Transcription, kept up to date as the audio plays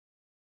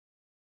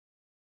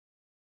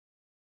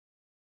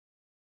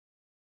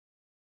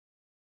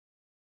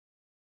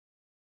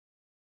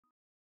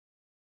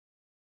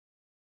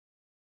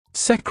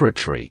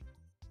Secretary.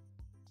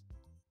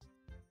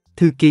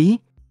 Thư ký.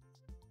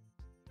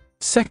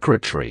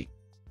 Secretary.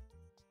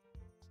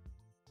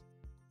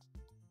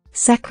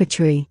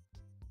 Secretary.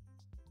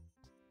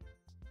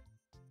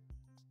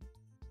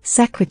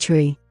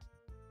 Secretary.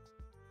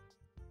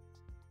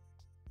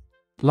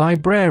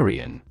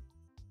 Librarian.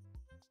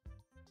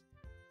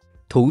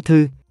 Thủ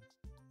thư.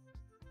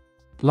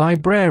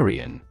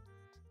 Librarian.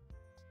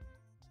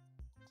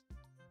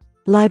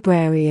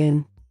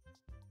 Librarian.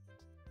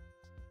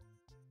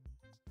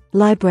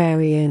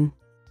 Librarian.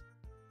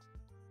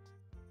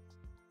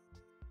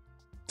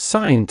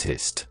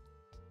 Scientist.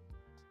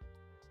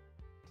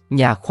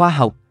 Nhà khoa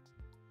học.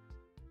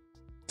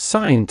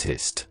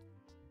 Scientist.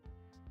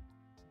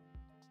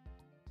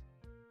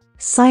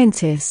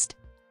 Scientist.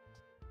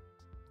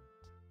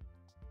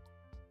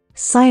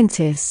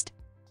 Scientist.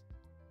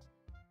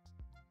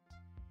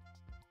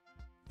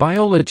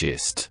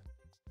 Biologist.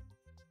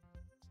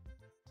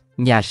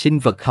 Nhà sinh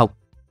vật học.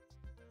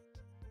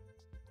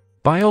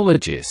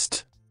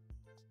 Biologist.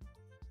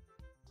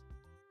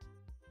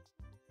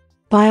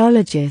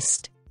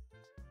 Biologist.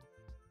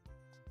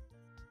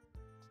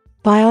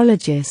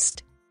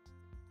 Biologist.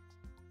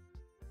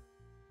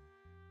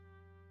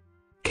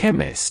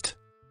 Chemist.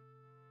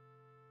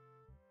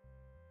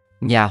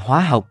 Nhà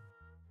hóa học.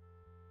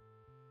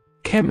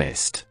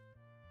 Chemist.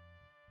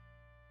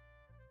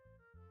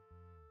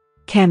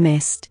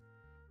 Chemist.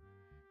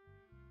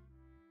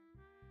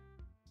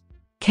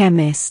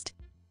 Chemist.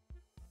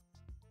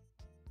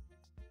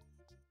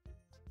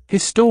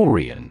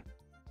 Historian.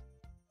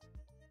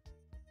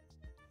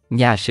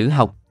 Nhà sử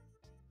học.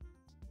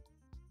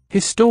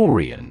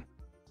 Historian.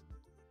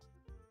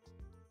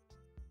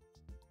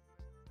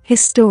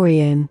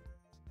 Historian.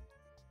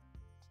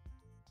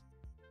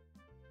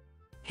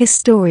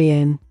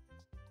 Historian.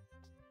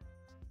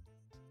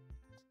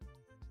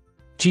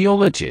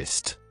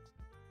 Geologist.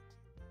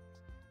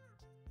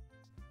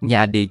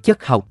 Nhà địa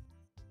chất học.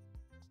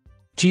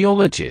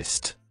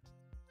 Geologist.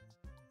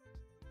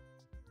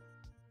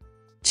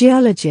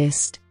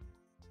 Geologist.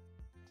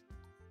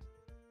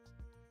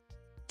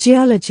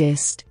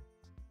 Geologist.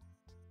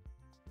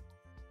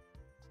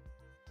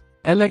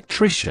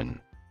 Electrician.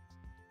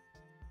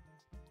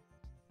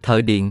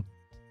 Thợ điện.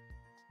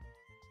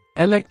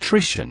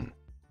 Electrician.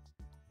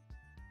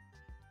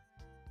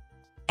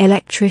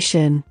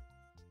 Electrician.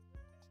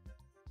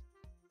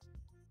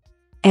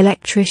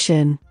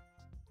 Electrician.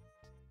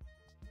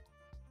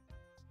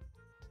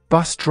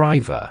 Bus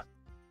driver.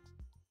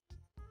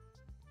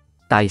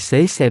 Tài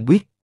xế xe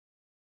buýt.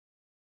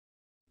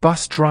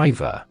 Bus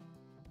driver.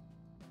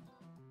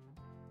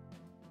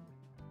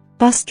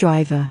 Bus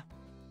driver.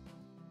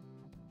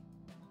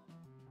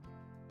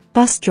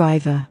 Bus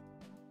driver.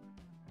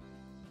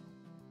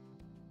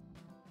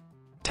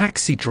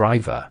 Taxi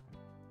driver.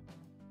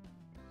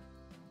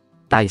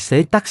 Tài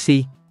xế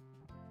taxi.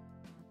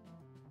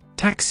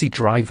 Taxi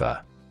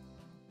driver.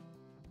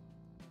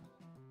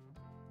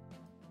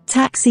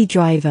 Taxi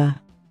driver.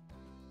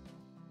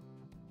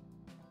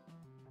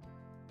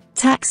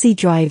 Taxi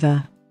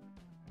driver.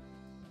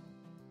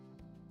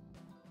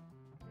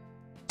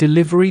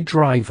 Delivery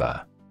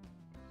driver.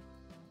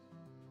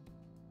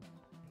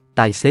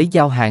 Tài xế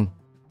giao hàng.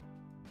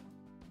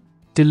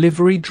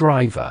 Delivery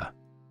driver.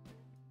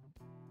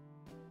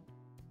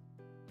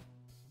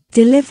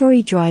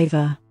 Delivery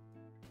driver.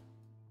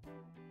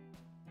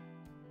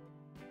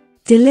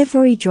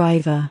 Delivery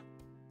driver.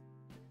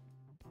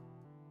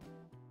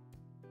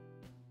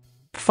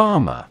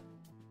 Farmer.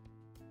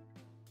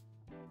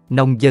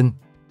 Nông dân.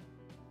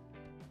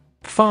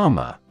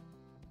 Farmer.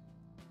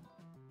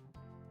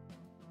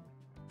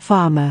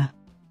 Farmer.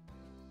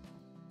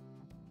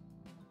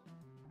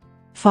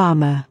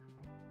 Farmer.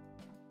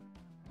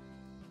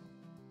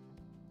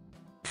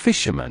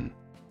 Fisherman.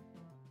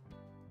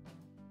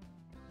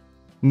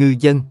 Ngư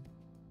dân.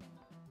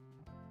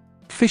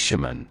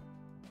 Fisherman.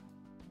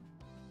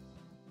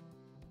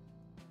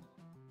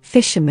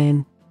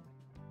 Fisherman.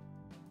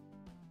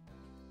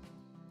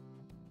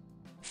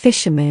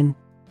 Fisherman.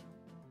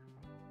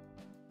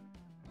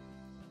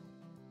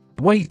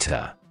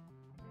 Waiter.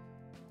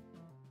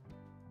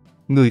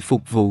 Người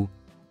phục vụ.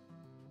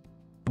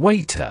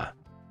 Waiter.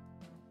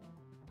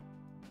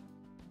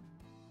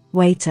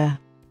 Waiter.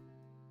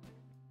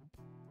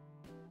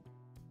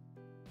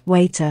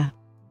 Waiter.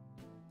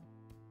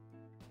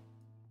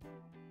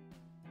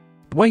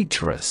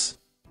 Waitress.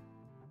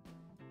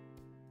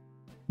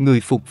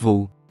 Người phục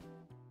vụ.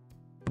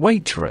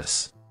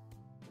 Waitress.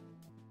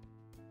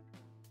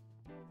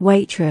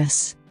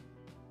 Waitress.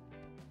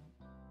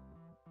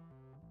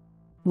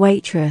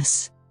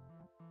 Waitress.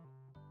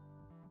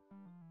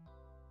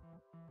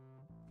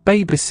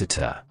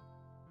 Babysitter.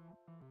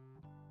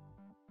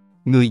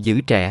 Người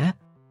giữ trẻ.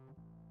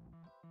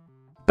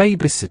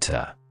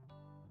 Babysitter.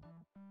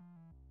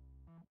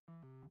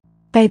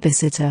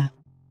 Babysitter.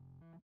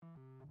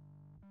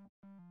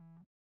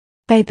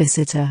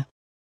 Babysitter.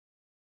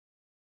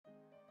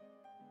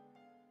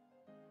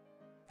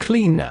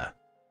 Cleaner.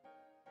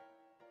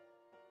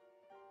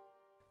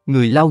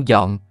 Người lau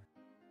dọn.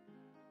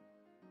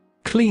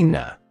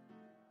 Cleaner.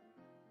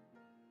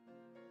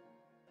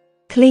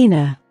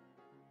 cleaner,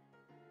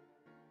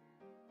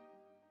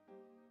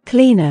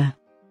 cleaner,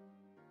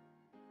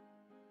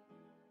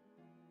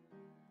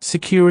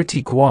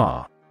 Security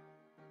guard.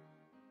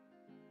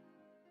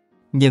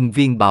 Nhân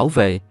viên bảo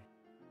vệ.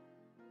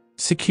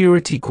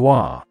 Security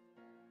guard.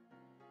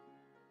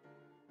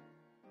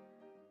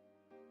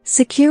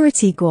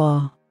 security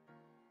guard,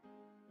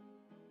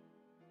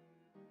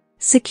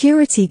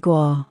 security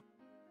guard,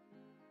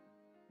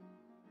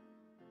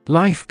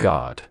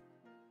 Lifeguard.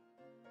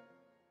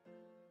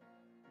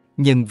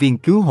 Nhân viên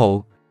cứu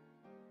hộ.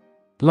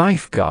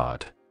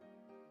 Lifeguard.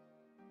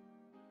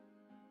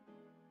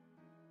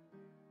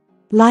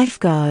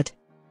 lifeguard,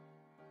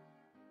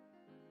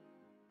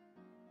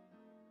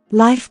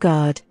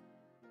 lifeguard,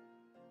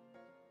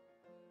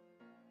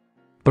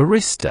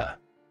 Barista.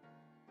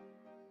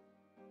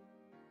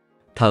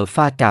 Thợ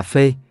pha cà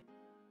phê.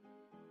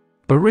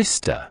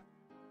 Barista.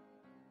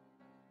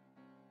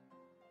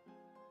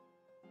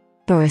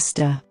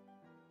 barista,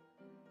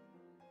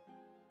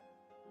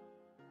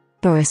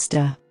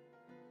 barista,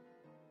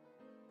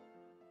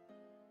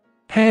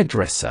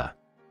 Hairdresser.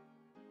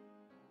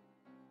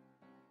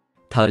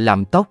 Thợ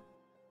làm tóc.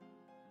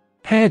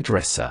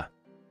 Hairdresser.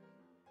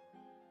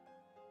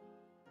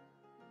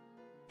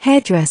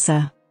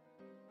 hairdresser,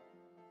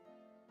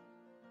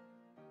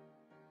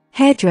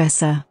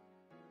 hairdresser,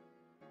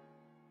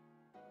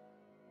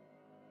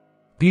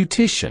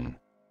 Beautician.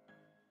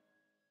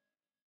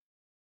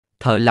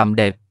 Thợ làm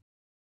đẹp.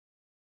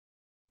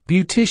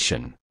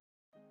 Beautician.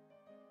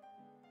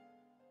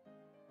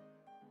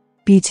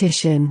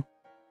 beautician,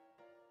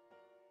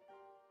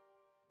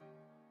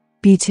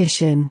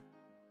 beautician,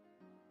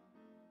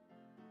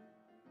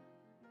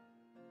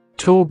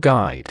 Tour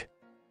guide.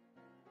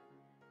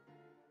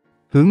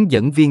 Hướng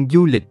dẫn viên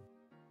du lịch.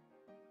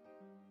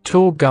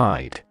 Tour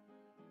guide.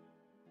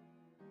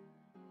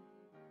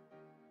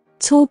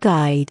 tour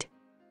guide,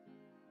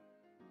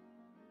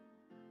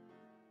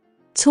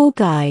 tour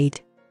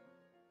guide,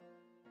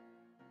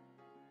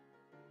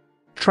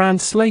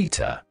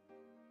 Translator.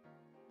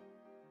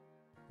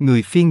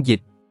 Người phiên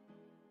dịch.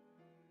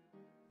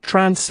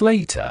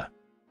 Translator.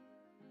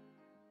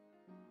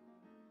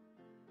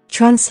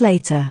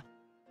 translator,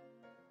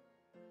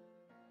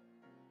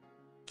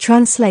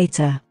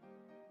 translator,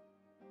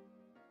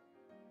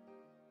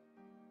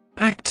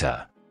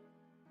 Actor.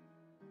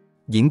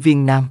 Diễn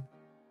viên nam.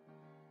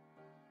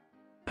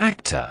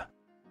 Actor.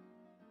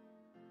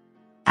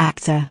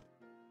 actor,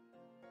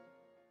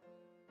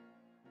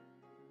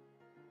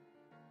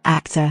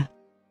 actor,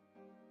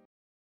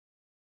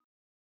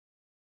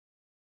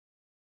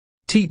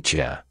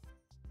 Teacher.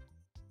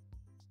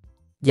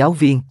 Giáo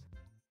viên.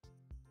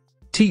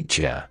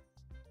 Teacher.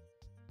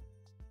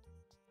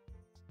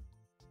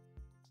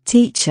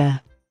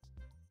 teacher,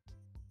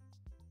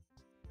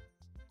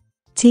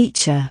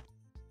 teacher,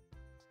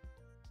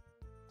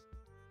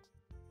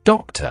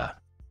 Doctor.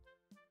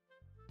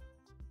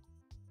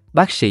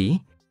 Bác sĩ.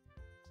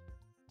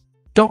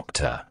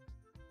 Doctor.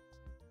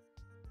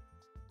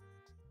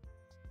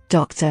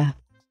 doctor,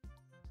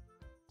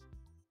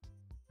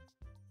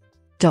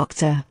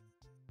 doctor,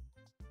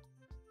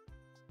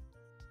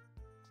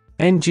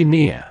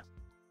 Engineer.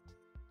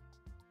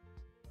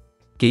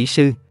 Kỹ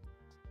sư.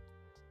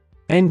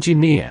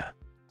 Engineer.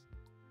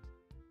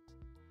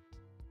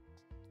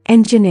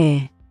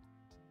 engineer,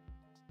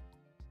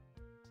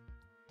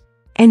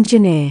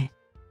 engineer,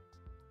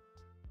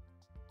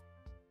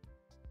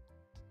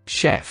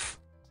 Chef.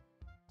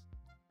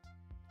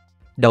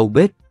 Đầu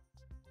bếp.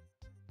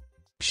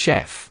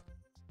 Chef.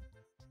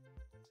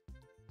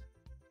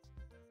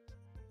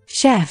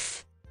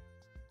 chef,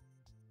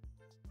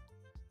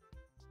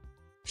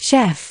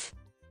 chef,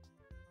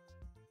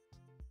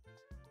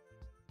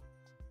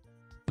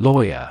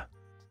 Lawyer.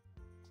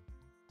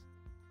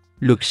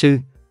 Luật sư.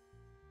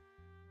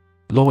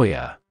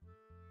 Lawyer.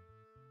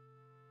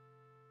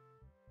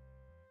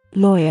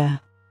 lawyer,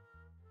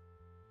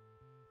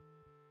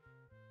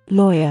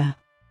 lawyer,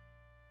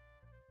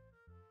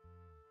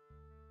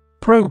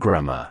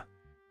 Programmer.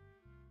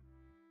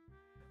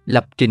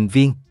 Lập trình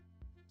viên.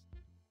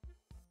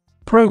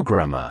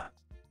 Programmer.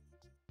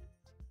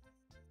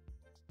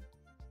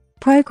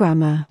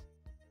 programmer,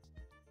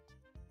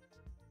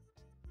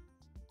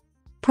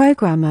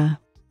 programmer,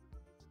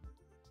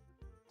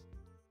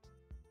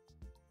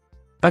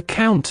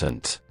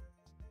 Accountant.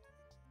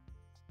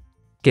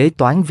 Kế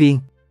toán viên.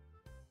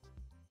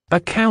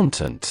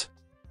 Accountant.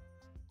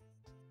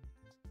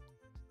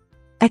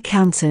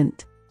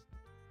 accountant,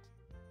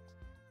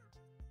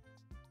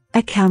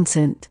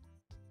 accountant,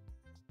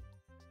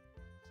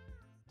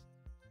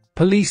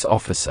 Police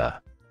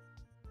officer.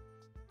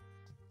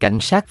 Cảnh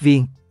sát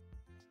viên.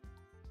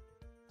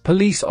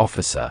 Police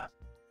officer.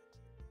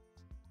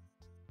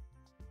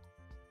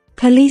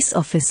 police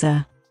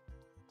officer,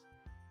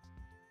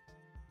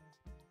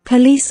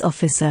 police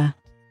officer,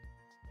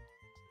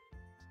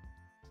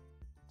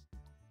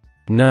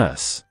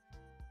 Nurse.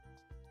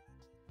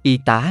 Y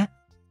tá.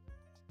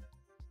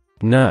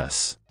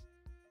 Nurse.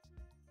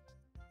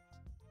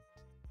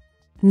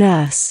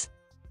 Nurse.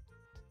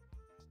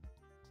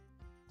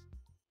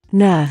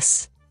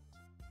 Nurse.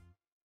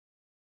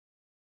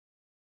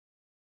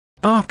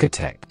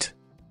 Architect.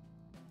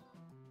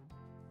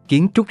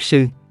 Kiến trúc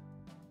sư.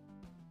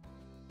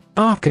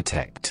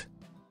 Architect.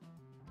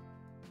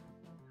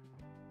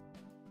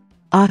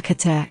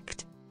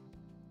 Architect.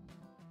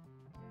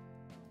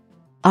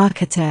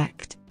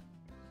 Architect.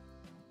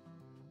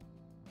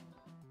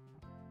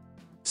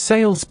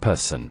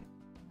 Salesperson.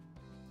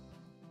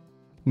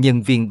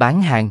 Nhân viên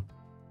bán hàng.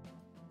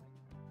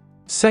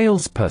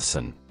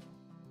 Salesperson.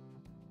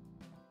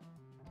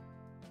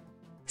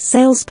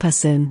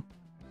 Salesperson.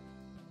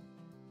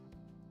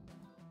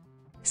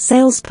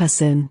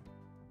 Salesperson.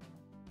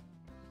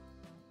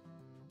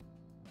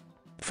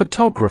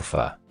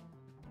 Photographer.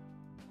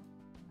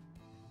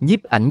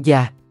 Nhiếp ảnh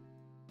gia.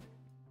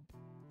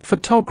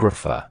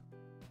 Photographer.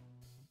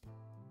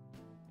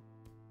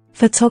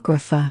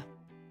 Photographer.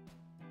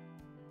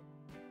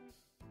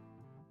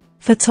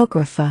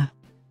 Photographer.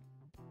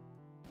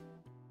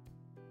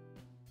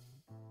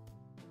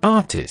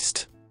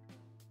 Artist.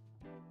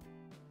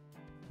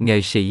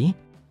 Nghệ sĩ.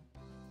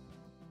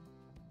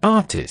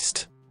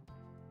 Artist.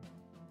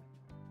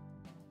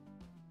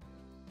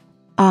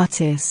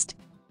 Artist.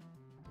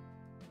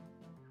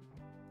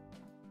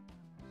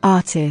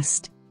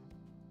 Artist.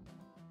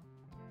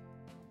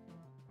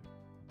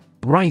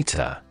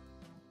 Writer.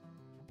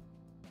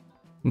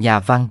 Nhà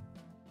văn.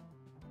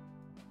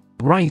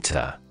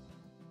 Writer.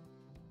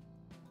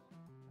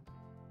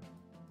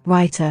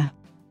 Writer.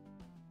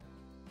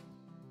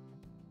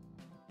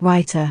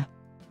 Writer.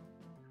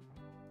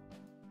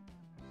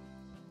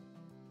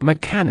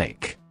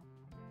 Mechanic.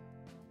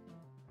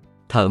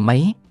 Thợ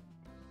máy.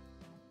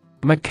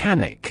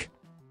 Mechanic.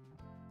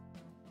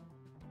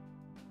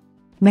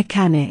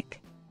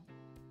 Mechanic.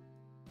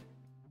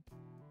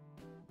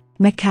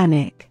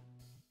 Mechanic.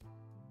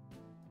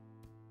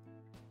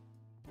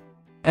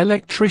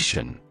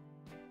 Electrician.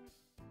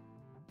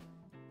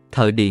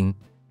 Thợ điện.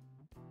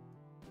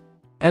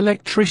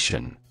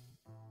 Electrician.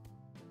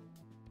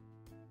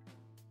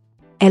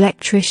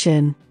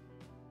 Electrician.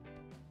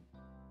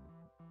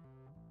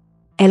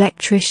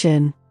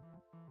 Electrician.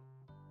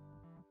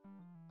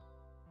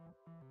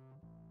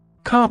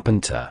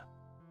 Carpenter.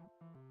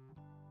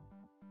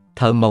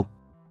 Thợ mộc.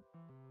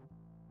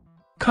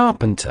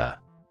 Carpenter.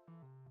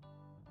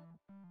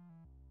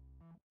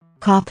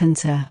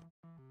 Carpenter.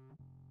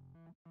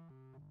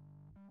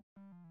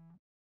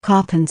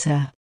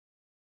 Carpenter.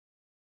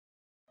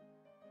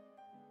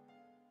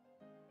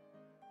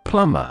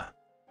 Plumber.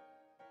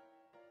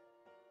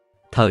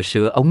 Thợ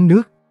sửa ống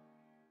nước.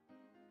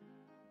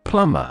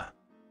 Plumber.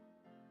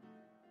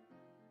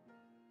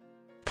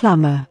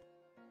 Plumber.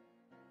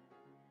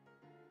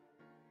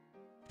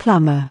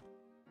 Plumber.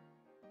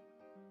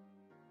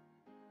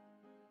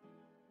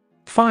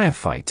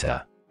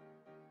 Firefighter.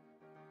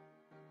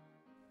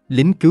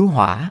 Lính cứu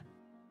hỏa.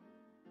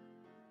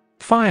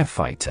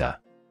 Firefighter.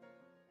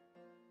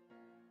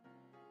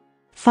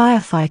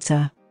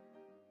 Firefighter.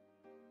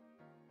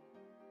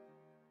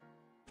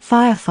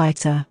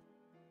 Firefighter.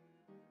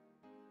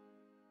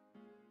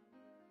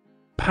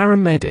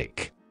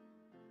 Paramedic.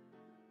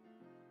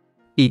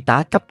 Y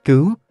tá cấp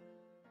cứu.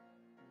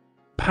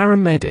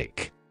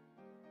 Paramedic.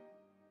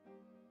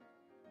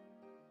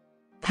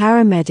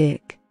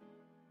 Paramedic.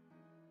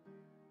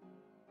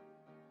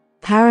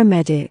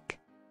 Paramedic.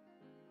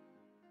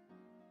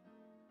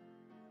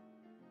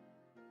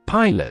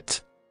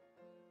 Pilot.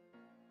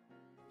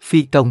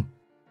 Phi công.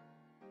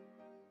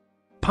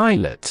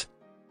 Pilot.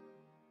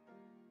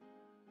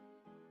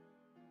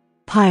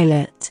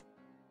 Pilot.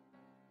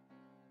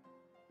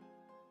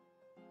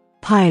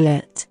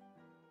 Pilot.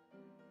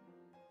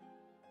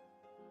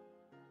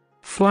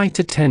 Flight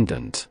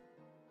attendant.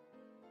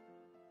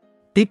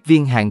 Tiếp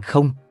viên hàng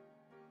không.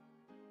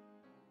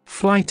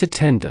 Flight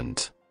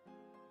attendant.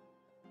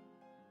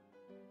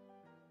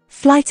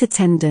 Flight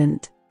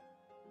attendant.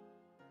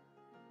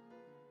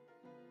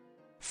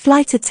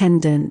 Flight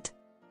attendant.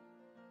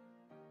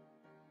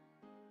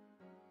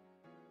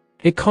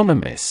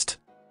 Economist.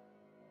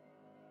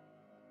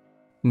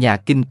 Nhà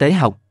kinh tế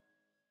học.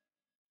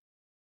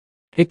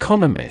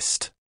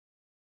 Economist.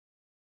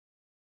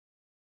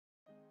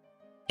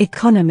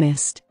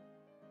 Economist.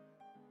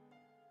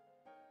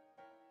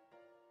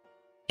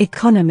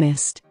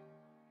 Economist.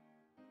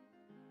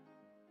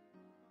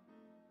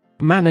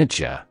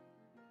 Manager.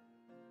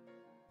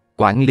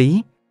 Quản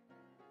lý.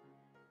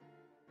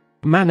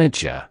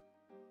 Manager.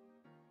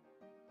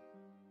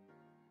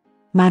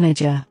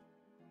 Manager.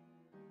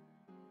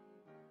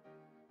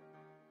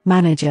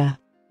 Manager.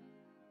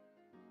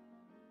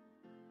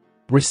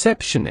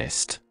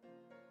 Receptionist.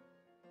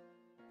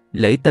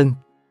 Lễ tân.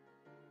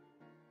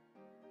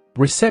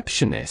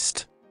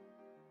 Receptionist.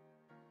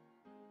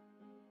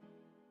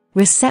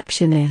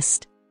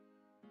 Receptionist.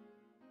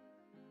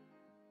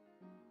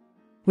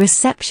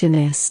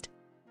 Receptionist.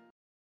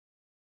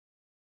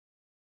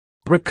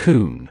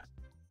 Raccoon.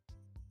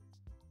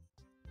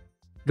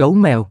 Gấu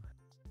mèo.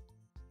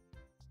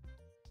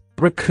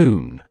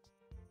 Raccoon.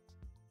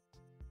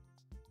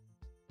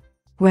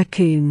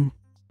 raccoon,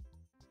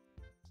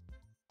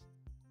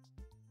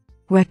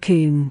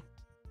 raccoon,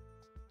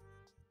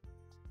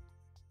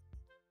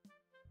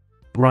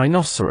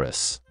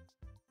 Rhinoceros.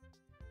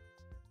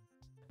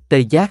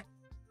 Tê giác.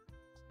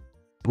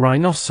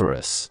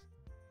 Rhinoceros.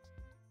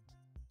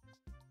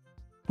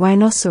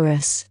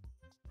 rhinoceros,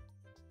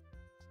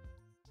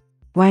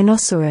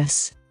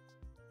 rhinoceros,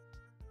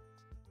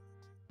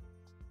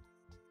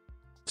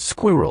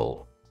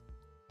 Squirrel.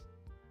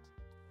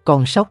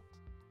 Con sóc.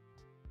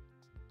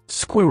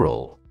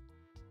 Squirrel.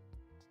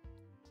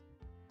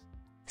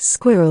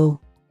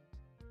 squirrel,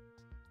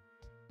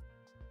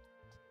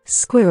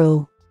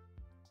 squirrel,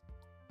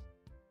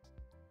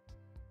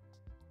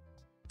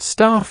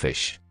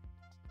 Starfish.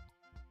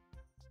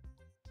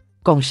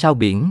 Con sao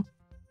biển.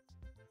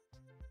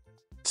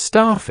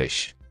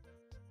 Starfish.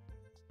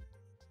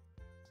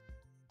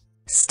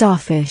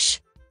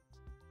 starfish,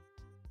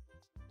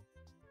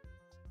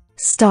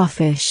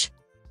 starfish,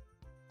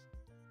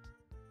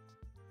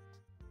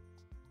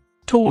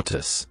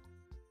 Tortoise.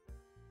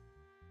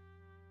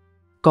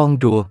 Con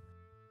rùa.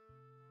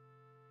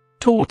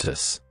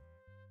 Tortoise.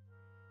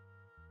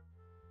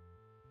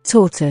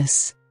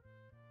 tortoise,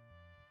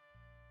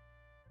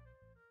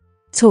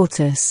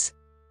 tortoise,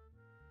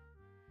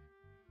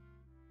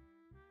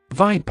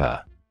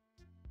 Viper.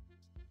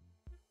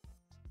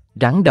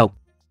 Rắn độc.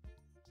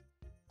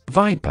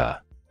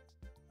 Viper.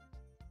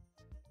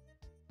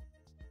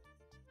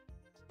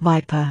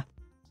 viper,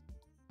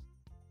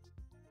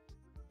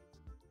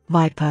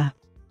 viper,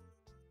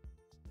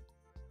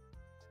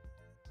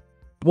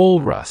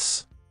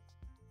 Walrus.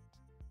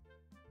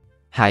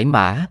 Hải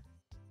mã.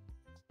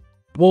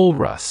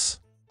 Walrus.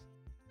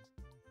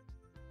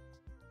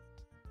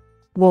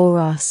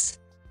 walrus,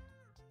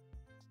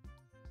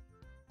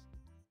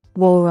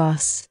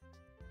 walrus,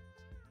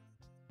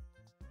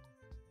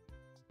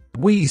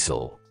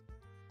 Weasel.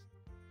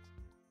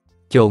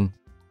 Chồn.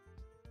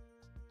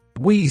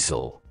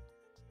 Weasel.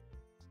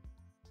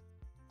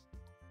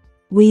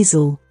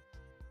 weasel,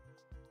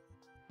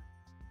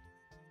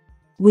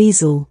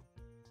 weasel,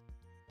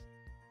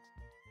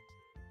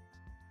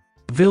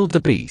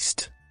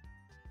 Wildebeest.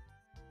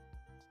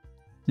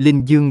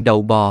 Linh dương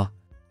đầu bò.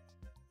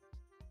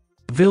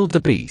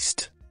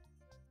 Wildebeest.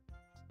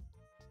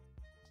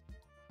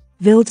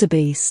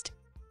 wildebeest,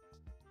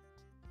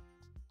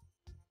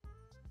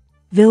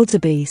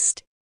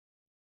 wildebeest,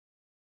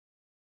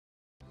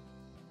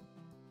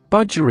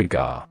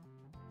 Budgerigar.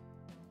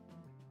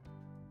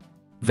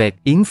 Vẹt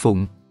yến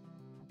phụng.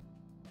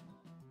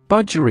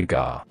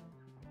 Budgerigar.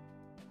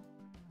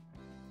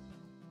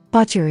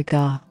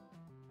 budgerigar,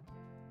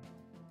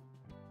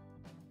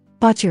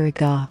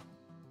 budgerigar,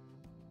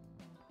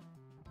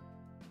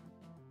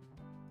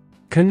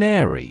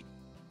 Canary.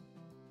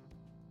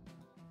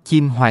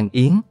 Chim hoàng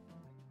yến.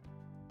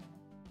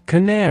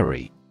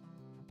 Canary.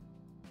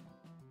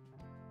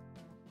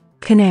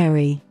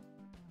 canary,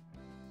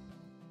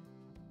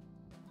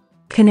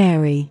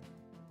 canary,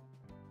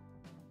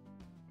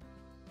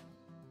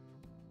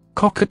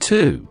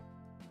 Cockatoo.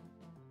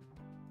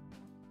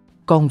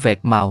 Con vẹt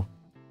màu.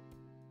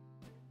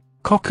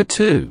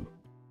 Cockatoo.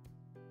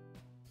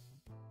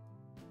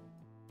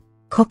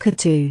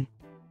 cockatoo,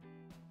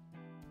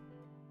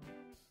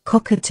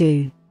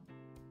 cockatoo,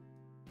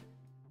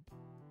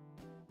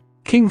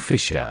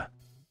 Kingfisher.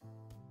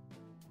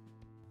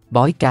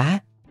 Bói cá.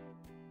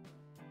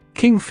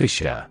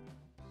 Kingfisher.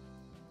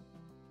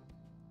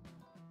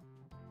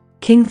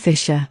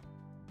 kingfisher,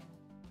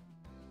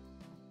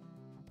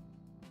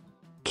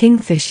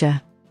 kingfisher,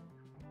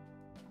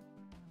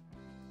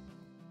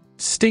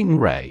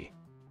 Stingray.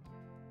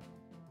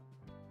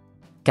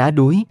 Cá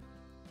đuối.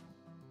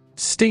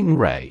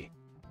 Stingray.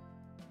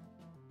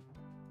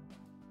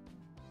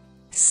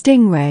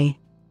 stingray,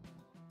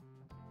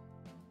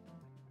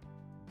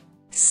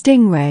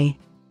 stingray,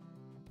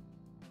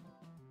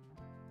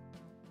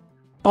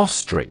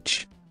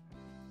 Ostrich.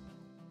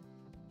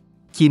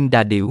 Chim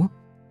đà điểu.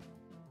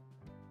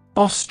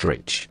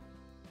 Ostrich.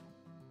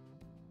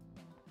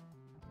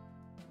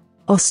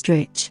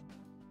 ostrich,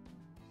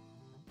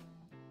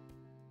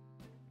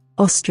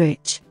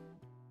 ostrich,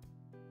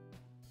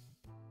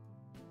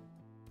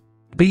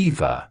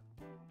 Beaver.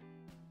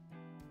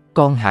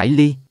 Con hải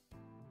ly.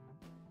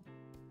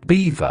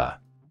 Beaver.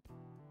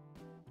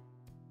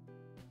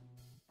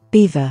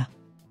 beaver,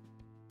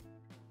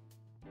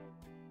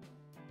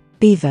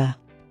 beaver,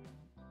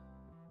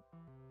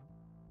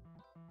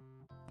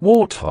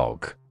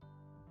 Warthog.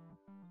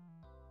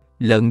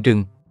 Lợn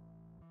rừng.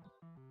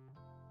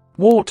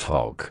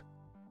 Warthog.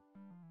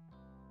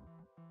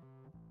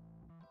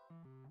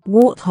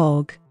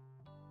 warthog,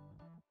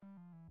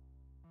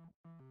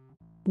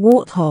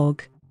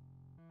 warthog,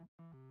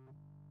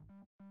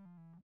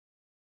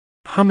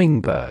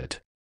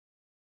 Hummingbird.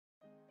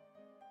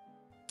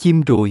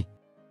 Chim ruồi.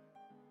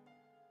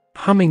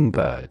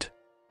 Hummingbird.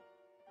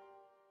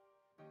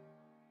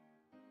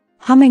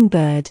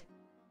 hummingbird,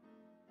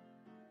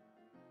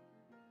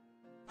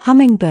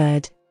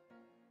 hummingbird,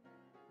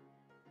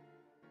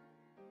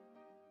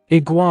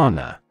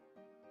 Iguana.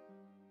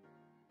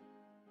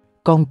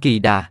 Con kỳ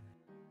đà.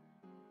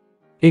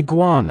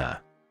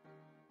 Iguana.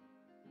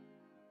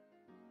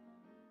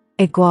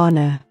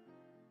 Iguana.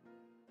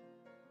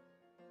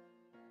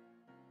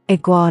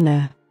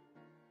 Iguana.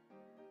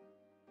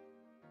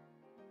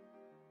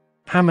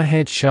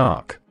 Hammerhead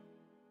shark.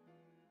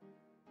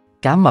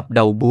 Cá mập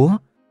đầu búa.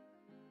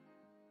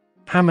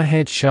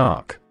 Hammerhead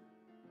shark.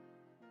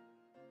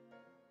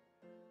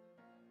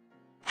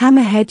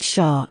 Hammerhead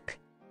shark.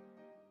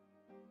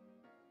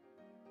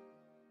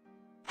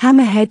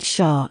 Hammerhead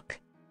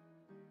shark.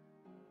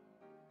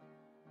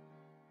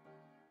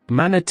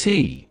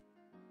 Manatee.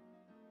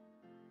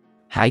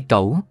 Hải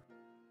cẩu.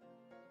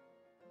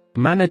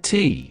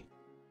 Manatee.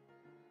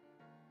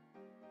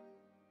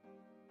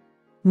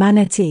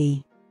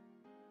 Manatee.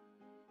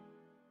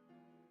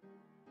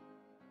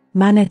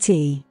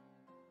 Manatee.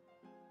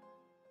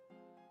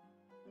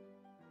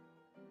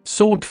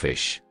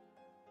 Swordfish.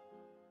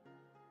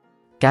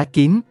 Cá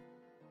kiếm.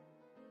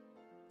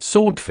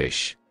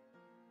 Swordfish.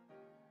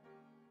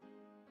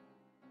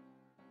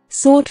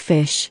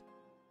 Swordfish.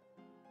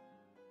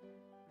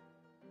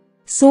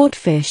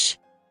 Swordfish.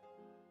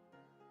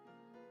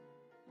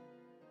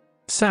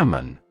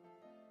 Salmon.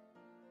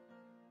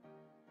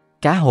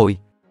 Cá hồi.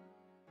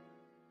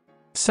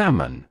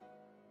 Salmon.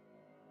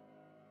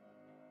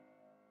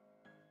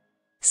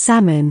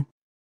 Salmon.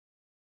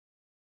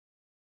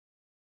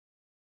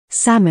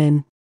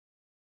 Salmon.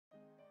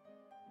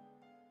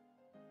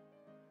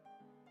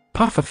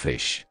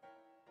 Pufferfish.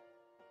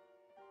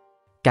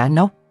 Cá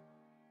nóc.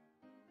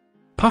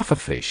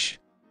 Pufferfish.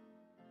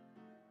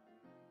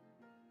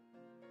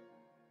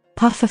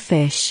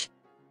 Pufferfish.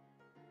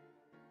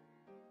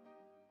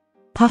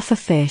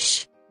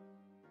 Pufferfish.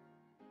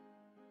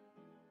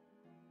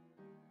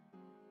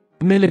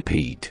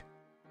 Millipede.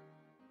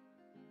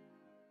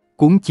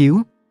 Cuốn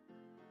chiếu.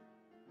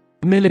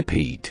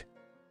 Millipede.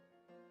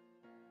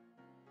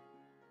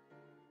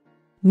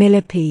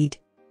 Millipede.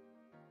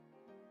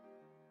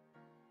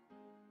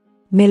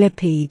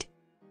 Millipede.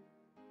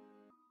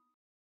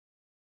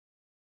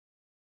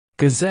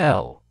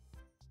 Gazelle.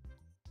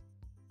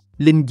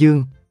 Linh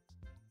dương.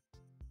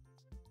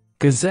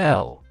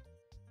 Gazelle.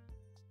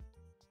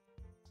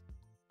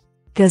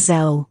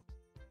 Gazelle.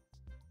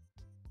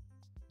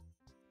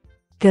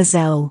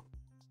 Gazelle.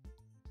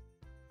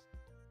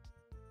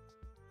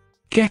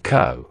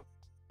 Gecko.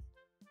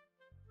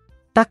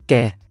 Tắc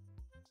kè.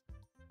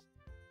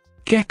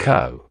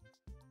 Gecko.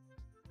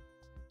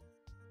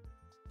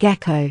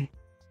 Gecko.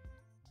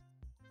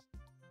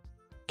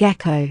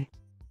 Gecko.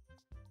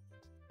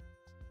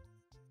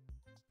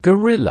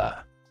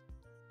 Gorilla.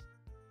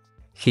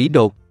 Khỉ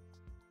đột.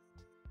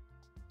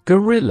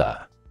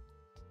 Gorilla.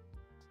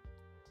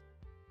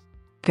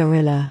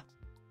 Gorilla.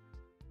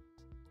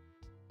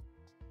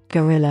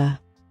 Gorilla.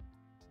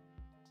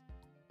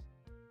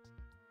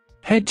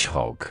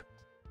 Hedgehog.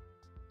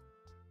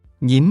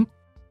 Nhím.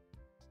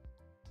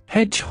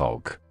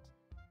 Hedgehog.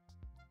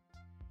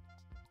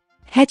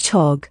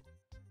 Hedgehog.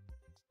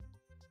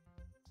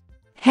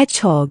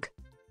 Hedgehog.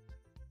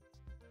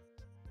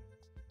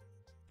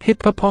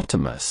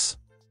 Hippopotamus.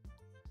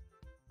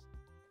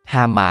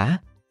 Hà mã.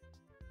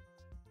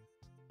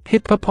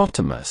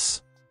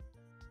 Hippopotamus.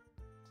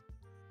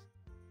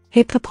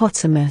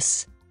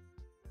 Hippopotamus.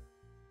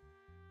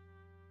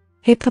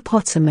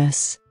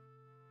 Hippopotamus.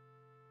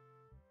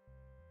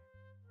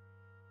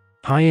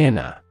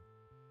 Hyena.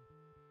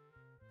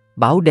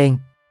 Báo đen.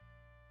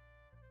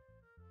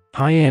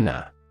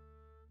 Hyena.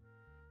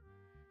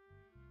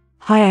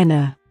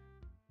 Hyena.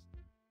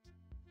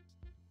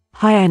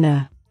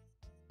 Hyena.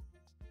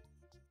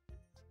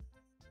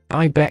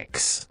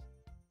 Ibex.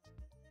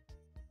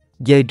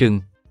 Dê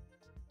rừng.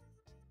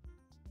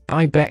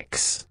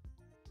 Ibex.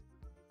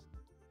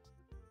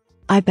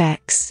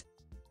 Ibex.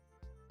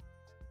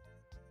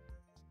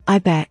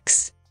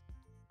 Ibex.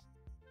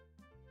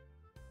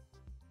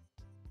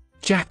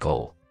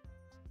 Jackal.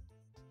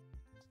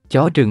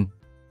 Chó rừng.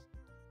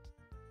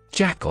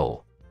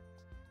 Jackal.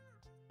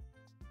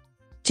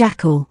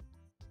 Jackal.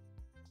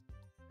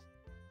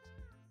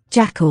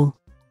 Jackal.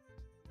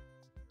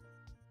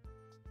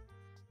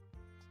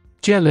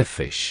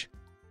 Jellyfish.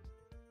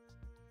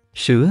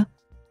 Sứa.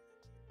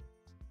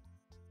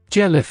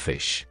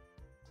 Jellyfish.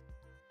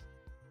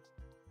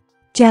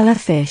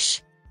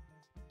 Jellyfish.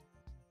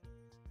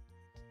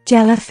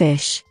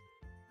 Jellyfish.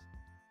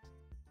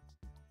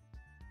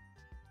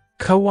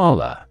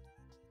 Koala.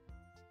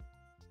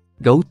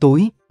 Gấu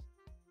túi.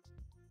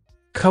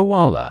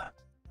 Koala.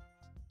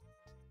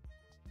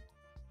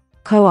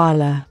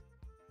 Koala.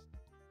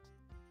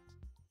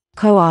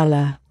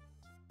 Koala.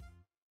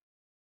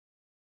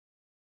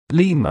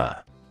 Lemur.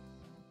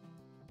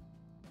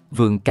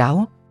 Vượn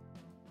cáo.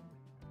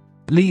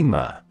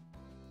 Lemur.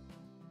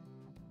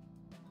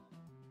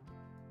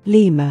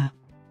 Lemur.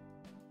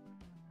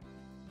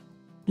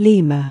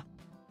 Lemur.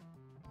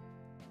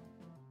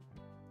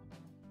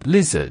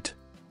 Lizard.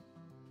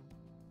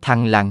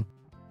 Thằn lằn.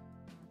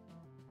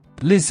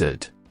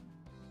 Lizard.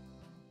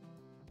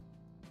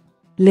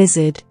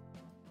 Lizard.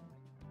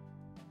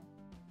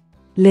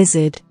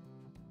 Lizard.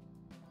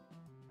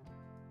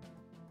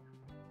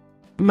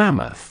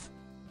 Mammoth.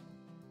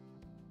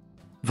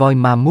 Voi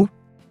ma mút.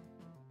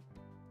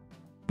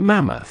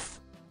 Mammoth.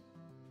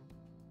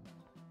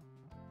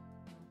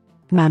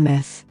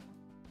 Mammoth.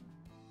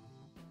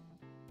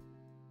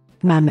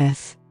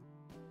 Mammoth.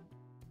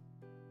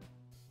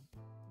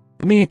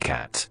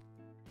 Meerkat.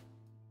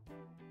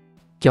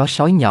 Chó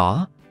sói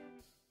nhỏ.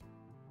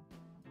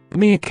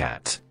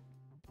 Meerkat.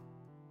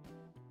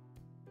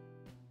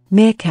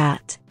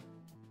 Meerkat.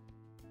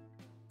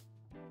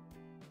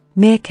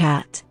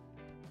 Meerkat.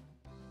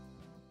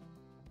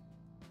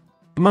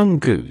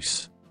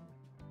 Mongoose.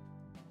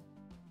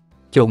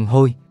 Chồn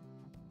hôi.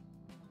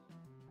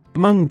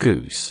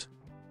 Mongoose.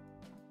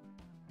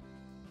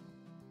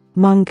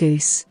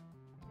 Mongoose.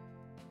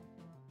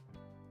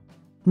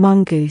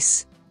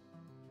 Mongoose.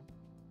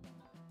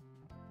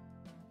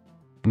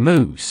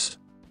 Moose.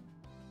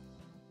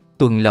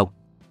 Tuần lộc.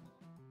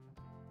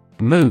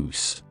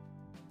 Moose.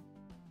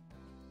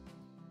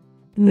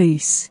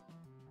 Moose.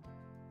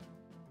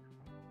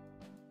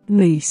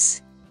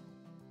 Moose.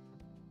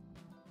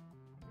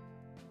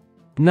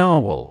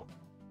 Narwhal.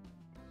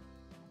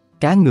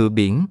 Cá ngựa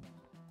biển.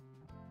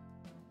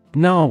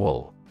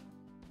 Narwhal.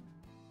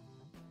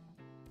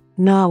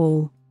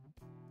 Narwhal.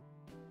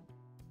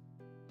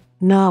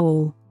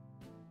 Narwhal.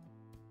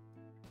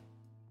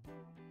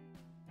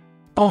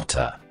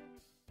 Otter.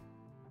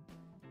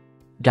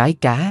 Rái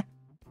cá.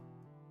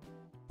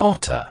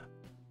 Otter.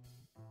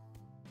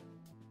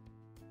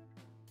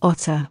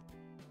 Otter.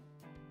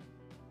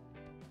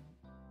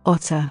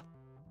 Otter.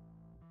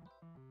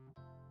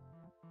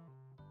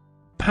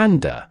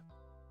 Panda.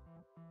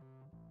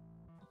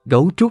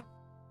 Gấu trúc.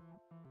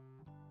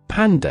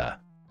 Panda.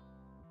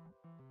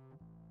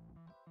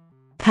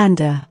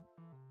 Panda.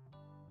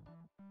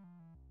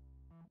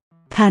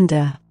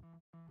 Panda.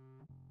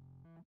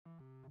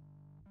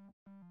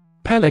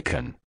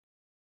 Pelican.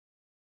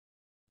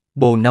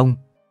 Bồ nông.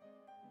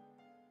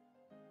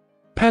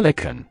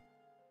 Pelican.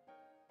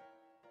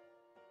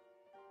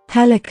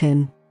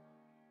 Pelican.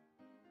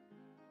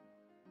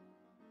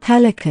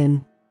 Pelican.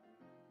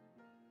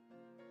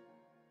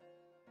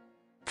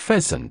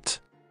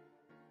 Pheasant.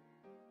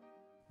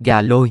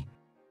 Gà lôi.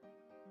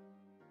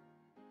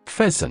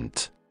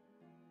 Pheasant.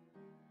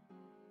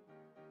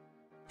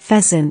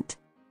 Pheasant.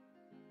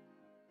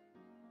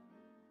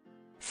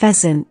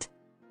 Pheasant.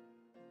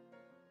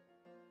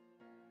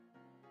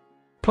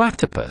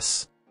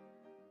 Platypus.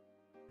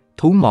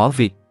 Thú mỏ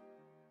vịt.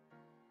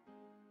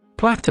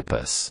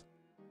 Platypus.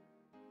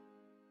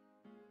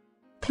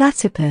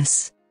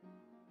 Platypus.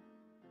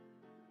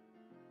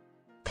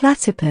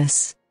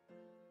 Platypus.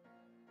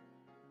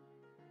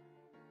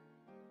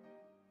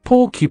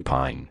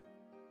 Porcupine.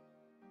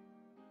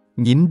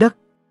 Nhím đất.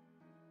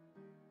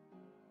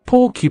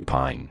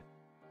 Porcupine.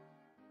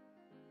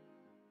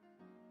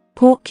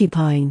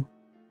 Porcupine.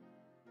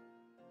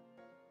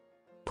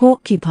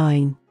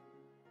 Porcupine.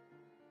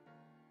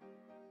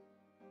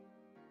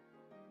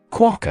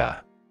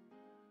 Quokka.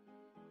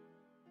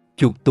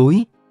 Chuột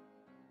túi.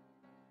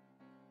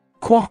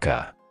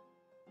 Quokka.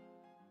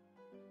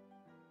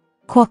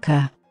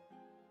 Quokka.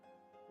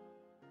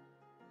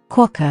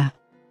 Quokka.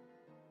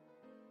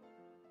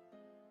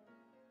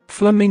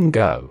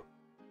 Flamingo.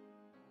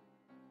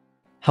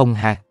 Hồng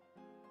hạc.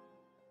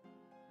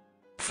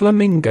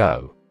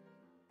 Flamingo.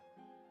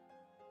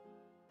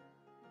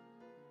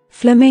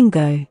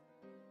 Flamingo.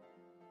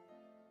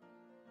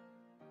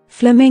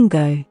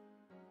 Flamingo.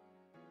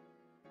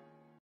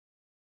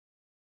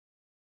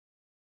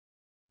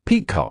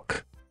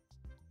 Peacock.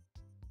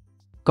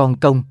 Con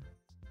công.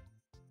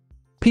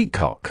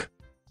 Peacock.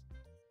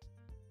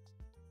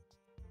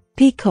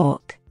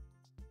 Peacock.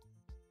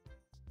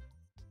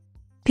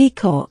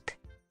 Peacock.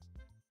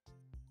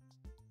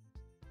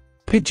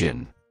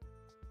 Pigeon.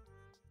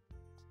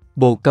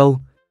 Bồ câu.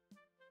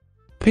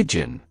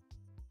 Pigeon.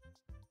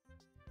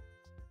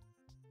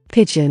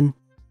 Pigeon.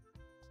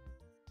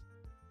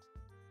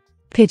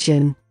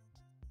 Pigeon.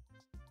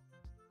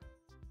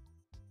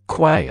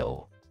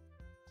 Quail.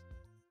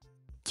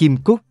 Chim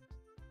cút.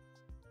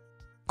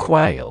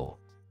 Quail.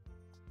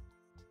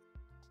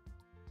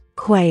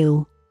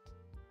 Quail.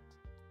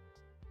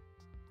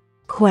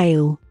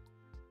 Quail.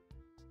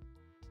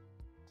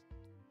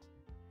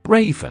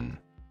 Raven.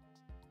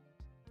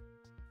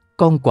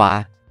 Con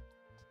quạ.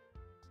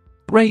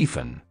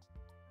 Raven.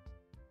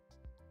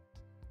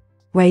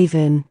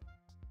 Raven.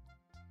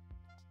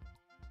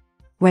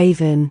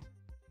 Raven.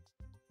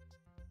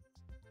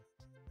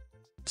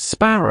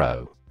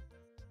 Sparrow.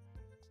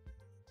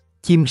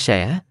 Chim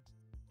sẻ.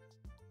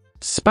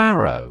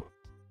 Sparrow.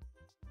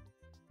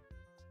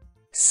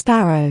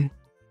 Sparrow.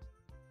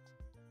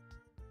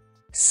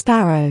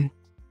 Sparrow.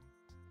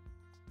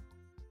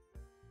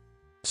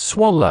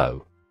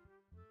 Swallow.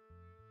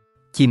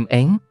 Chim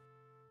én.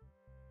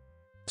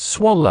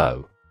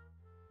 Swallow.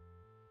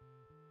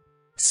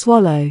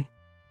 Swallow.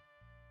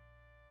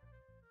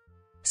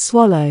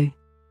 Swallow.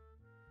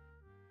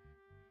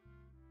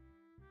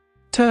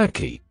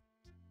 Turkey.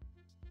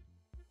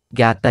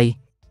 Gà tây.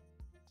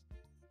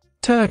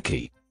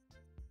 Turkey.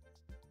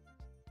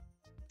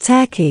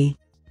 Turkey.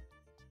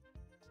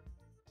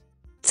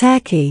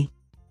 turkey,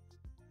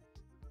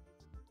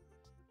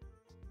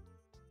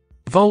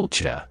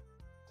 Vulture.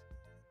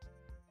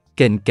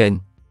 kền kền,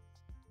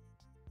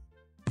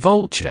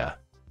 Vulture.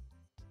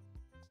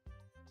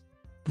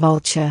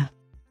 vulture,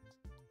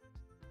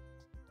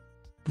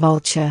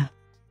 vulture,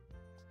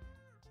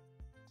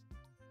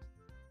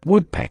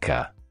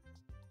 Woodpecker.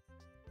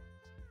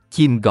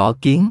 chim gõ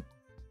kiến,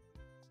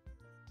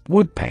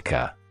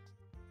 Woodpecker.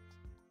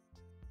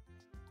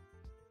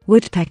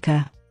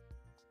 woodpecker,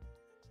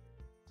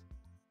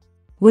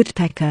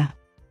 woodpecker,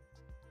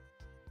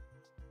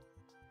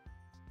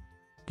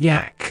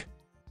 Yak.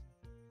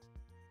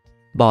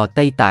 bò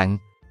Tây Tạng,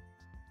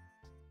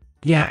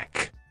 Yak.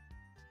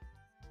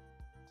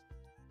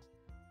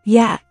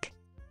 yak,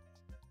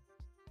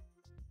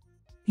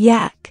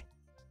 yak,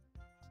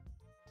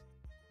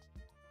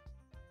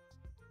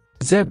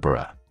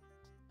 Zebra.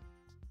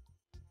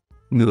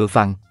 ngựa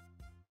vằn,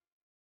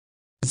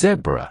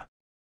 Zebra.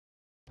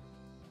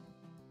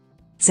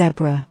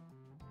 zebra,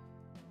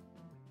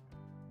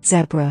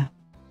 zebra,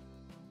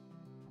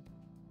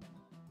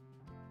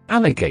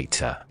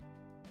 Alligator.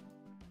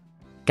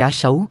 cá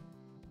sấu,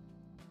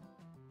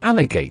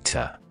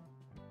 Alligator.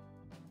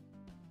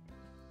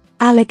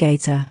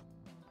 alligator,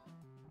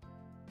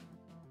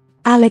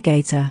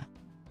 alligator,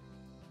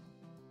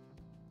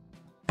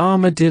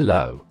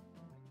 Armadillo.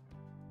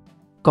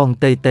 con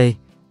tê tê,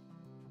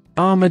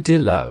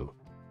 Armadillo.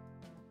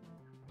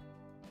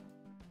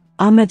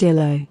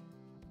 armadillo,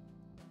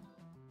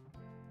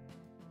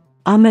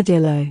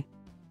 armadillo,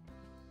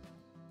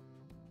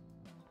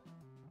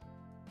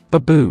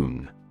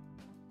 Baboon.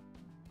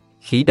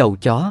 khỉ đầu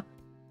chó,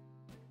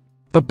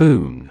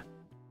 Baboon.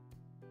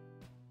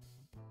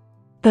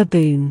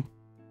 baboon,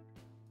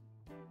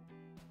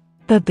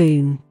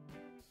 baboon,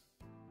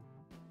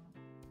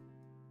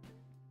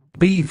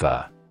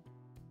 Beaver.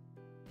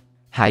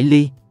 hải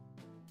ly,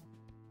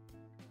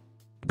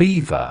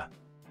 Beaver.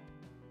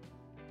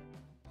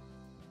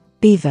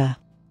 beaver,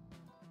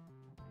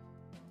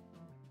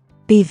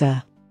 beaver,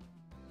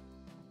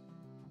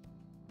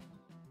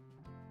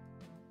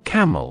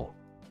 Camel.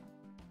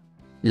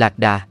 lạc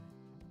đà,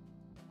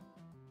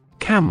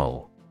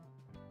 Camel.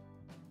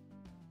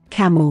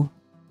 camel,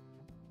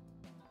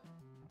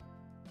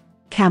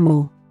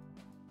 camel,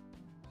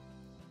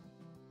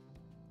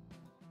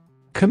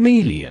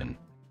 Chameleon.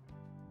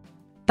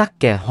 tắc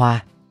kè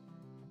hoa,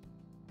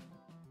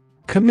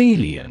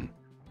 Chameleon.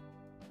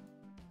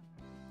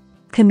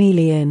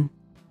 chameleon,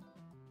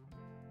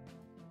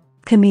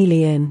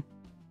 chameleon,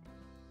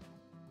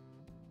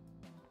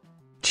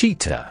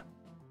 Cheetah.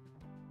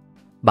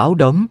 báo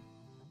đốm,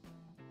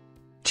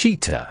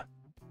 Cheetah.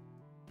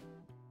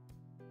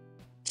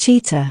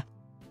 cheetah,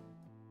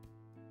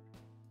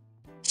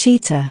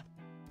 cheetah,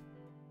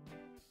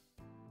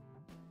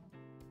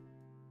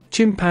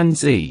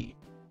 Chimpanzee.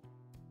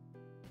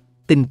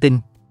 tinh tinh,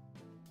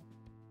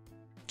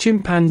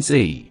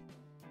 Chimpanzee.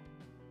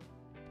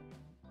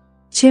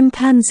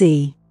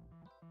 chimpanzee,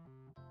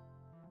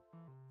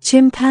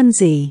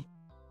 chimpanzee,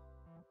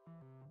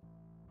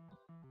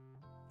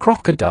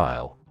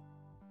 Crocodile.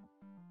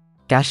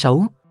 cá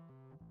sấu,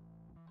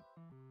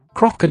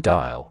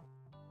 Crocodile.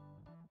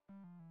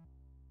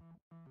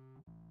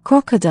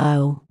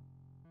 crocodile,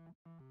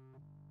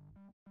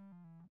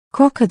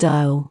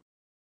 crocodile,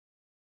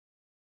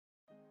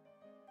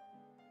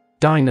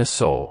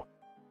 Dinosaur.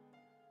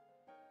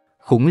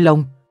 khủng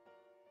long,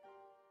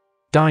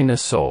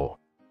 Dinosaur.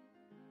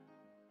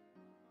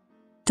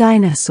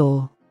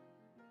 dinosaur,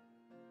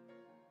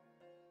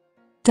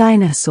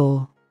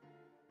 dinosaur,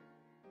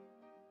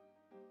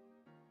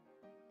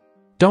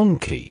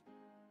 Donkey.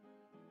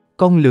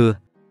 con lừa,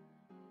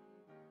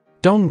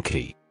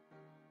 Donkey.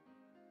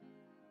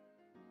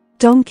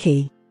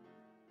 donkey,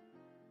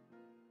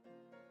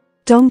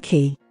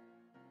 donkey,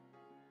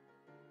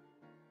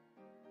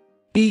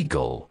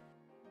 Eagle.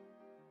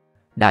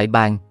 đại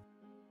bàng,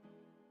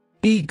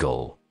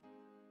 Eagle.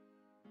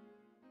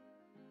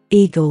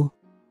 eagle,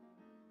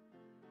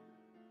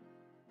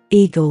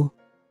 eagle,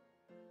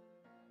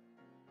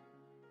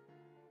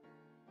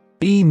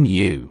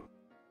 Emu.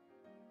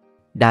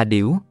 đà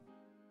điểu,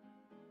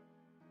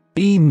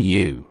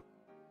 Emu.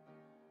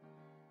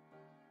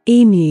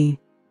 emu,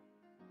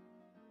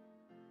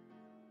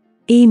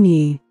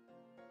 emu,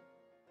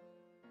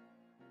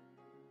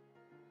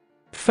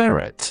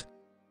 Ferret.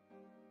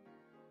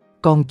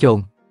 con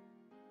chồn,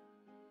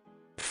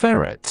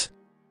 Ferret.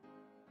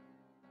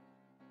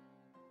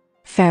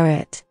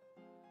 ferret,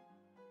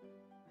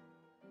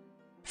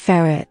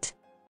 ferret,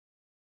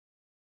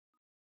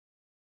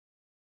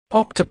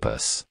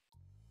 Octopus.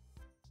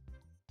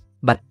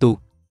 bạch tuộc,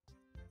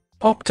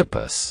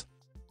 Octopus.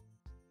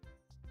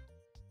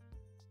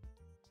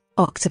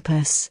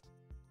 octopus,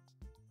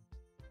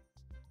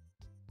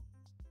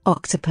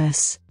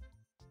 octopus,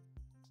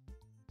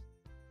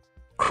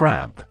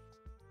 Crab.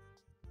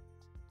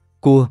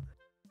 cua,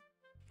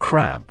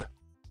 Crab.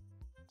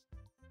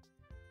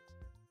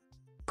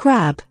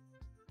 crab,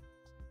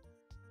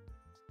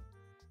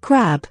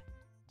 crab,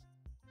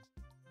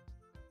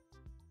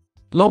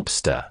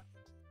 Lobster.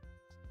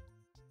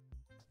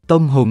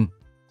 Tôm hùm.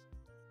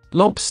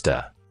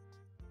 Lobster.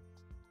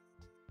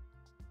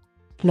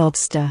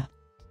 Lobster.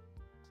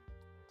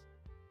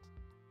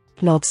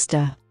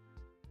 Lobster.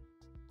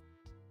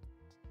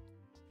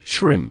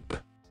 Shrimp.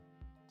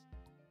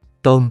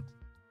 Tôm.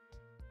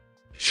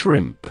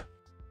 Shrimp.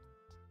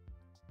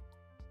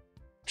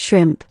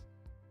 Shrimp.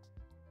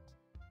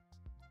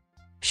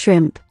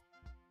 Shrimp.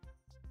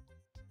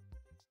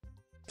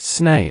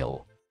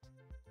 Snail.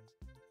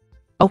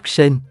 Ốc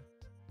sên.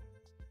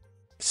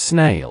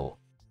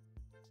 Snail.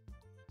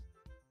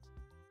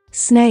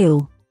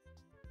 Snail.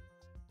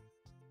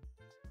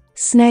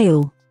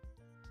 Snail.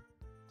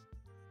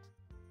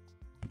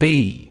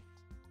 Bee.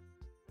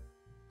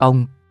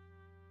 Ong.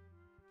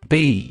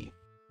 Bee.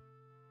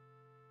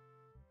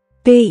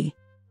 Bee.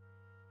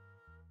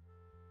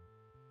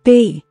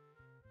 Bee.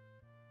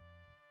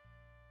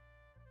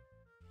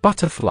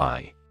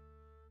 Butterfly.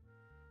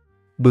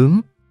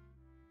 Bướm.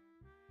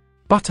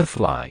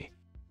 Butterfly.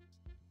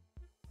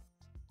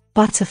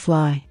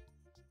 Butterfly.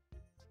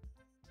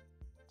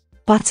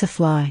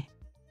 Butterfly.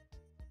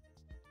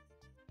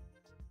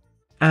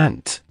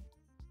 Ant.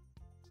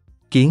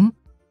 Kiến.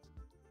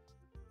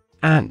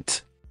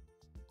 Ant.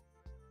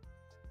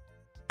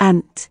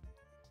 Ant.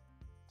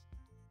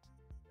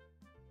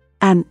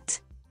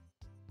 Ant.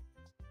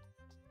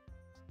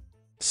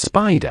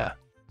 Spider.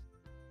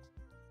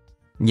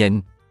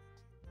 Nhện.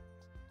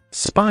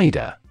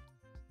 Spider.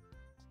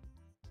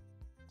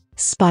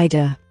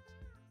 Spider.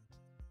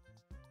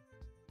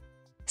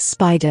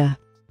 Spider.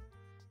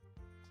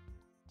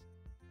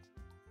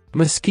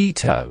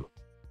 Mosquito.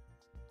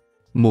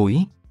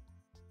 Muỗi.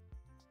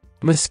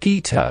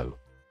 Mosquito.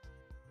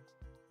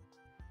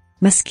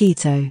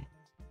 Mosquito.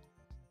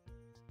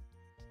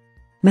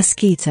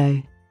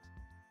 Mosquito.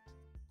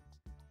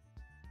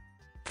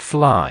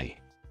 Fly.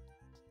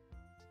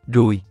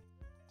 Ruồi.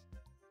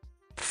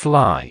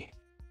 Fly.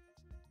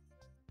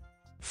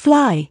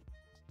 Fly.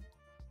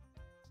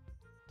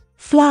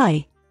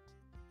 Fly.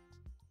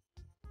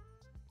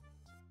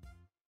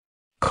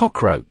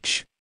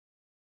 Cockroach.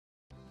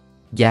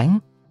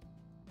 Gián.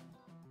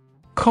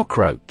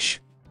 Cockroach.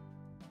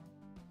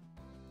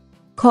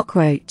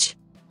 Cockroach.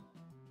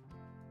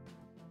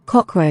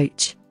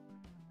 Cockroach.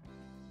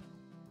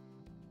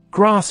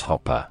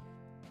 Grasshopper.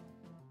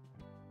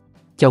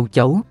 Châu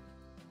chấu.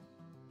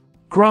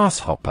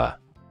 Grasshopper.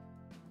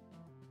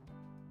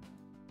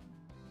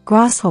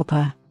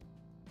 Grasshopper.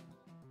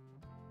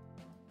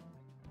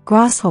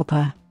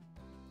 Grasshopper.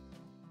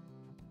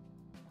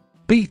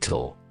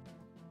 Beetle.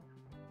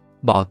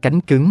 Bọ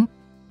cánh cứng.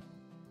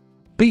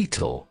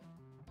 Beetle.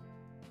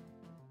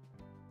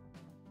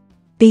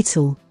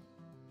 Beetle.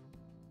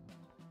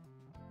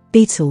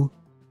 Beetle.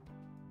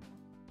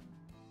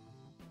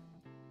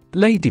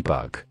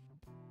 Ladybug.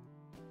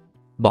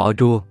 Bọ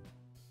rùa.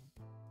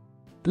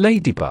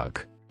 Ladybug.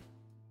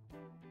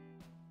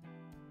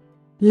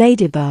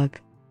 Ladybug.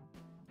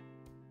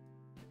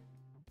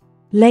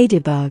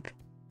 Ladybug.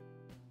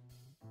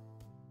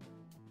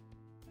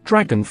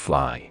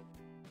 Dragonfly.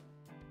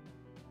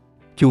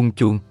 Chuồn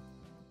chuồn.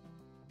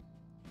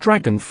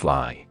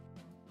 Dragonfly.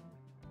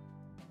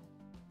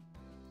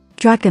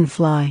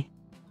 Dragonfly.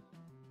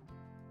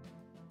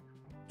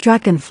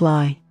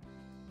 Dragonfly.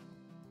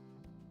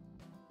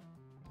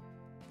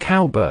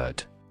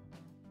 Cowbird.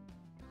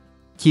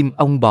 Chim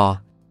ông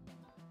bò.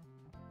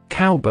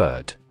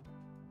 Cowbird.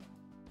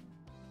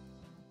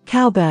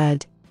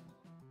 Cowbird.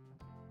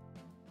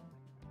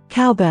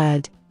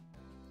 Cowbird.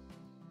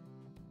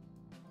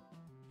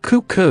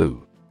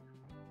 Cuckoo.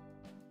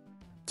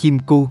 Chim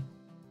cu.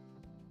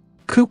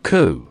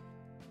 Cuckoo.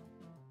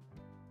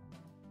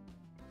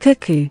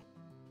 Cuckoo.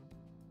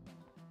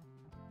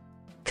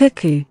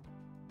 Cuckoo.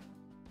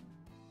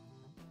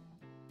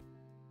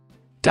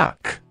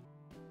 Duck.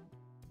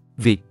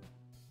 Vịt.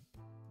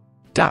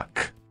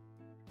 Duck.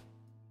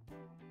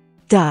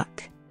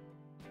 Duck.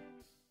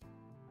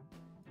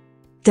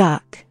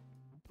 Duck.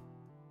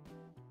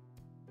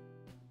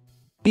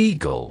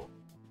 Eagle.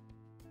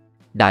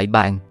 Đại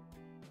bàng.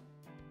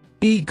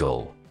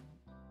 Eagle.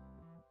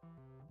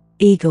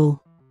 Eagle.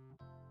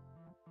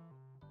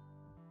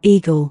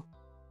 Eagle.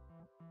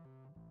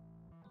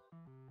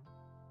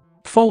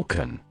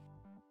 Falcon.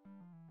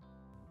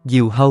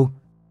 Diều hâu.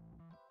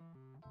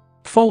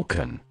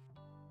 Falcon.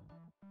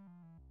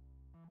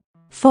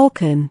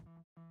 Falcon.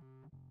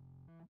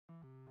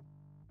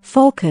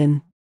 Falcon.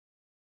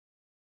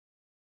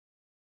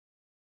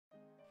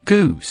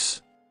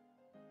 Goose.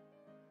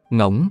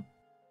 Ngỗng.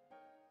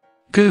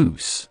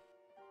 Goose.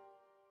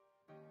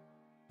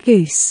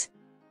 Goose.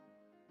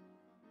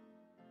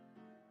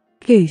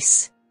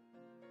 Goose.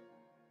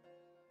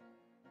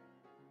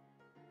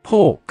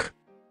 Hawk.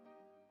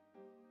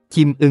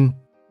 Chim ưng.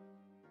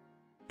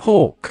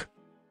 Hawk.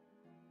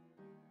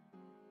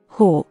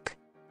 Hawk.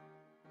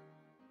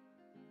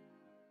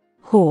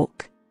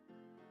 Hawk.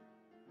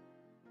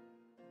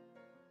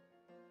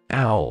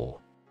 Owl.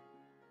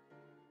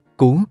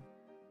 Cú.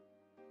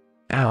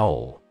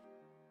 Owl.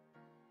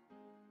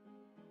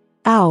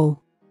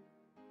 Owl.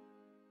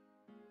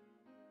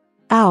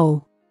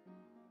 Owl.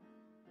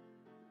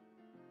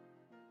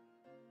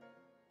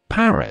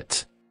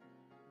 Parrot.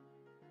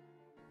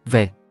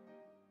 Vẹt.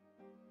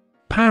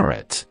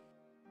 Parrot.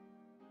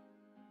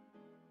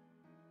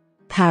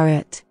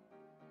 Parrot.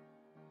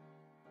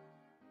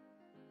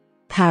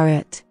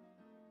 Parrot.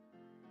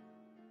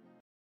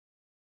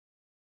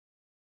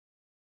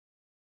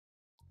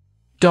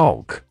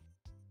 Dog.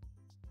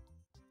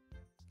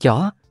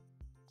 Chó.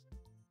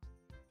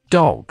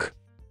 Dog.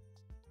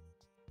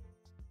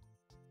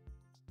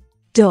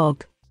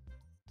 Dog.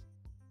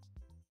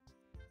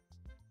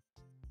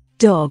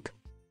 Dog.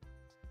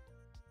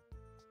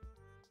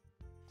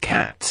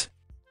 Cat.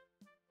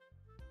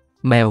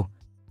 Mèo.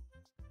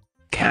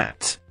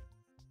 Cat.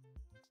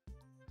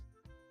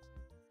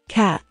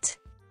 Cat.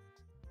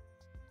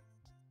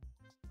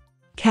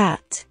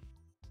 Cat.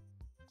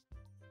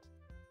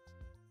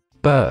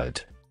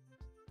 Bird.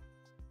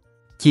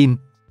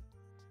 Chim.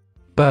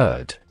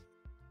 Bird.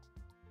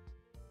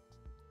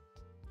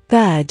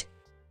 Bird.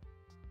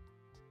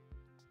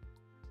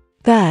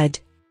 Bird.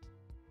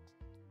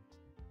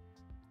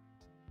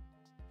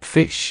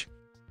 Fish.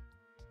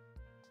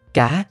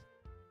 Cá.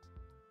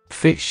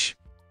 Fish.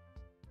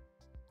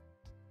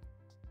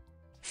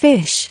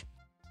 Fish.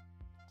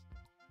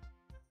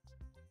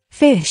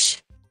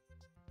 Fish.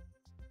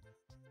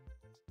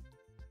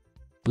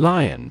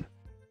 Lion.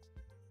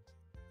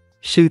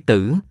 Sư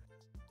tử.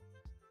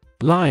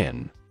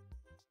 Lion.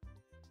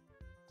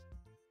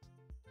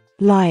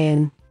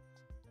 Lion.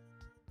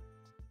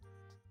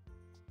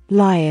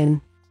 Lion.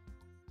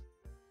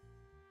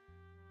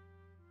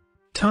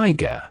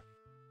 Tiger.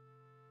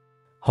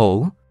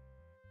 Hổ.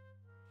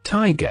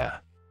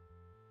 Tiger.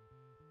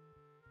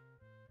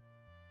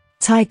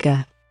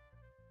 Tiger.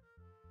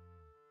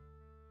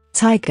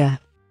 Tiger.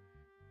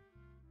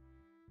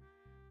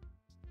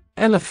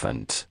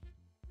 Elephant.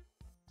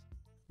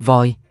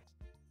 Voi.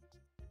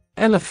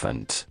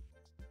 Elephant.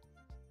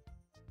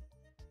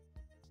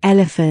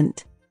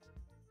 Elephant.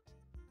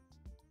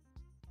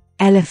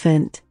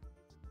 Elephant.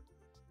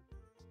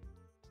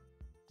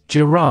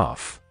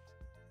 Giraffe.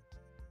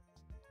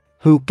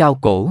 Hươu cao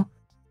cổ.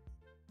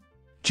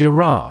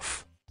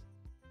 Giraffe.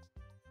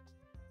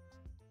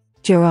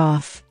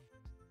 Giraffe.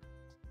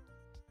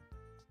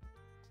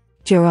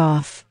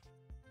 Giraffe.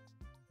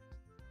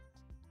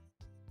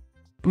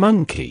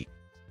 Monkey.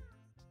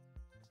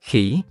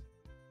 Khỉ.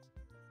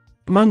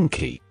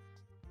 Monkey.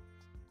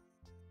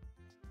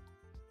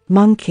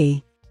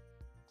 Monkey.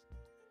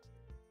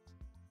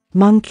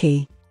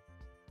 Monkey.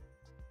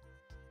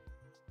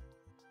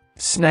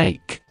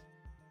 Snake.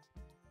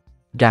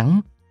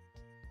 Rắn.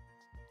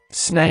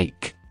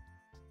 Snake.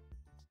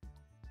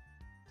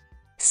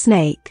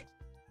 Snake.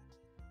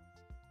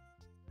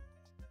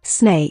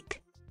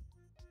 Snake.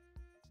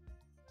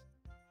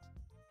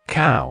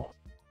 Cow.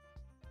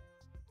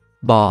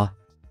 Bò.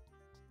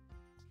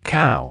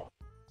 Cow.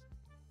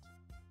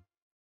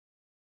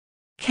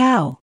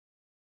 Cow.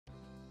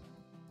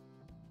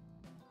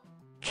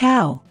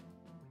 Cow.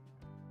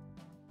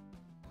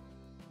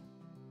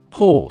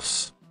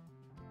 Horse.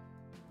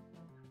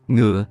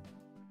 Ngựa.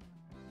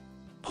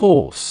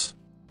 Horse.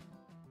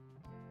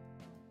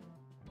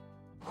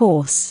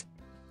 Horse.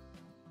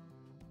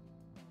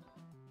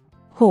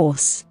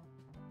 Horse.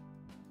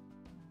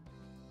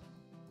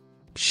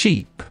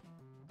 Sheep.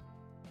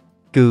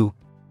 Cừu.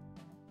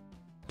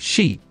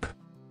 Sheep.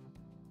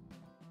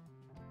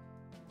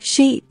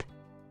 Sheep.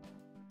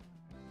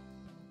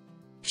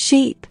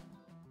 Sheep.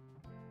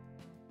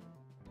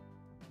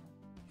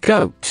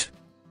 Goat.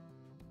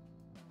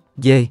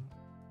 Dê.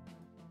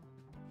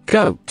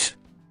 Goat.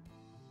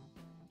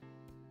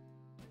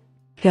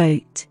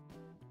 Goat.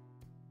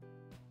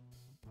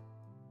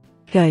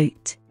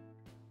 Goat.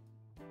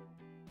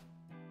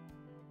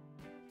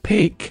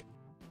 Pig.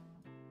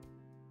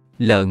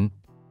 Lợn.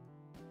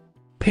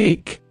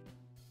 Pig.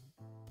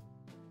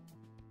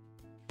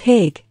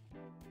 Pig.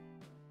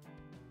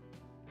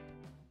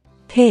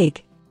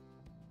 Pig.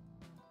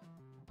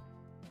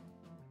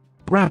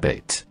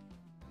 Rabbit.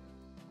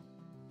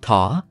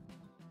 Thỏ.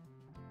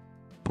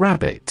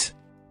 Rabbit.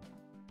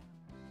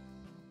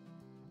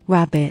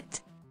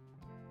 Rabbit.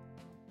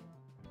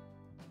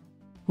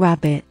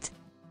 Rabbit.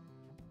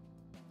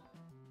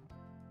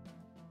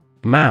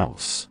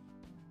 Mouse.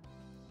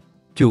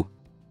 Chuột.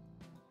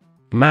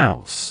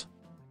 Mouse.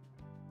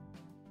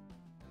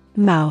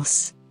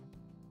 Mouse.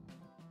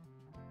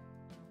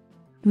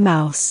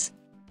 Mouse.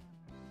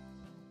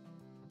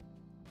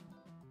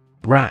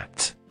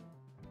 Rat.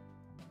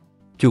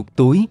 Chuột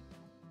túi.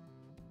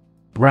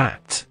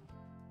 Rat.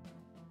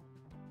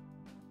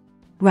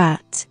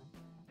 Rat.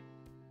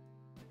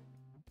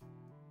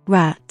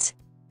 Rat.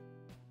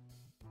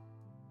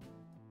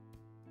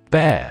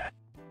 Bear.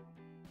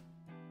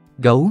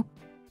 Gấu.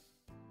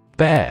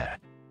 Bear.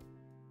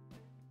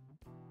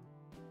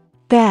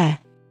 Bear.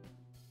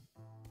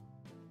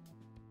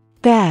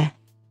 Bear.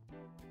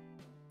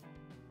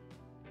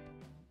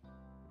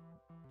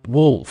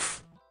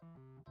 Wolf.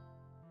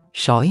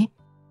 Sói.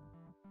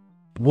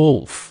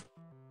 Wolf.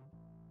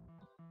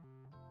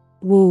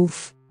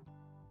 Wolf.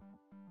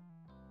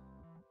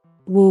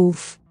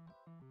 Wolf.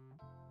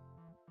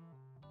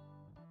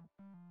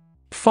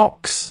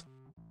 Fox.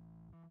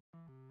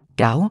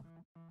 Cáo.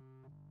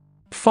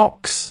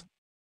 Fox.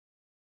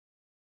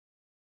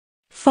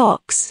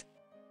 Fox.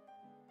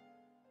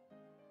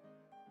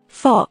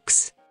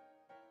 Fox.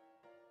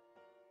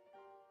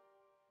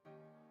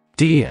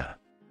 Deer.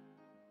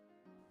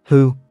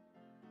 Hươu.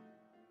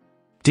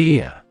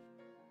 Deer.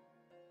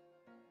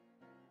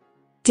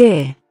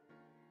 Deer.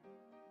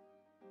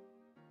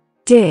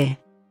 Deer.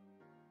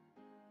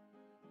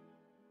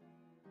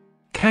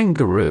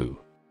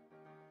 Kangaroo.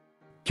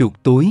 Chuột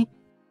túi.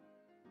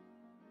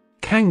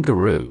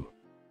 Kangaroo.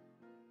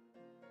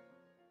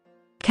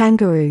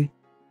 Kangaroo.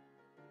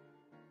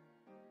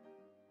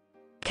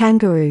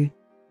 Kangaroo.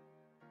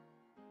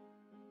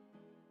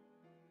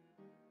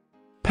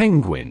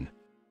 Penguin.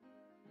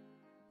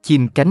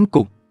 Chim cánh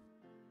cụt.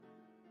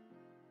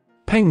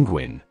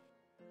 Penguin.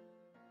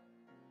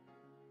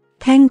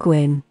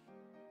 Penguin.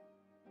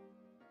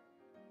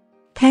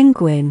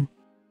 Penguin.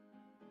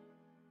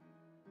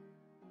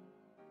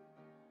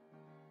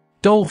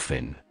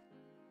 Dolphin.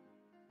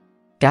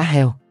 Cá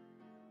heo.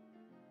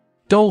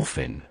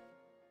 Dolphin.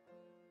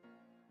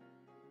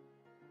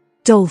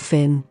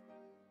 Dolphin.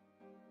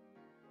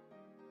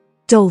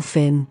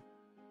 Dolphin.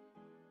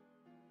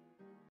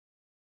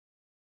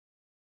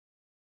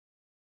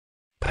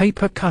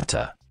 Paper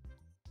cutter.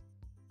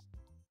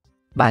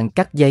 Bàn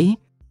cắt giấy.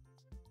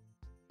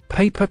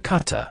 Paper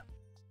cutter.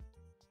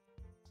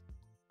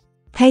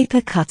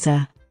 Paper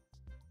cutter.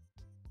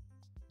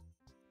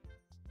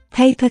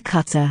 Paper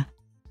cutter.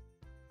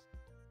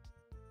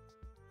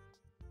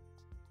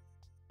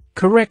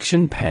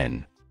 Correction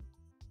pen.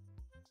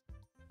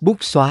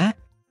 Bút xóa.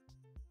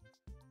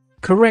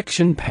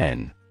 Correction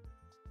pen.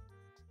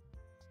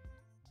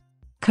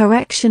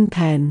 Correction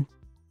pen.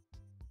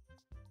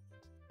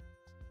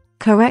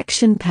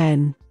 Correction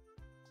pen.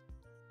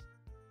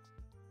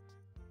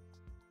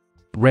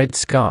 Red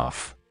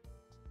scarf.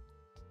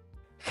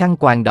 Khăn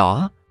quàng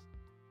đỏ.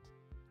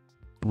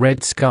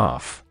 Red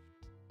scarf.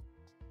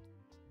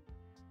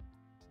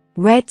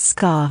 Red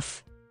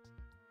scarf.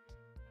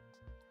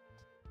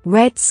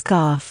 Red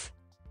scarf.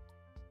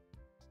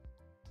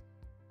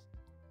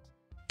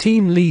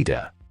 Team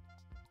leader.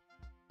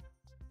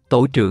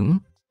 Tổ trưởng.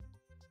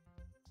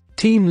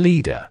 Team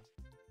leader.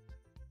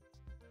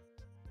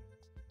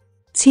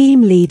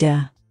 Team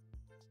leader.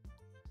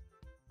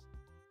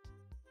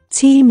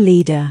 Team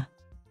leader.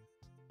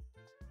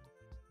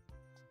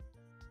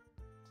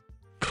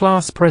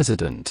 Class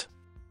president.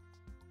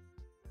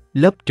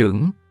 Lớp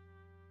trưởng.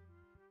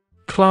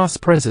 Class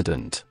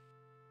president.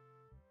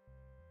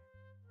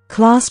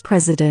 Class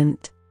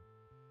president.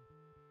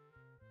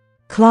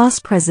 Class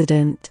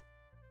president.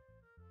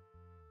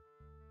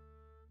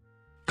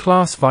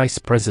 Class vice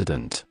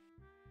president.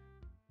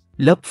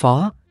 Lớp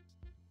phó.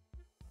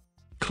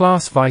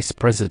 Class vice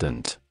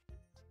president.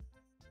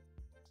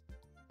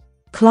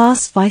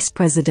 Class vice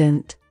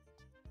president.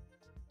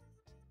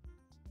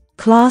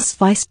 Class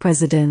vice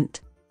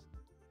president.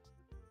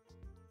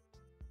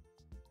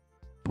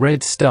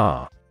 Red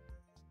star.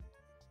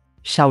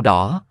 Sao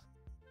đỏ.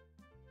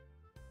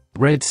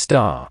 Red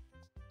star.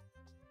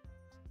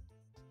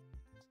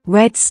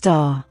 Red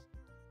star.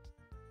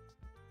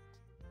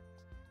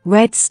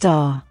 Red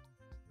star.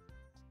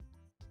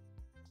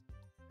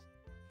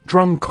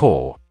 Drum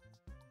corps.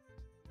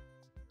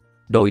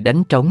 Đội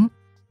đánh trống.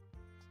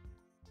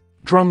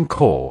 Drum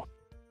corps.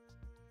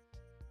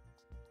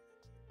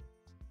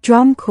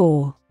 Drum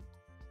corps.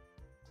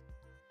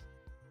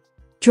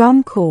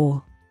 Drum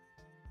corps.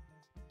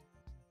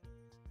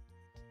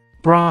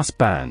 Brass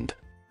band.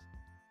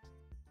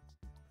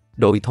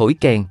 Đội thổi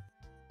kèn.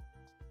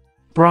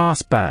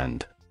 Brass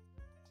band.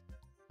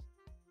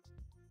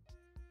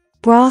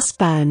 Brass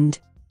band.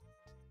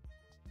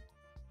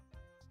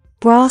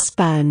 Brass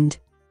band.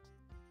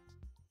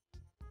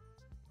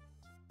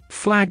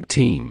 Flag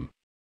team.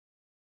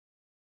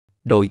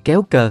 Đội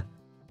kéo cờ.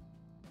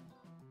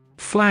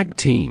 Flag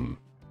team.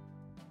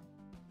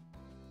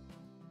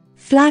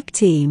 Flag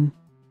team.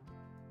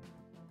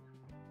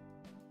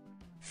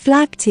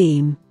 Flag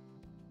team.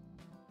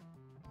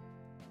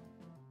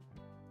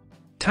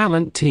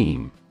 Talent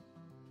team.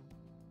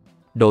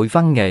 Đội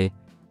văn nghệ.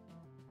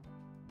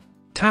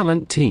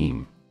 Talent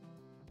team.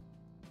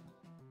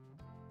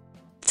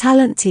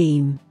 Talent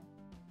team.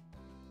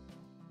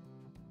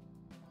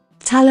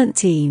 Talent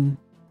team.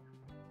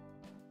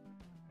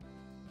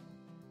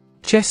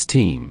 Chess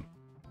team.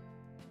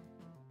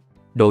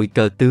 Đội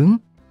cờ tướng.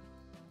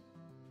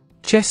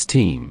 Chess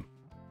team.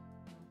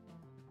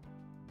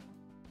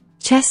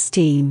 Chess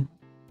team.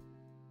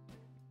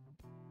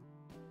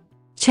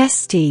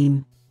 Chess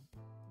team.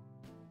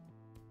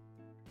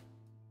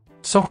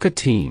 Soccer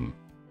team.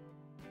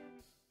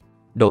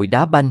 Đội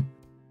đá banh.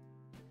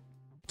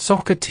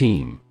 Soccer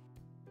team.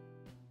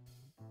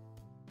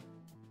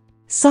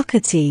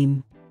 Soccer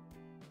team.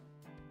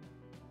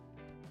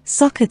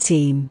 Soccer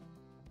team.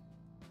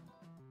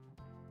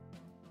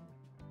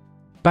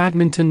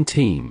 Badminton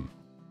team.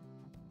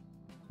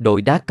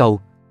 Đội đá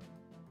cầu.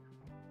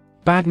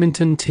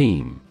 Badminton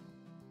team.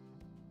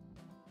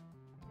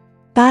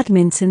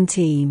 Badminton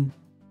team.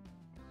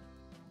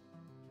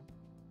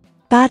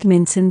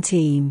 Badminton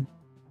team.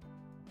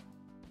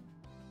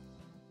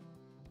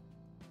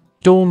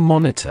 Dorm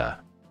monitor.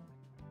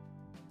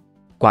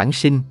 Quản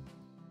sinh.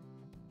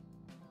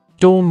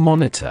 Dorm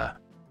monitor.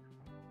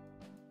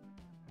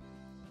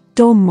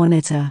 Dorm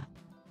monitor.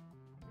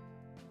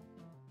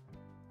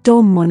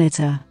 Dorm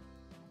monitor.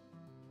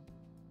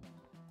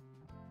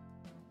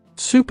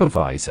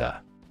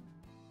 Supervisor.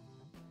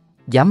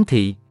 Giám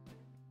thị.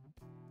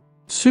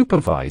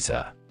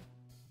 Supervisor.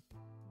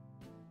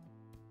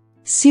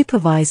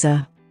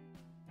 Supervisor.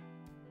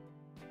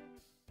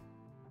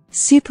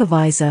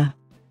 Supervisor.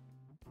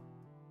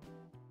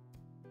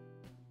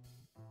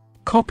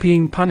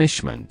 Copying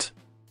punishment.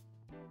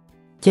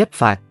 Chép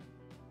phạt.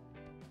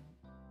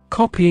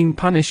 Copying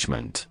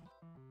punishment.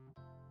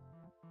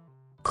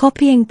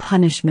 Copying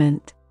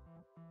punishment.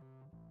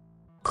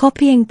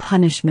 Copying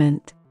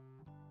punishment.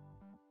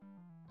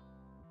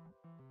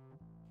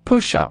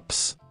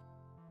 Push-ups.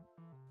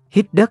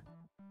 Hít đất.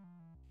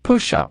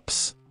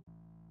 Push-ups.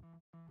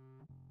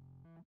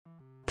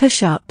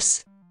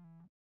 Push-ups.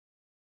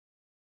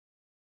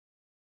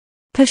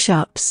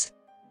 Push-ups.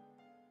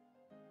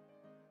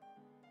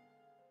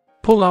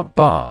 Pull-up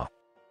bar.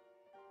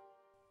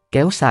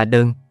 Kéo xà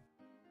đơn.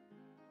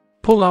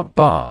 Pull-up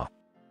bar.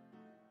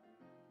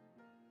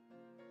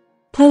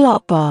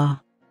 Pull-up bar.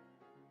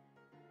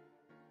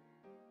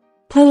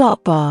 Pull-up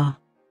bar.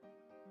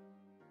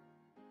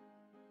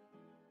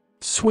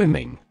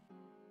 Swimming.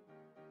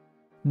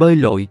 Bơi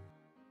lội.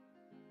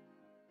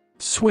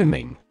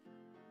 Swimming.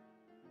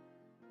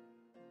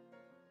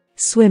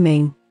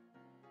 Swimming.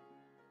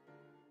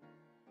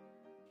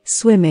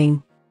 Swimming.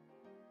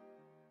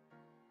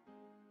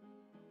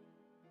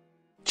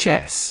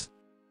 Chess.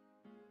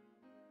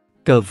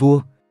 Cờ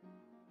vua.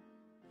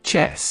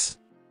 Chess.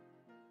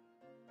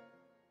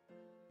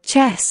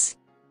 Chess.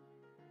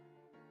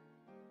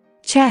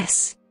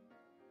 Chess.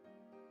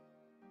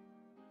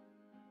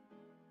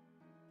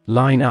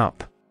 Line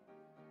up.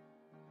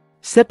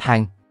 Xếp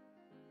hàng.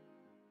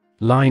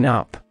 Line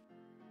up.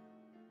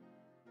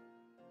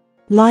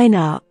 Line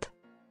up.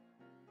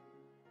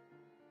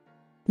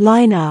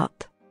 Line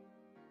up.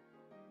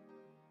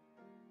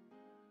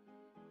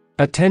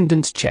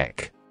 Attendance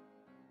check.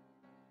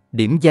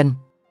 Điểm danh.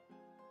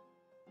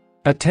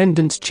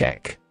 Attendance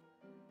check.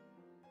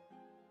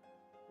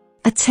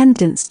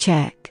 Attendance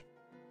check.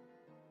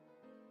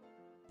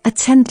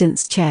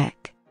 Attendance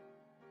check.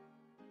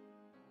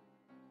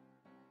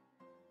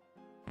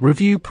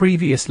 Review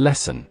previous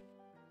lesson.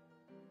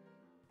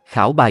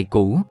 Khảo bài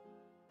cũ.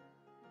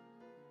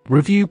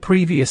 Review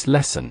previous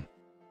lesson.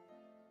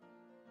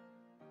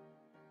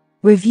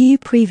 Review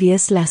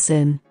previous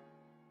lesson.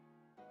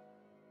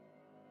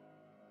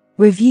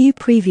 Review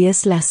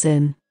previous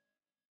lesson.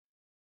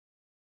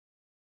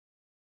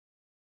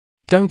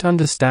 Don't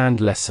understand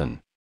lesson.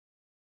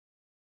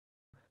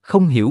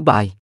 Không hiểu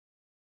bài.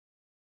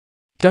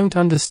 Don't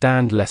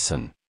understand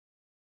lesson.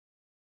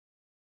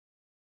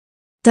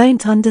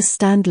 Don't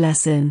understand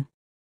lesson.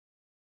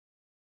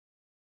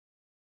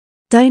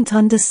 Don't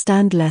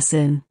understand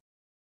lesson.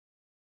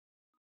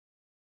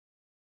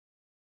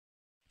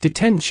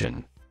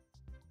 Detention.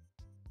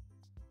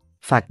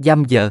 Phạt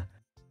giam giờ.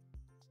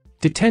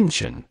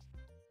 Detention.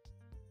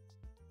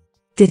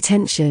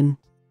 Detention.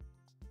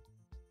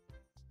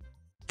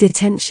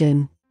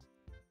 Detention.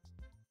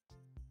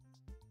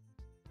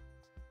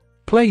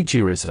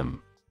 Plagiarism.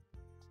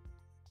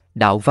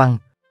 Đạo văn.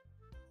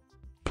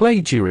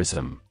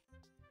 Plagiarism.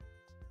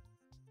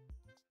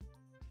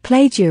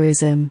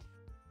 Plagiarism.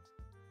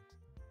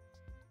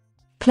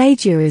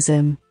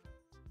 Plagiarism.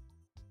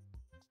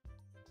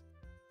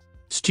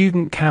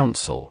 Student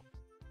council.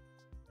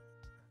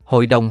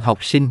 Hội đồng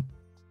học sinh.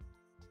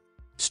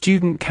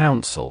 Student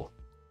council.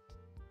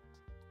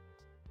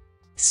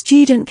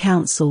 Student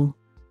council.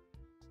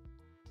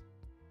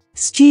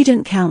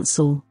 Student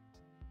council.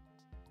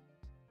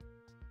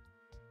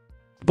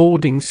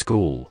 Boarding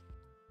school.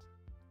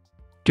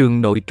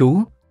 Trường nội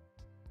trú.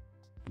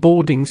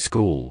 Boarding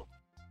school.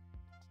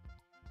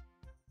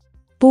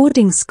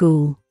 Boarding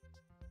school.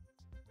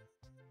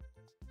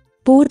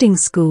 Boarding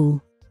school.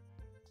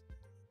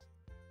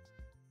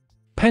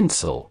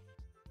 Pencil.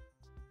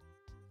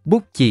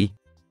 Bút chì.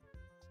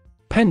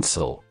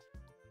 Pencil.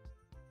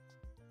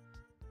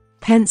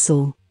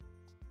 Pencil.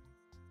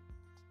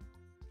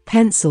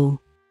 Pencil.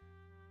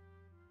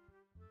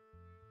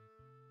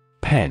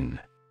 Pen.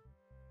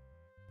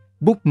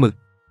 Bút mực.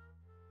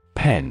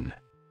 Pen.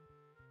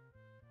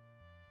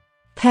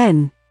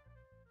 Pen.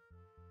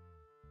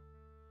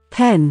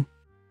 Pen.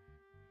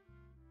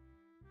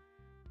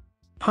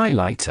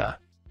 Highlighter.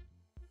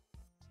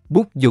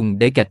 Bút dùng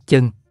để gạch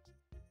chân.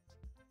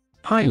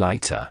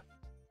 Highlighter.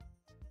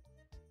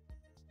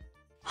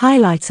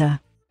 Highlighter.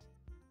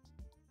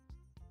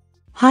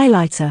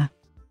 Highlighter.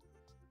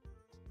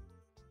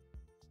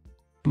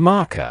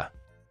 Marker.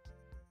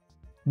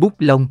 Bút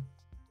lông.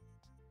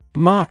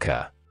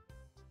 Marker.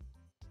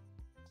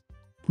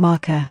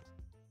 Marker.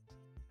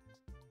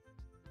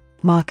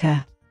 Marker.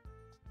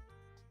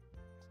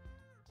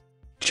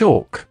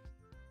 Chalk.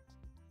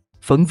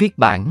 Phấn viết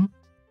bảng.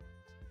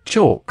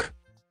 Chalk.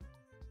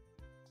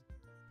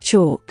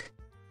 Chalk.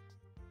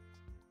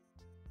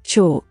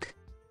 Chalk.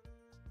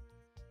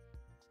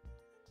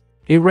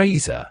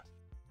 Eraser.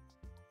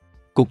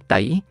 Cục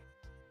tẩy.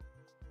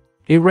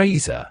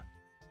 Eraser.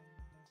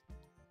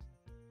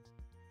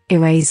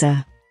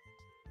 Eraser.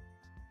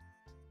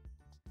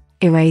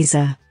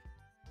 Eraser.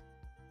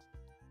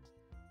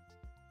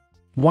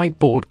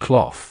 Whiteboard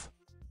cloth.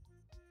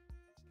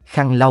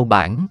 Khăn lau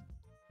bảng.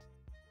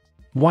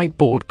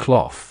 Whiteboard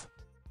cloth.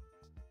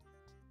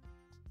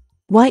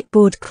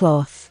 Whiteboard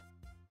cloth.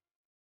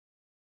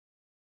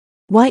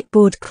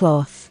 Whiteboard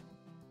cloth.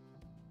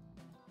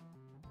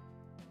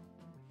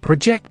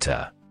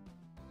 Projector.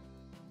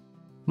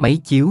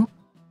 Máy chiếu.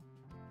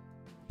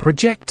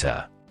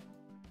 Projector.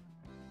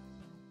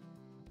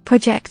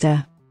 Projector.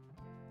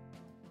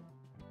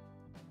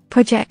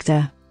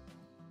 Projector.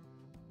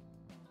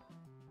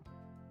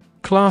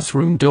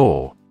 Classroom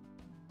door.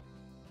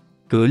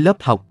 Cửa lớp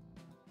học.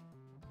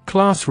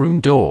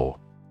 Classroom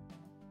door.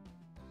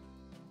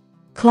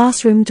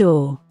 Classroom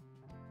door.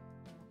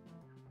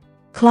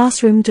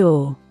 Classroom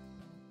door.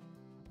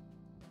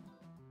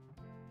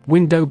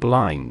 Window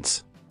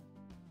blinds.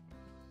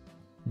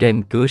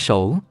 Rèm cửa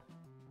sổ.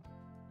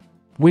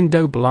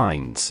 Window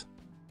blinds.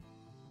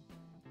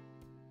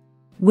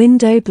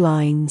 Window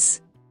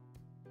blinds.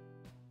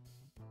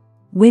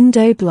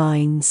 Window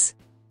blinds.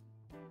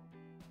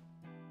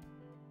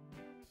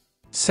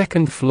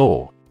 Second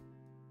floor.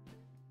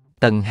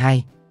 Tầng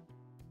 2.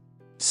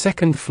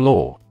 Second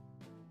floor.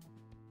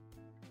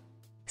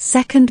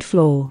 Second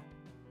floor.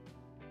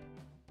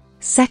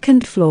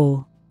 Second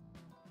floor.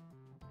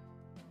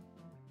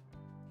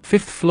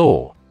 Fifth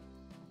floor.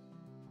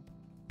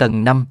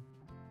 Tầng 5.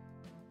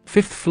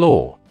 Fifth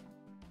floor.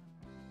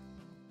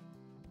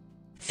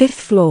 Fifth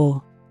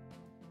floor.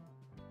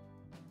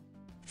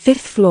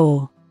 Fifth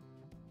floor.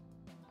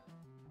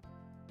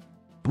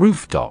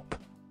 Rooftop.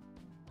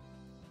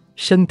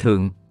 Sân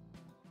thượng.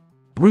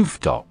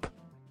 Rooftop.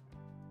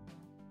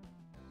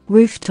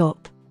 Rooftop.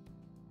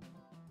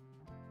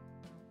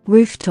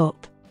 Rooftop.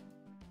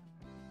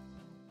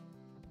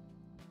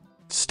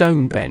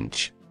 Stone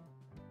bench.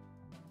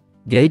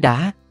 Ghế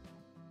đá.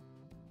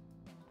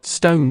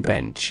 Stone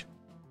bench.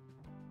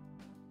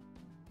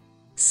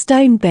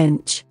 Stone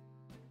bench.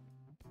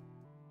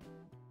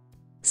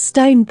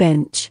 Stone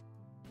bench.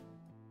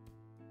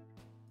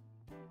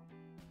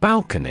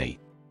 Balcony.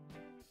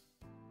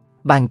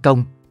 Ban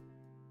công.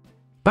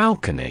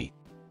 Balcony.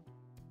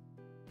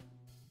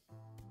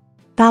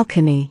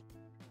 Balcony.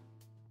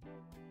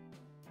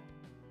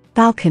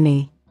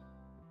 Balcony.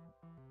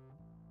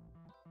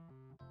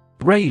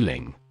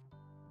 Railing.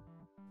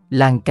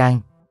 Lan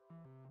can.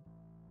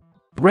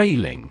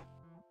 Railing.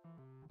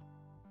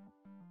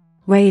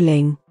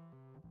 Railing.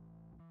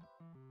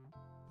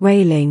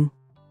 Railing.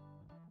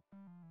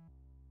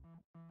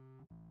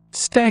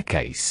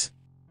 Staircase.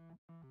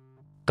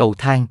 Cầu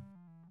thang.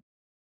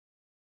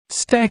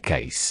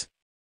 Staircase.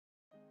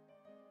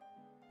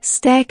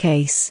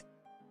 Staircase.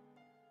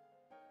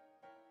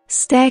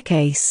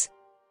 Staircase.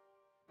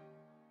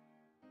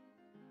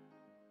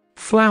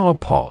 Flower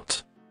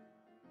pot.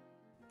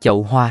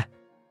 Chậu hoa.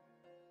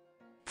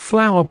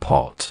 Flower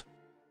pot.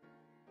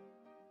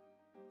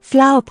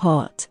 Flower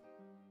pot.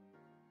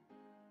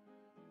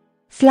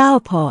 Flower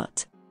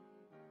pot.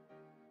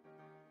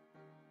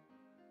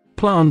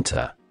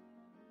 Planter.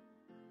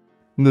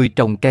 Người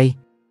trồng cây.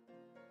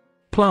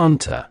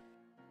 Planter.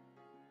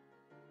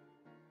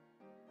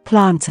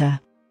 Planter.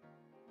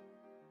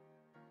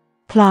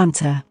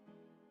 Planter.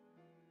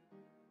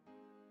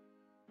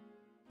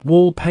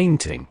 Wall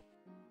painting.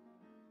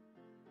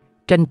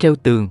 Tranh treo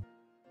tường.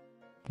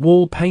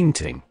 Wall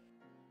painting.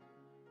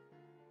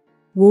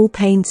 Wall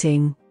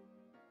painting.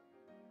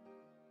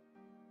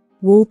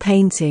 Wall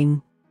painting.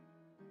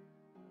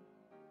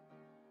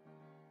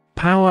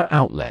 Power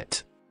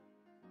outlet.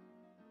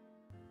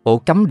 Ổ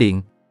cắm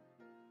điện.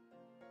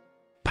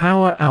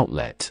 Power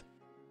outlet.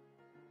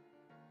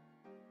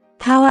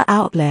 Power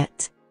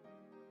outlet.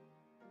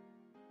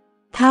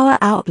 Power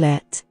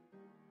outlet.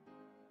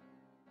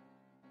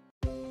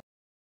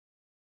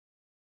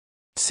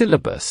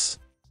 Syllabus.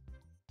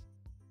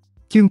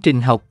 Chương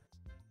trình học.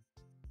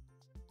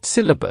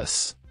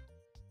 Syllabus.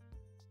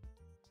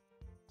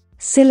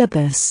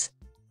 Syllabus.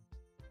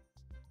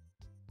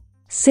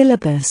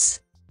 Syllabus.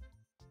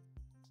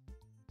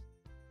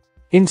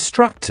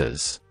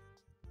 Instructors.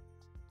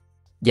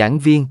 Giảng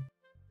viên.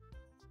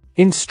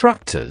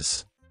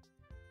 Instructors.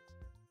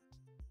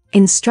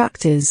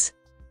 Instructors.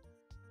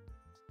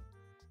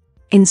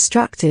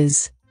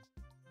 Instructors.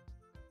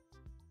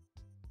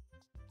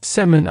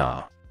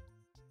 Seminar.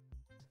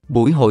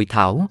 Buổi hội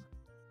thảo.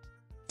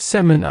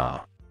 Seminar.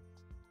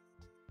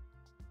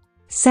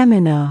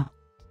 Seminar.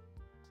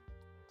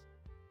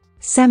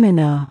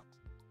 Seminar.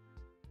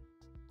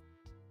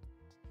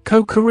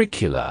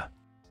 Co-curricular.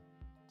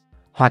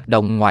 Hoạt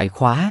động ngoại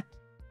khóa.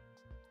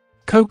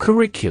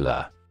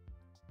 Co-curricular.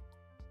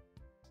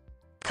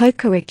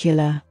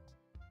 Co-curricular.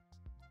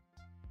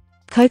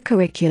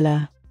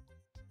 Co-curricular.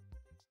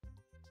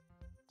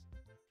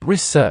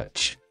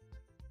 Research.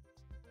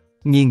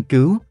 Nghiên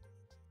cứu.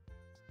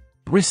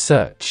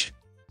 Research.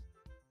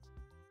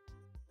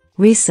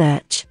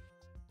 research,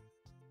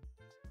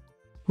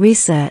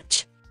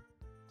 research,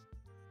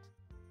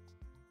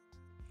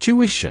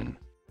 Tuition.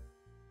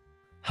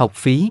 Học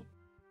phí.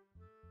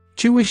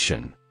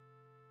 Tuition.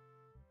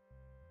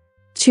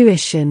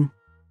 tuition,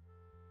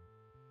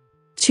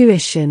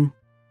 tuition,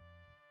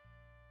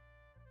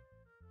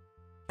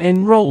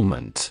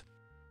 Enrollment.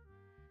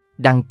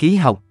 Đăng ký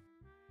học.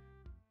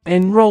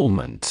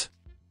 Enrollment.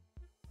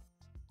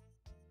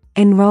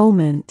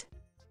 enrollment,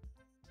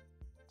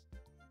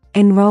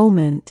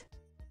 enrollment,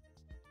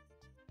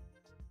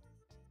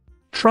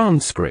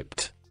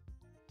 Transcript.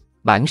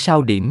 Bản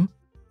sao điểm.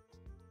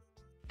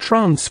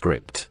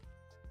 Transcript.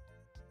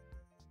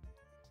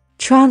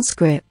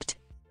 transcript,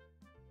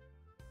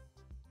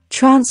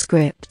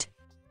 transcript,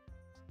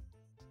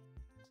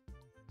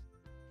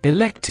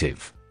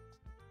 Elective.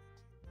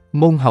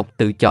 Môn học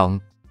tự chọn.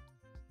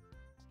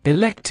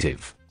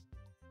 Elective.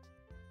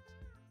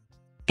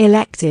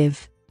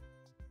 elective,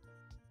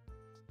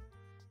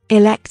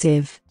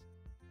 elective,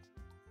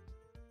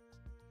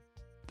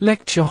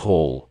 Lecture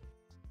hall.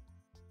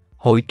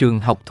 Hội trường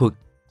học thuật.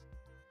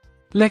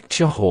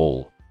 Lecture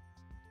hall.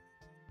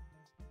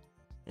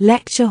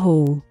 lecture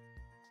hall,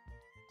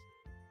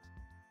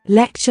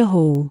 lecture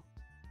hall,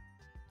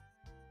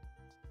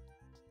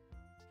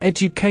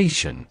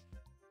 Education.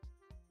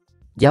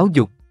 Giáo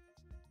dục.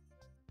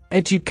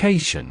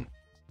 Education.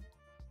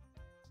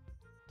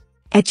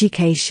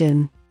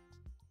 education,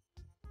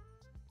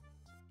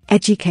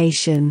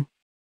 education,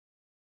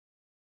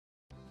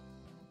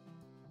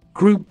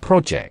 Group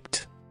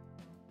project.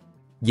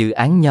 Dự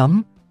án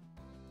nhóm.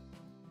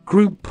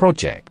 Group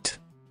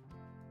project.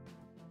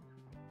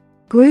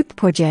 group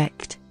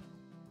project,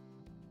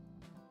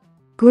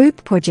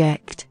 group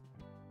project,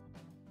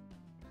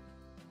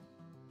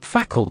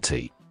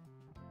 Faculty.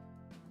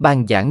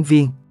 Ban giảng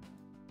viên.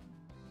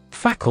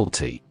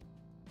 Faculty.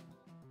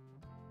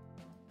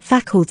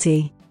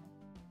 faculty,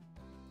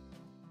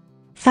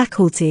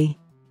 faculty,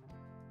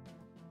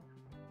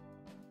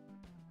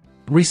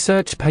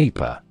 Research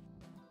paper.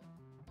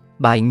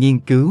 Bài nghiên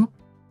cứu.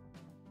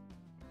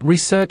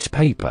 Research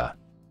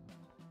paper.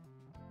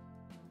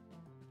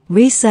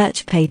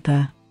 research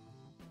paper,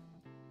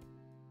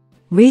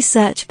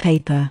 research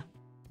paper,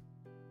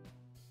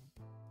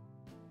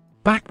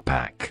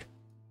 Backpack.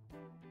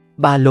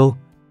 Ba lô.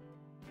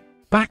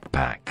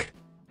 Backpack.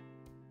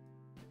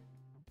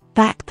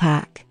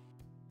 backpack,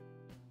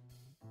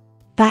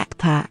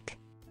 backpack,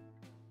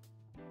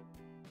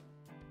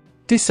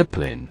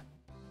 Discipline.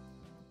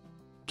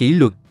 Kỷ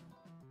luật.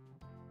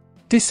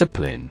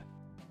 Discipline.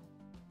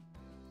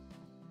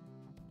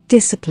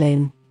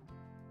 discipline,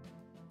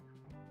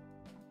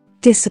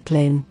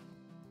 discipline,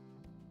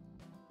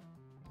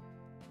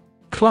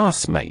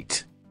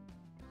 Classmate.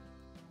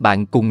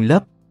 Bạn cùng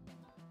lớp.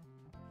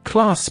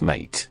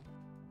 Classmate.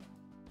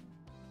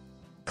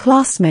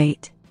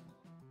 classmate,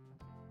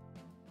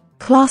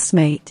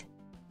 classmate,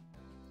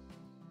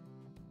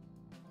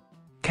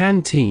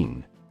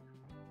 Canteen.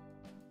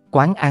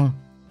 Quán ăn.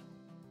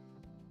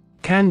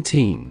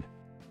 Canteen.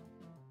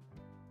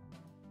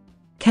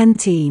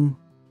 canteen,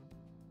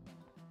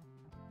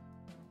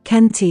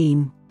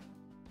 canteen,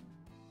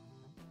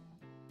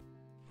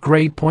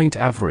 Grade point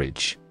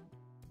average.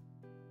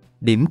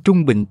 Điểm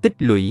trung bình tích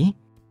lũy.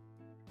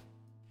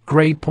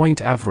 Grade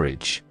point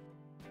average.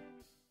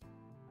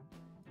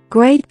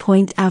 grade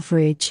point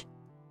average,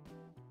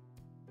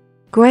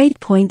 grade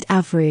point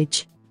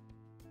average,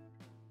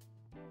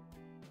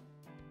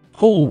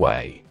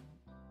 Hallway.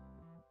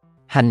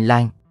 Hành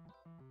lang.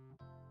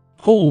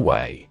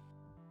 Hallway.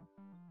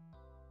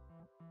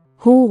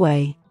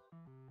 hallway,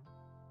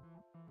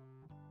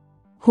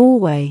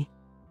 hallway,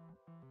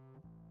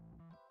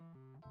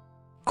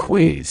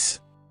 Quiz.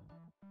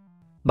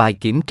 Bài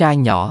kiểm tra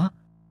nhỏ.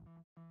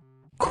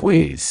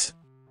 Quiz.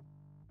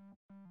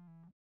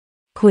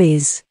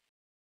 quiz,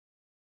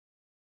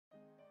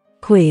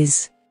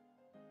 quiz,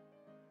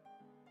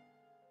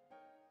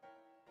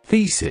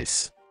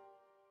 Thesis.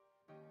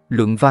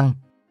 Luận văn.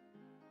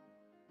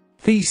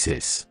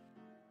 Thesis.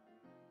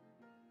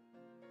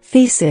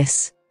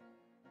 thesis,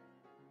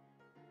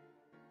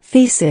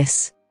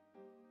 thesis,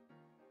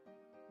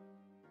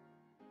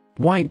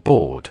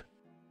 Whiteboard.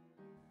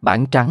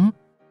 Bảng trắng.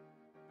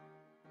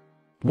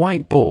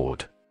 Whiteboard.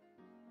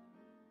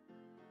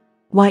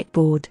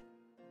 whiteboard,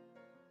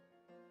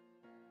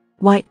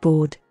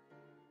 whiteboard,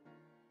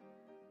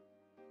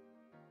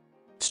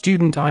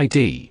 Student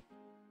ID.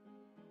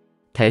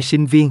 Thẻ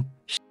sinh viên.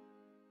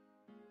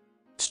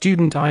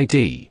 Student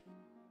ID.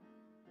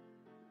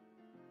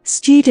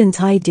 student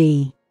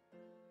ID,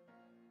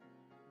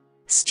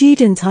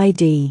 student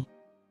ID,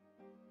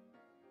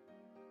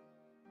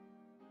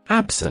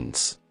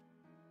 Absence.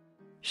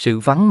 Sự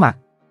vắng mặt.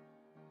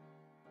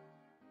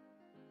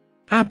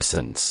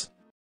 Absence.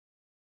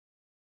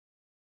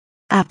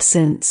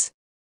 absence,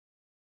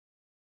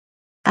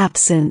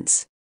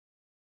 absence,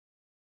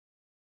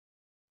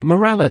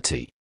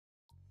 Morality.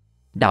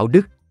 Đạo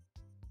đức.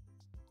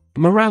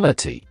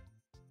 Morality.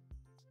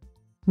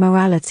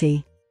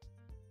 Morality.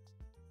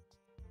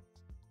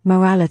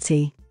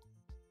 Morality.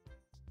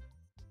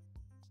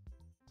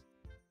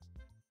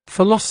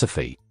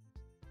 Philosophy.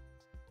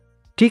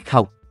 Triết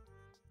học.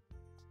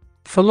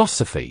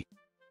 Philosophy.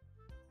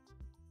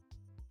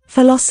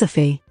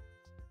 Philosophy.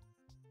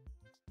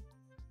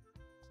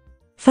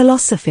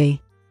 Philosophy.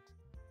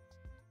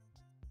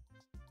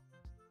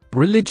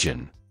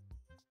 Religion.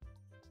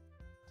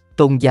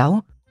 Tôn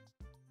giáo.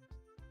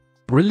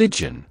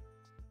 Religion.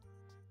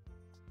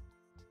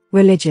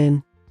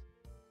 Religion.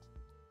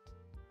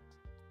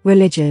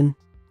 Religion.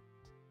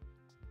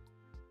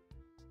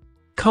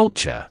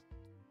 Culture.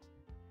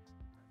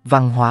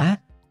 Văn hóa.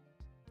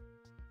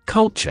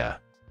 Culture.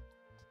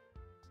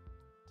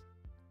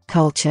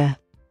 Culture.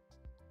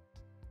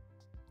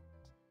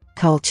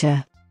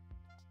 Culture.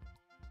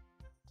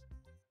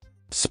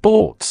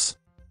 Sports.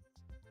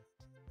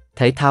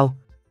 Thể thao.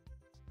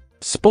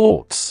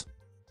 Sports.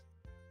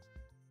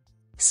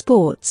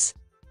 Sports.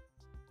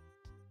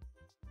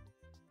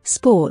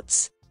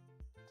 Sports.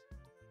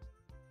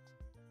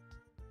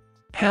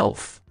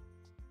 Health.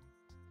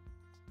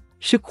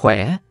 Sức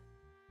khỏe.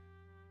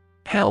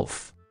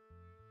 Health.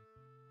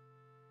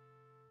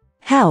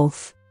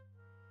 Health.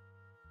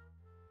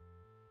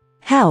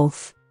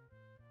 Health.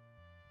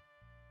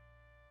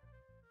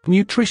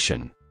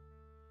 Nutrition.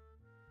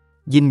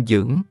 Dinh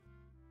dưỡng.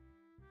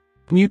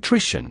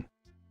 Nutrition.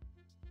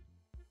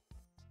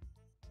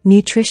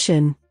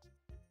 Nutrition.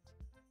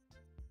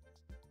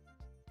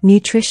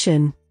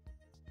 Nutrition.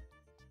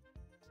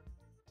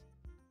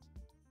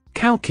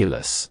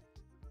 Calculus.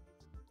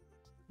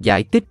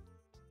 Giải tích.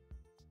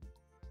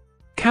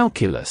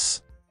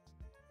 Calculus.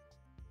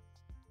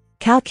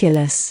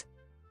 Calculus.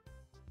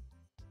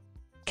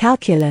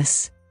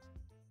 Calculus.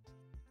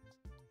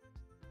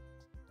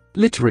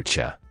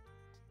 Literature.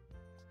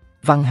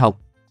 Văn học.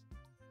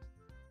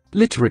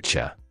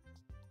 Literature.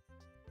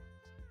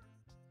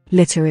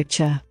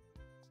 Literature.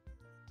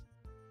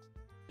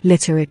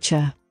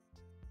 Literature.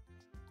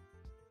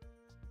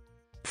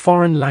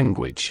 Foreign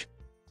language.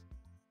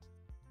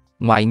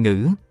 Ngoại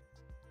ngữ.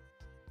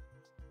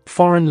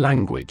 Foreign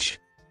language.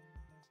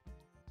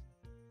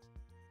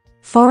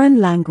 Foreign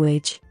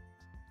language.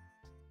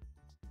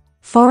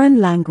 Foreign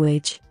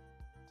language.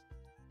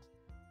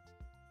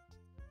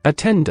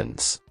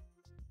 Attendance.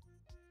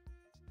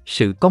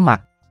 Sự có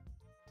mặt.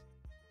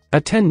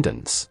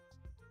 Attendance.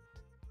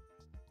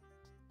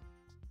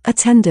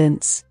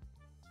 Attendance.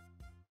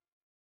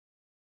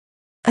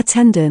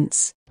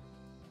 Attendance.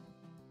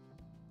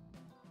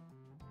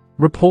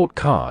 Report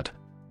card.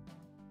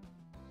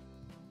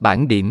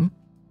 Bảng điểm.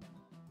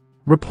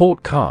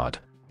 Report card.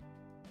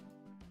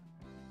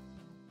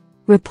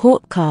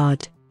 Report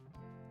card.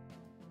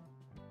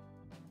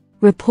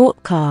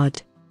 Report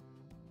card.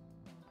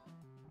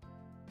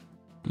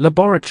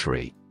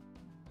 Laboratory.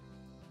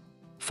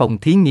 Phòng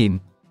thí nghiệm.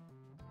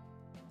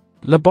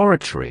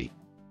 Laboratory.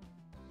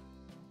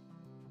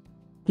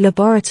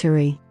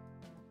 Laboratory.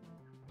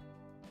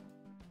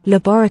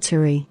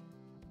 Laboratory.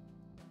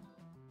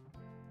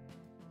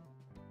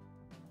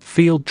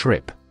 Field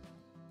trip.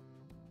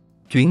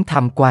 Chuyến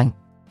tham quan.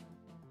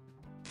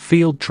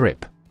 Field trip.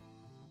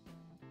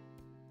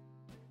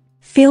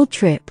 Field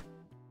trip.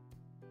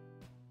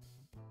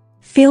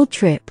 Field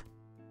trip.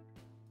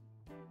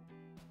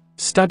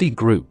 Study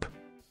group.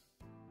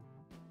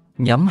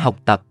 Nhóm học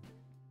tập.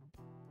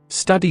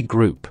 Study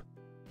group.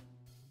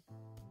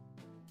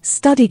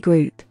 Study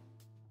group.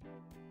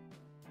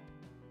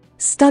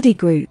 Study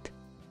group.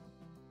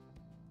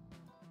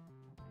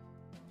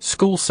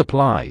 School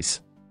supplies.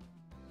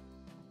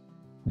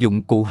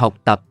 Dụng cụ học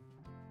tập.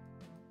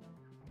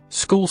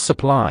 School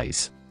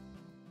supplies.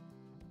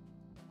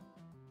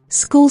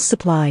 School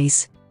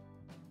supplies.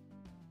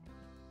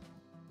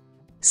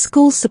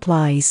 School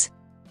supplies.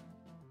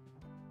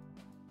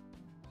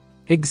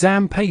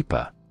 Exam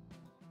paper.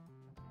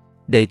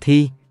 Đề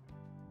thi.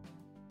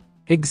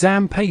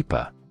 Exam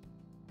paper.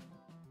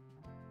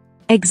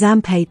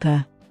 Exam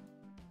paper.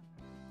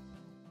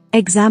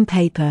 Exam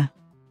paper.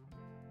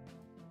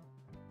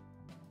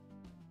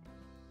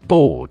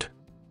 Board.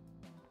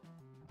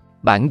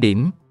 Bảng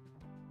điểm.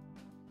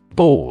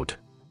 Board.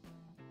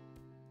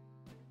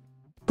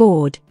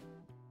 Board.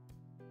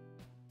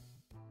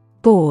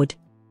 Board.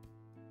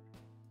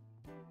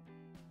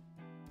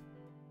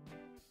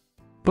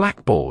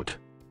 Blackboard.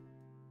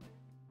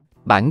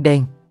 Bảng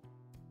đen.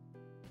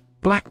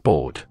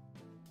 Blackboard.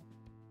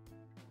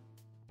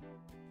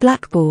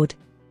 Blackboard.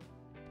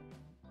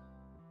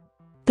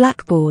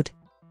 Blackboard.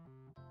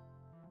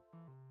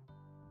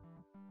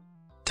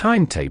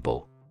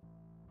 Timetable.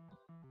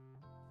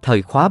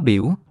 Thời khóa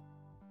biểu.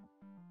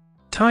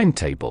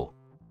 Timetable.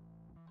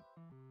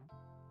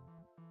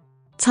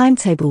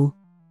 Timetable.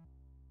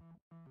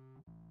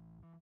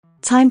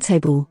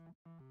 Timetable.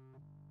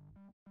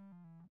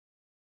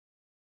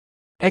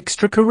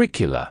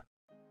 Extracurricular.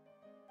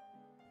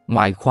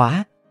 Ngoại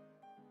khóa.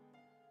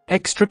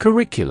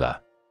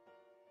 Extracurricular.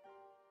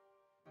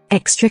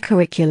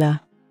 Extracurricular.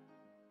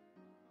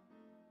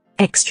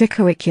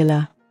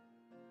 Extracurricular.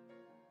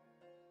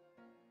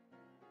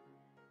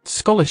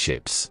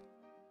 Scholarships.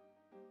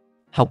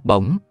 Học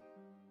bổng.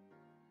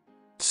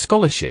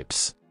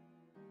 Scholarships.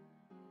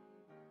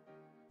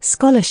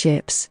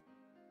 Scholarships.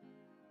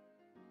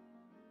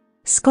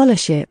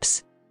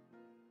 Scholarships.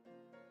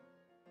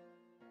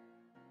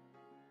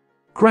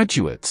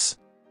 Graduates.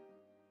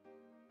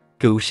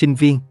 Cựu sinh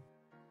viên.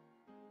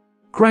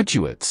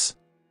 Graduates.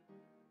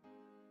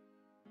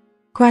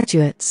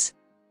 Graduates.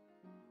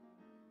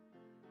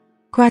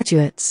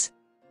 Graduates.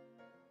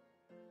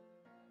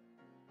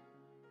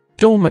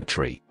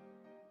 Dormitory.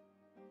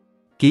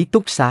 Ký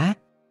túc xá.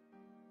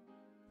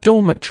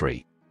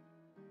 Dormitory.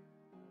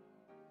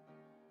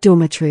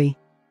 Dormitory.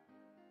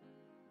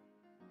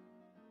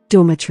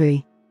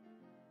 Dormitory.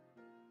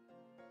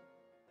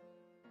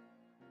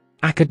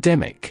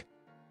 Academic.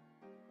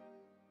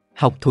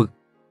 Học thuật.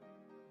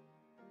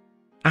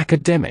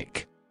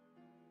 Academic.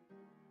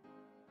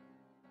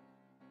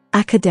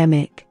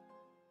 Academic.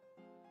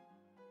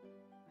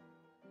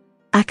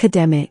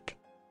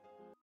 Academic.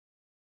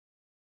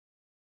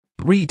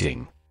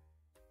 Reading.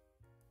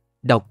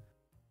 Đọc.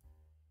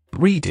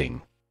 Reading.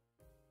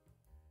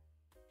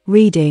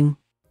 Reading.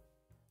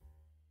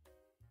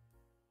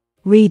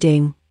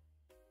 Reading.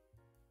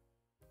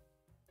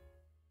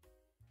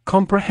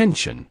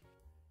 Comprehension.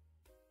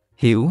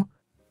 Hiểu.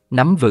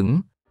 Nắm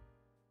vững.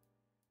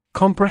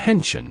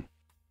 Comprehension.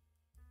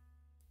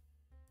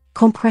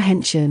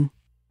 Comprehension.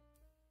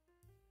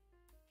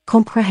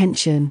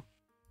 Comprehension.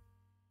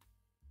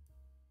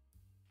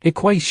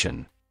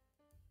 Equation.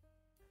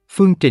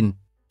 Phương trình.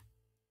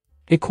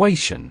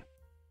 Equation.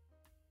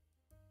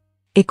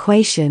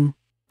 Equation.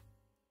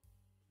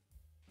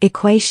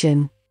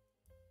 Equation.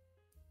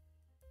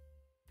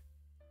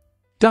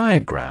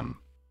 Diagram.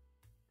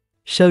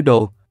 Sơ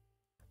đồ.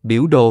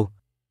 Biểu đồ.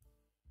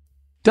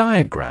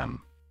 Diagram.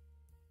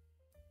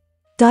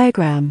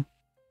 Diagram.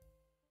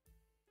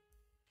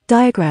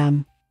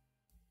 Diagram.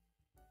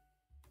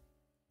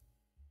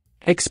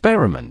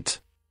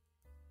 Experiment.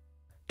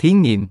 Thí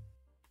nghiệm.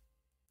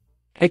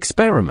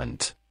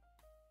 Experiment.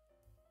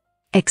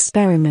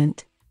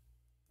 Experiment.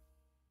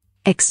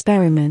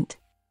 Experiment.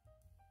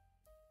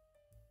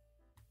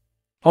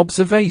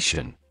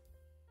 Observation.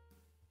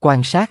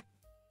 Quan sát.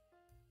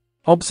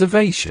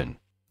 Observation.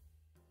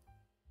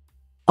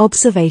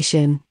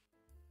 Observation.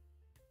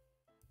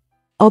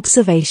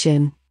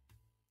 Observation.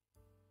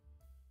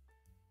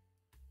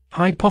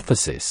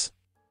 Hypothesis.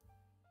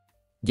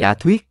 Giả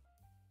thuyết.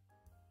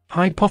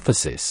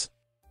 Hypothesis.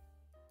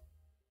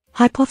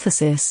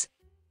 Hypothesis.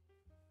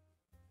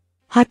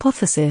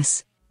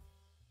 Hypothesis.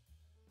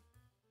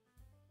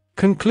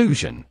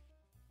 Conclusion.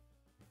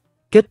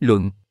 Kết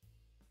luận.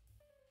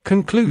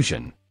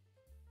 Conclusion.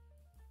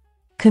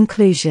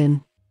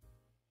 Conclusion.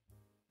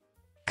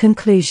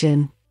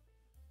 Conclusion.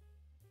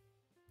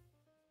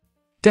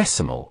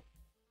 Decimal.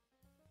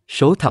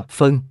 Số thập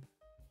phân.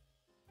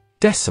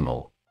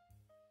 Decimal.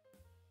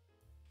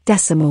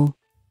 Decimal.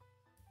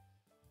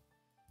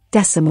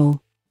 Decimal.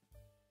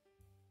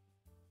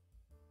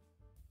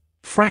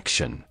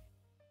 Fraction.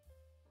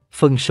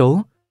 Phân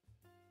số.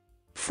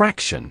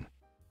 Fraction.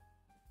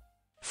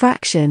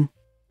 Fraction.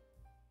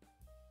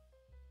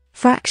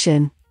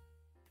 Fraction.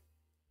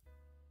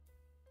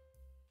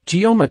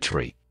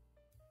 Geometry.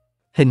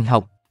 Hình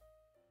học.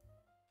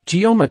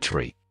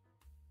 Geometry.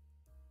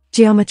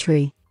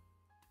 Geometry.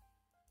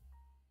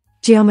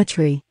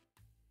 Geometry.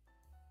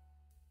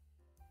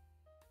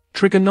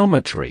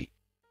 Trigonometry.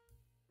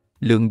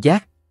 Lượng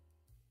giác.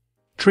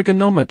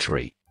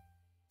 Trigonometry.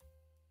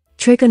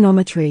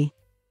 Trigonometry.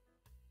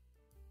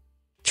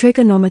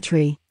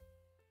 Trigonometry.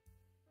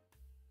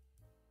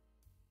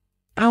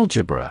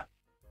 Algebra.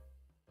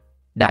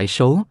 Đại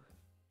số.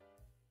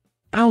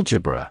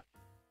 Algebra.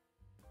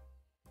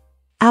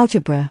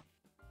 Algebra.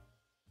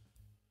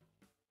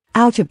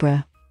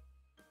 Algebra.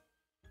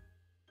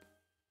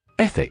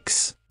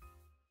 Ethics.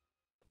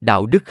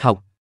 Đạo đức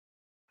học.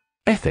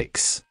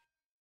 Ethics.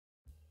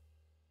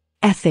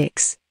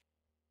 Ethics.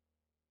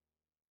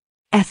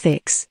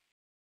 Ethics.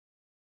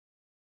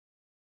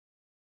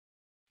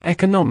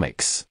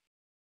 Economics.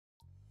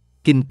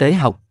 Kinh tế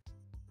học.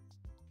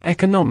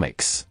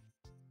 Economics.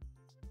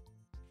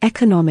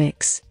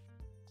 Economics.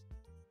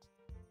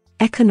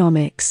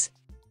 Economics.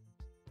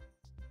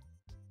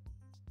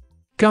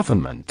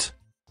 Government.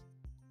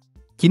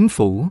 Chính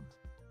phủ.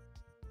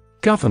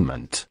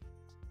 Government.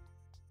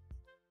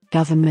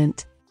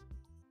 Government.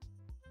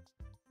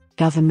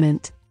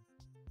 Government.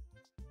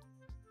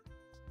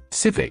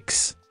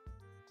 Civics.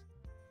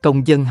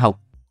 Công dân học.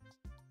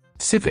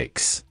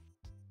 Civics.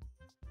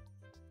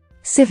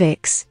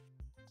 Civics.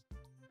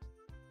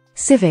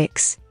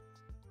 Civics.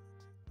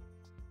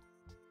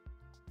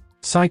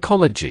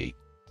 Psychology.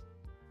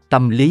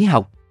 Tâm lý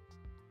học.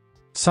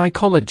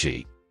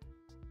 Psychology.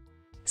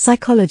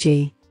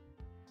 Psychology.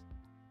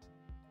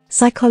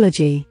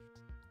 Psychology.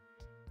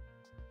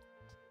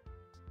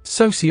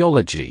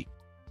 Sociology.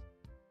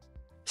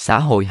 Xã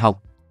hội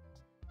học.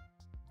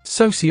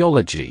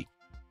 Sociology.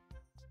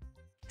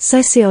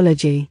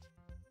 Sociology.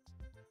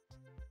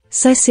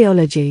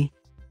 Sociology.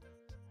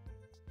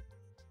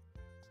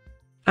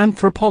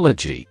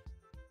 Anthropology.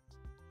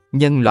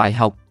 Nhân loại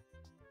học.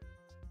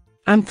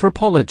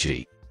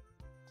 Anthropology.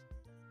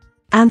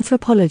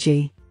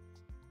 Anthropology.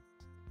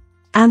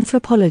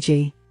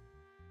 Anthropology.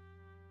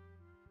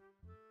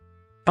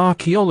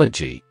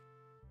 Archaeology.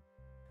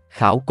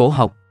 Khảo cổ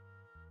học.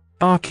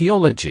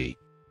 Archaeology.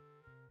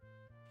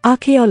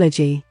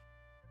 Archaeology.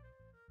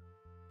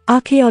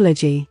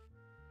 Archaeology.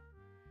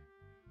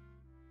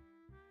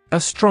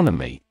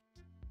 Astronomy.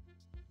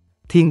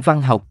 Thiên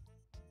văn học.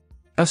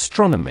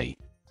 Astronomy.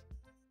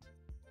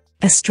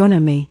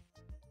 Astronomy.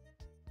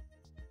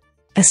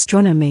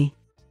 Astronomy.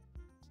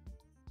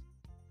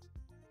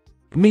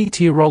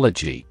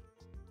 Meteorology.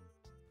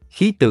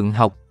 Khí tượng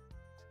học.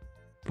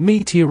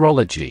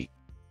 Meteorology.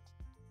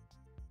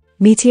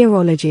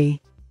 Meteorology.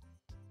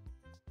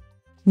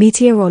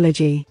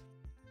 Meteorology.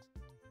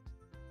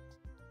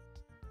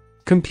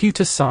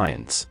 Computer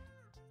science.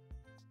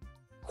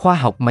 Khoa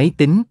học máy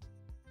tính.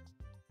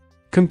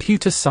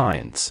 Computer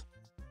science.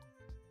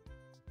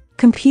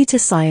 Computer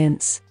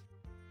science.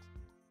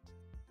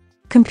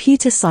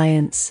 Computer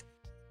science.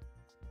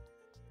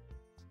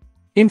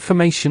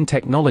 Information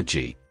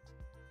technology.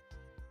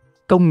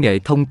 Công nghệ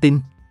thông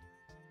tin.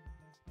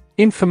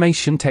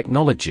 Information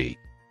technology.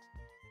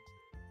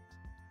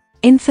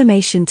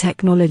 Information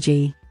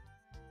technology.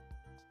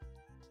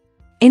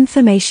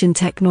 Information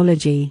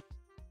technology.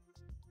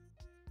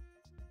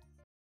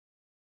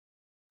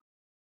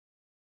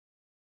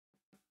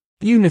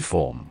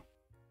 Uniform.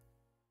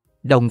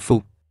 Đồng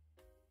phục.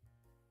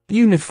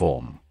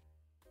 Uniform.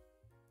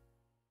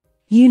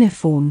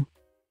 Uniform.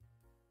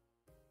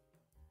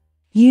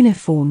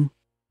 Uniform.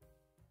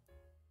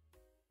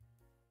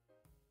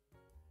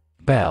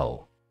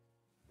 Bell.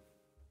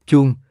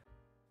 Chuông.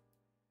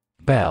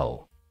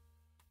 Bell.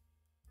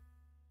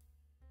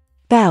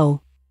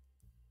 Bell.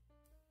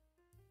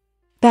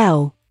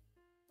 Bell.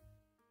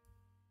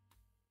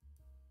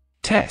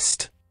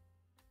 Test.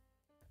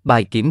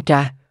 Bài kiểm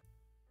tra.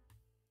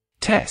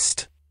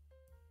 Test.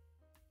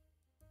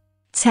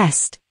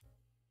 Test.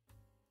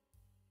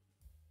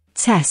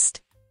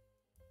 Test.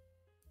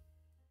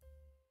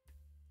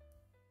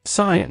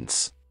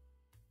 Science.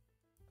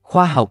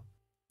 Khoa học.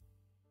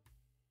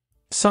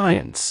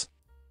 Science.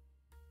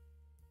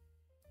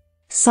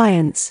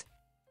 Science.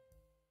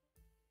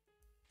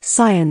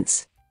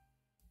 Science.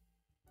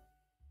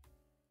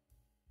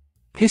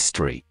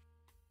 History.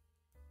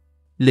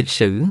 Lịch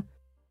sử.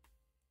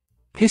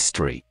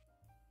 History.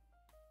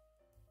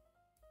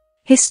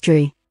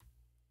 History.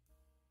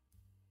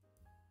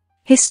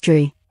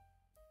 History.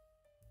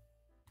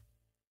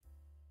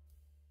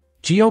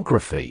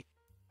 Geography.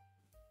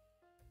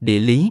 Địa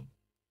lý.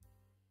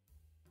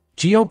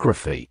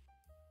 Geography.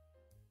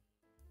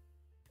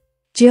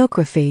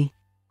 Geography.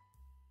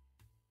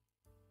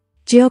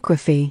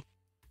 Geography.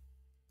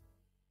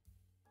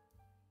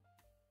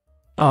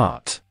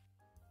 Art.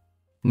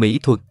 Mỹ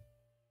thuật.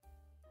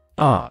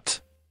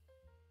 Art.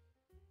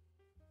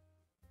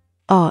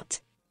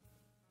 Art.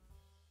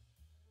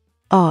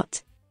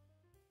 Art.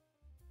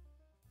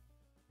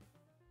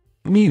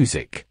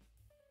 Music.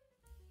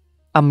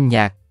 Âm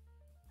nhạc.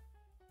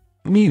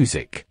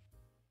 Music.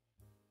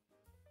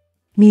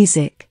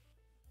 Music.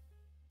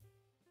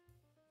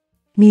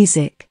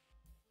 Music.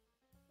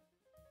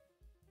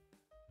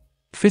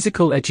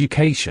 Physical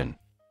education.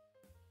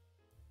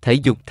 Thể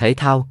dục thể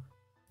thao.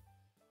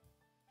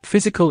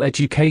 Physical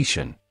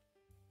education.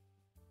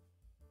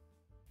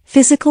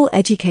 Physical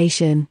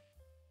education.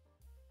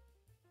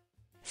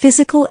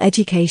 Physical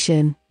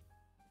education.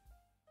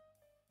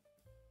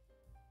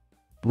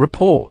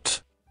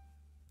 Report.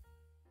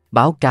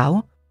 Báo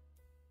cáo.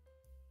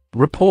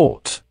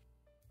 Report.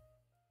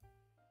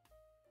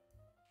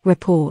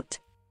 Report.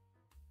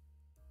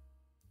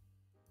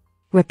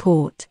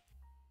 Report.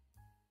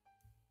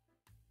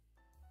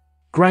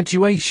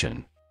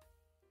 Graduation.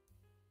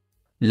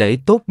 Lễ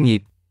tốt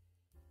nghiệp.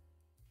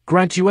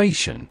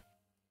 Graduation.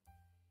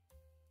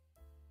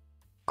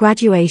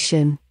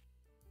 Graduation.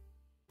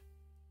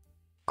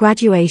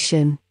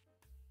 Graduation.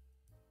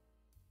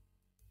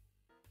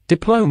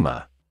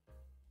 Diploma.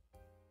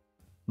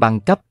 Bằng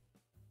cấp.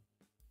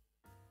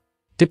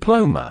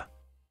 Diploma.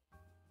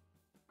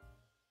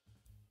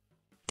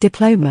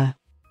 Diploma.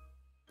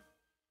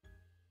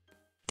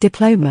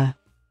 Diploma.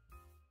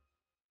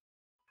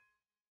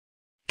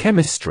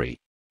 Chemistry.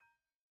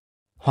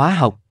 Hóa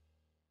học.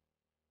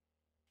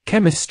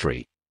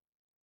 Chemistry.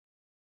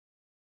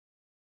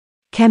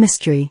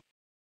 Chemistry.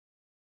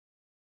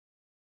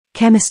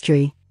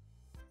 Chemistry.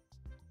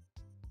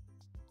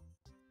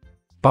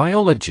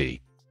 Biology.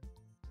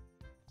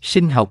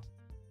 Sinh học.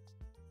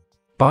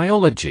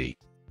 Biology.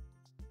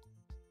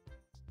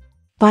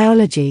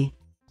 Biology.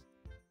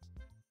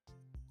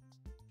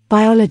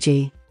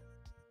 Biology.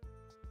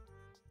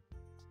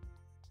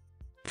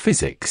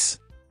 Physics.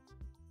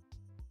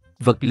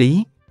 Vật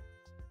lý.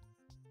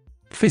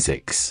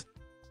 Physics.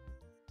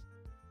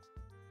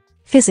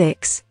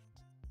 Physics.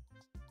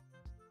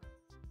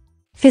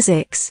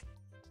 Physics.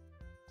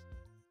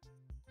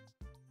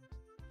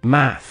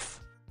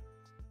 Math.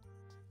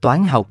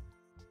 Toán học.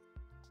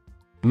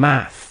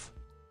 Math.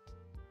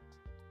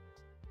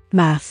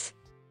 Math.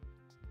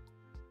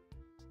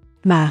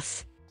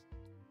 Math.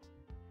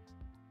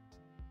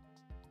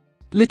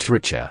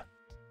 Literature.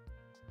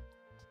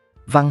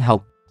 Văn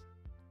học.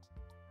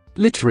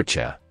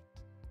 Literature.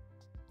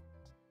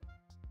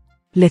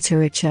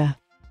 Literature.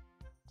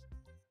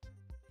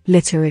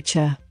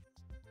 Literature.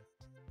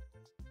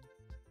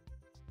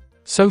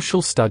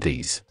 Social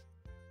studies.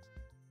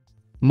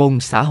 Môn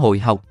xã hội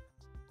học.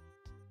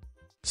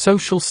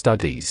 Social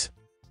studies.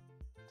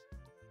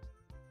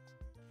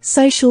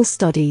 Social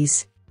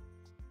studies.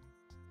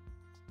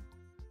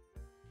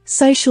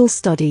 Social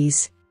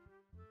studies.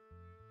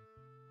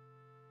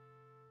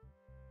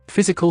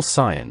 Physical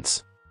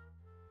science.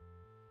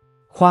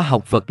 Khoa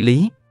học vật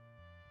lý.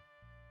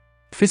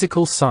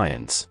 Physical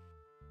science.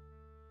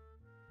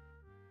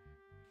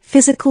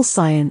 Physical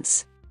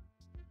science.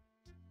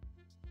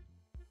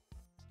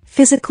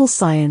 Physical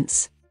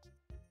science.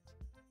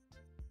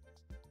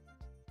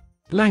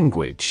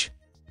 Language.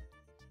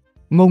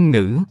 Ngôn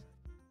ngữ.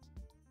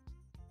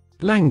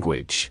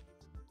 Language.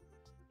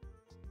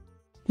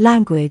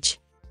 Language.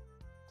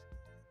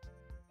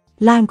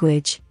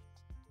 Language.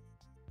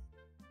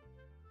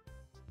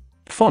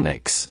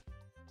 Phonics.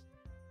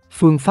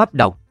 Phương pháp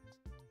đọc.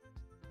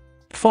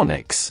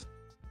 Phonics.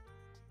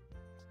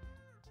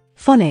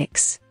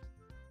 Phonics.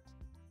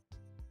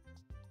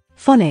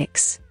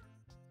 Phonics.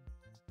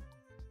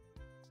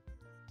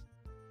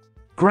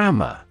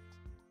 Grammar.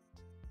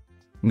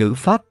 Ngữ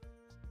pháp.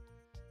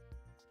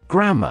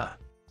 Grammar.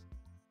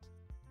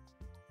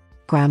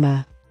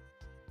 Grammar.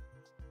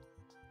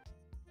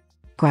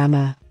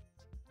 Grammar.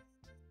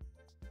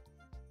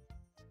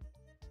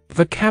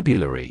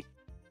 Vocabulary.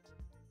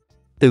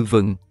 Từ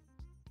vựng.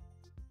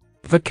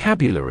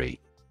 Vocabulary.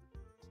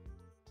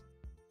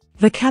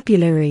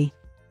 Vocabulary.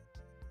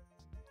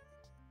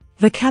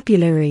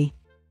 Vocabulary.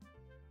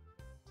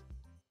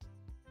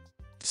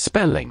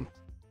 Spelling.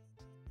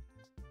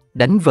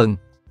 Đánh vần.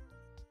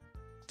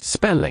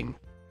 Spelling.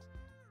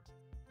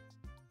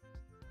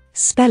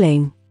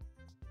 Spelling.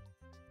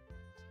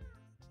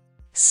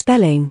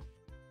 Spelling.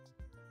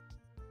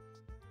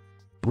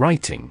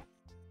 Writing.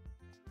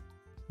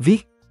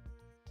 Viết.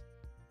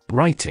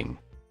 Writing.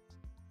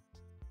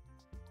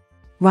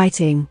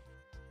 Writing.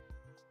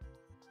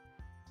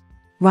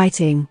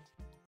 Writing.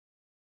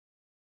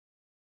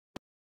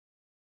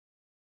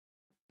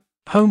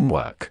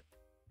 Homework.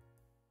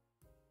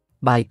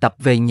 Bài tập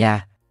về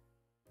nhà.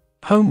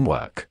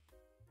 Homework.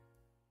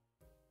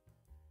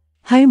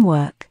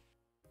 Homework.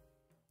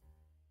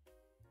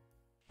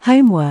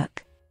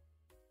 Homework.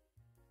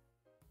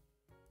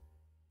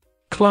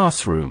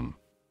 Classroom.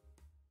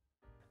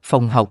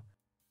 Phòng học.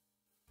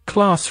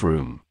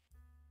 Classroom.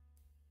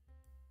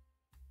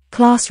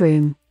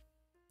 Classroom.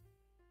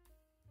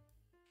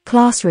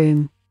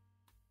 Classroom.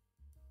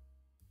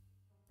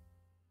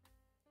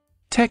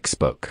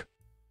 Textbook.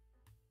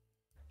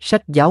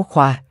 Sách giáo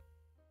khoa.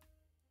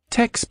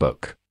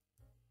 Textbook.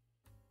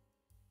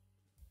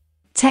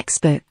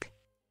 Textbook.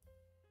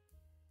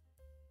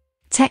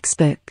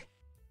 Textbook.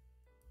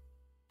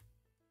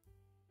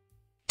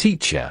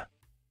 Teacher.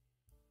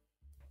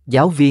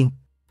 Giáo viên.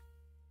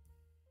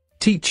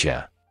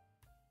 Teacher.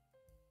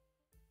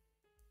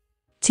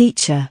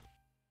 Teacher.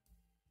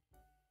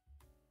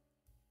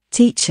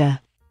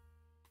 Teacher.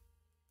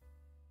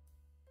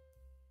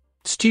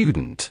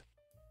 Student.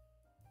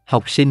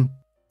 Học sinh.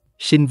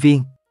 Sinh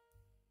viên.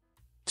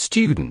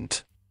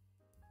 Student.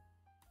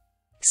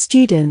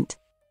 Student.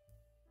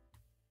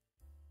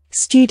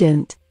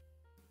 Student.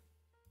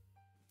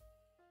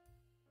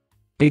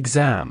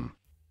 Exam.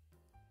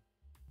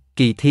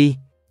 Kỳ thi.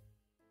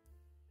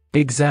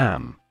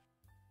 Exam.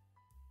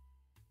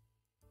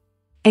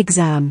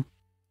 Exam.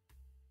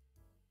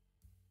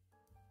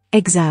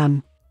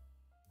 Exam.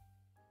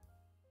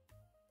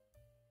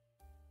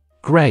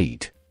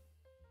 Grade.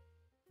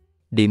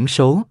 Điểm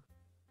số.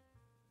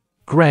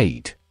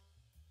 Grade.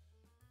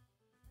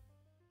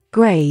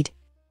 Grade.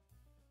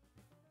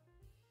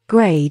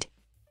 Grade.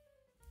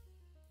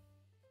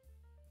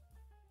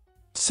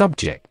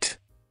 Subject.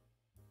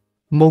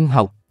 Môn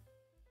học.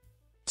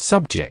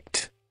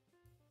 Subject.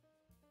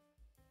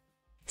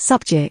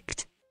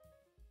 Subject.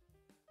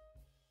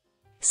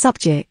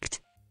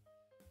 Subject.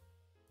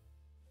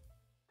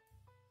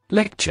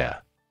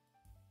 Lecture.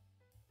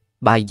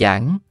 Bài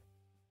giảng.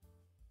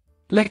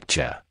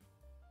 Lecture.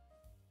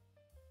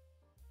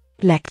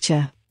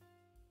 Lecture.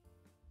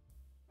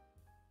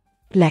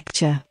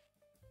 Lecture.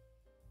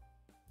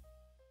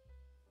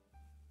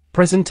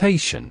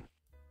 Presentation.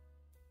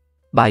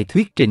 Bài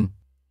thuyết trình.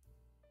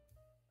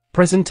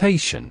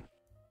 Presentation.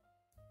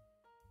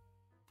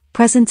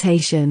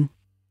 Presentation.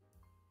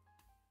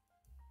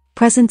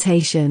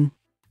 Presentation.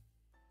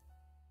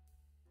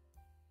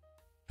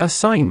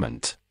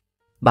 Assignment.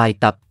 Bài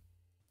tập.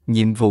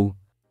 Nhiệm vụ.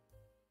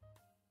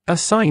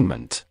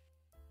 Assignment.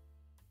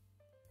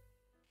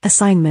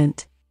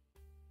 Assignment.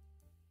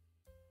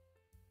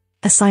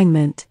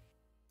 Assignment.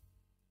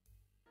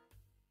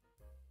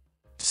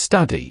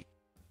 Study.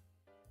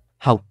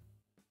 Học.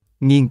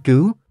 Nghiên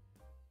cứu.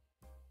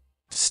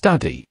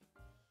 Study.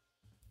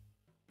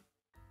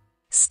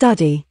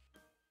 Study.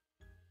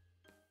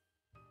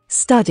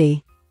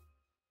 Study.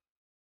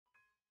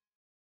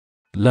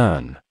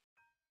 Learn.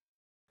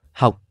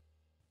 Học.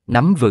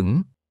 Nắm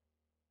vững.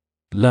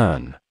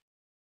 Learn.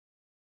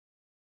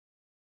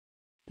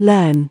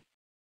 Learn.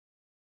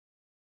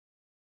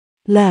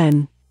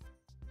 Learn.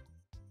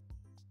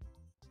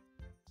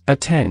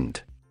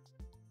 Attend.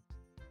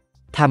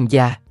 Tham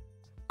gia.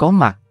 Có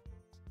mặt.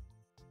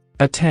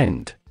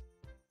 Attend.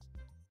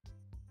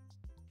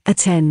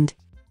 Attend.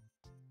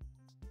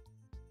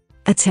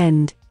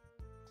 Attend.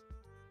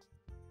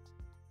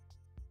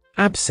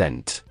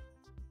 Absent.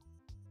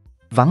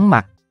 Vắng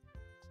mặt.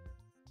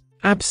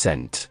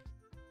 Absent.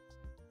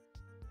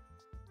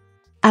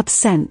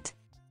 Absent.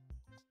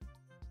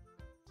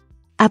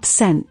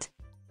 Absent.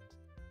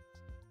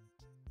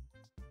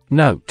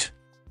 Note.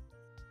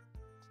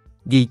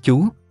 Ghi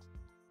chú.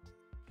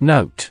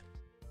 Note.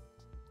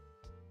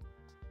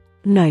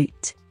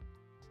 Note.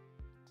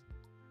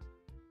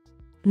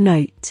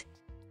 Note.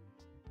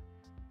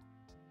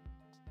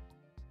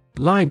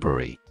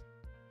 Library.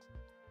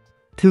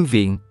 Thư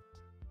viện.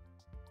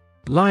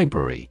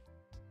 Library.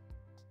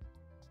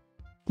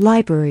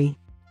 Library.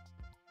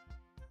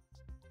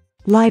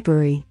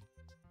 Library.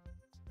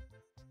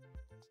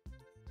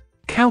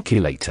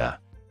 Calculator.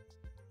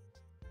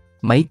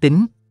 Máy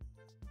tính.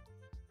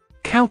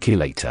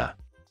 Calculator.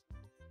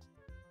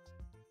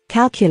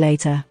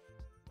 Calculator.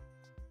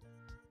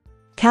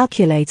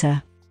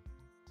 Calculator.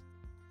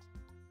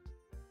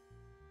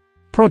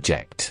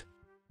 Project.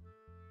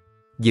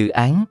 Dự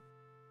án.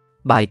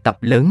 Bài tập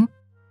lớn.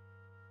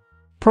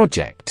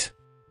 Project.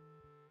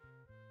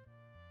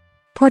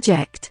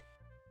 Project.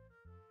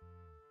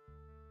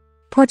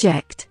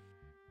 Project.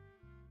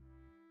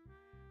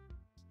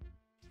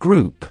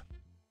 Group.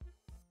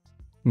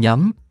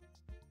 Nhóm.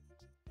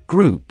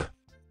 Group.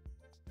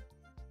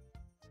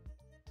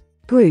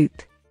 Group.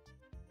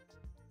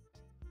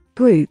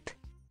 Group.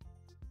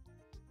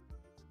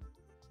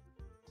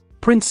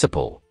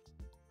 Principal.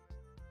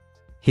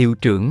 Hiệu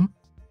trưởng.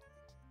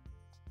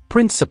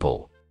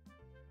 Principal.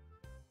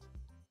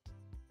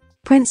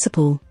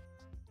 Principal.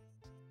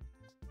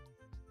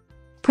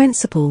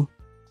 Principal.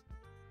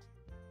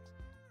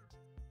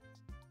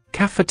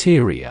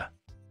 Cafeteria.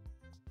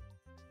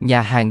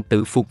 Nhà hàng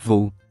tự phục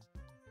vụ.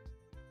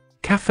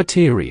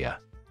 Cafeteria.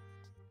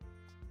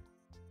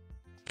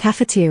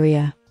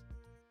 Cafeteria.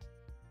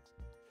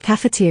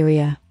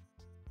 Cafeteria.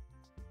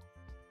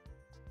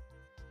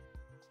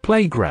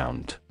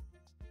 Playground.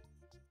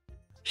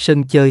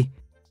 Sân chơi.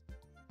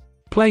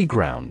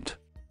 Playground.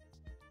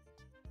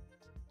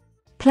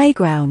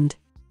 Playground.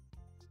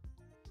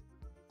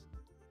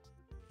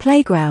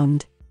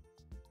 Playground.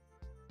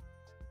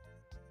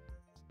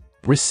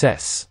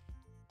 Recess.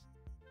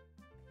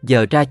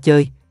 Giờ ra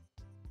chơi.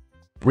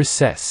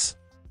 Recess.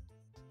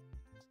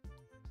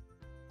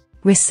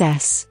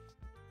 Recess.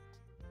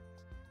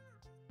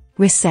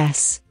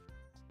 Recess.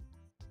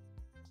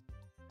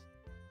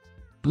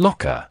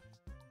 Locker.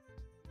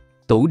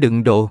 Tủ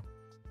đựng đồ.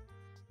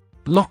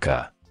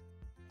 Locker.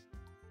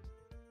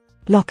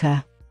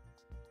 Locker.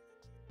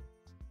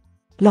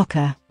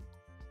 Locker.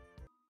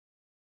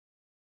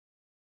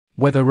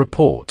 Weather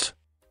report.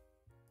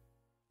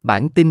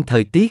 Bản tin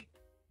thời tiết.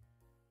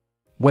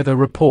 Weather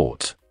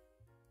report.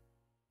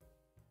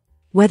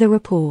 Weather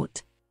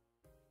report.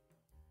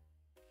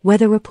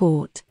 Weather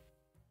report.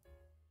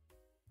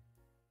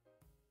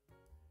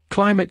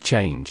 Climate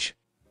change.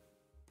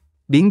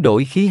 Biến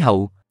đổi khí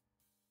hậu.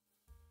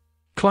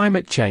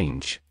 Climate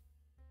change.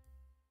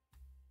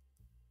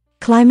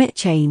 Climate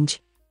change.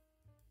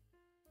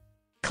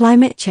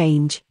 Climate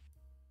change.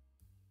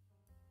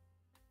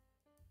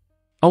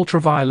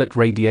 Ultraviolet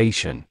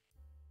radiation.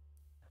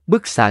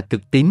 Bức xạ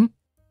cực tím.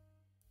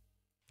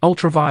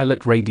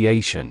 Ultraviolet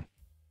radiation.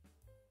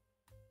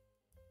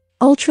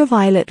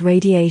 Ultraviolet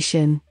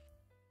radiation.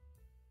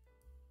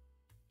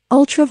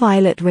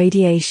 Ultraviolet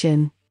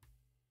radiation.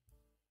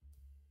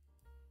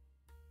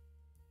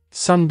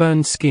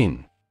 Sunburned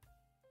skin.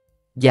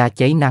 Da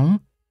cháy nắng.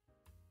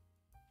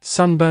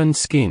 Sunburned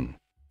skin.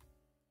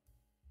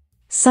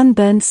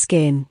 Sunburned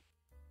skin.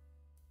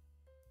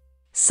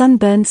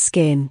 Sunburned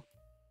skin.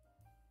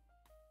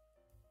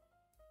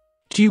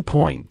 Dew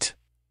point.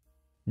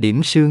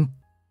 Điểm sương.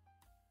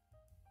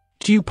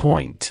 Dew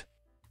point.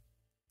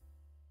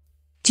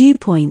 Dew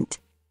point.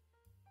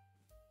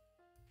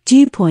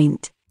 Dew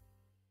point.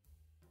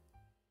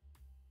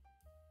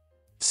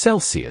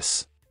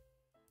 Celsius.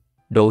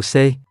 Độ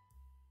C.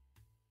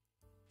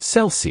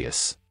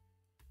 Celsius.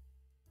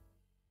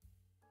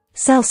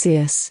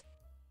 Celsius.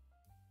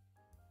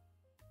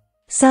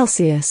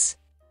 Celsius.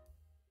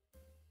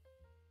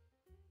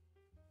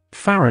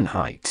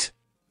 Fahrenheit.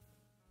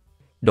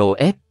 Độ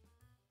F.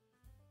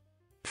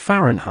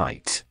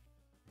 Fahrenheit.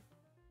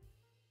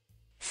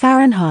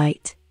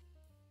 Fahrenheit.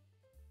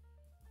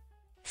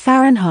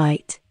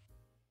 Fahrenheit.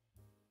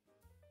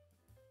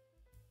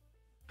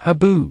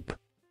 Haboob.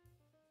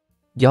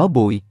 Gió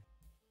bụi.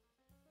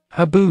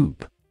 Haboob.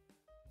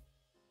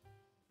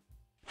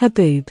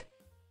 Haboob.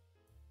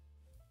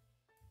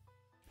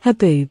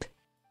 haboob,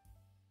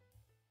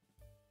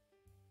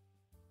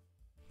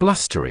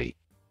 Blustery.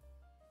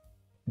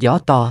 Gió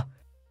to.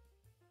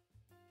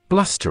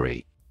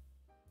 Blustery.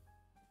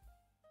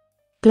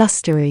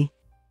 blustery,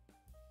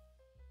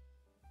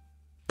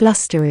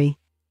 blustery,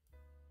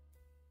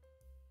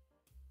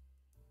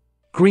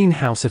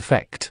 Greenhouse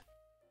effect.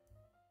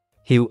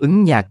 Hiệu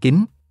ứng nhà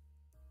kính.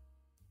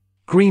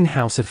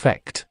 Greenhouse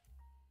effect.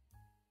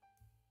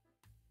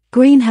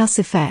 greenhouse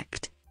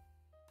effect,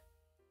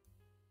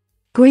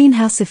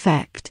 greenhouse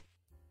effect,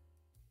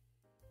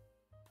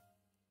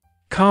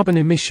 Carbon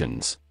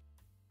emissions.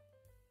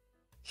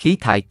 Khí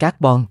thải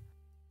carbon.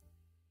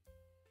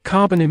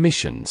 Carbon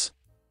emissions.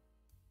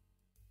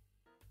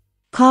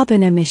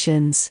 carbon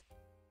emissions,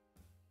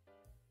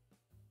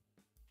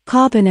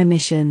 carbon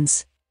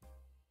emissions,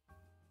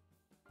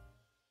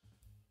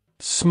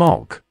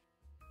 Smog.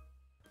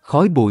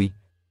 Khói bụi.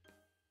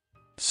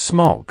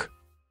 Smog.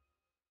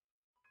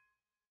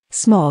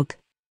 smog,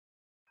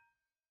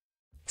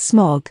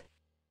 smog,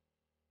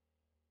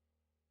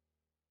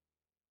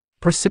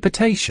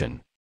 Precipitation.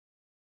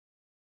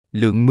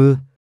 Lượng mưa.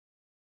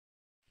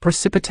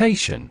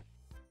 Precipitation.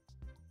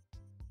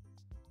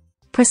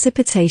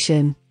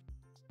 precipitation,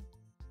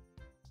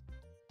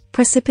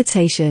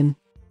 precipitation,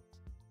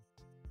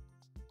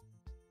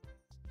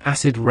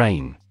 Acid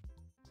rain.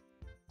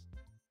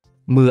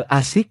 Mưa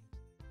axit.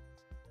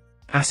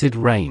 Acid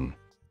rain.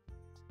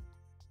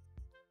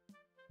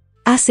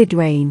 acid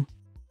rain,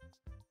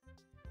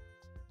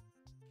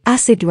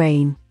 acid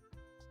rain,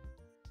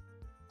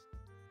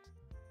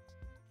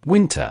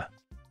 Winter.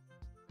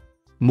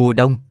 Mùa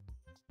đông.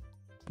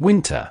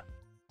 Winter.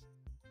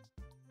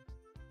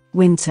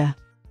 winter,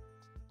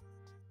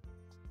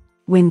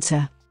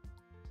 winter,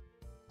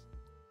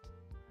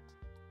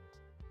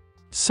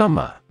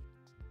 Summer.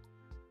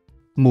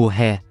 Mùa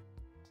hè.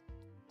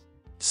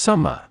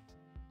 Summer.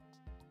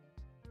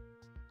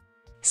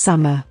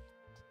 summer,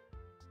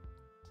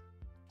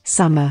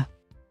 summer,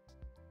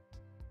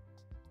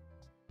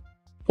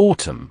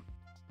 Autumn.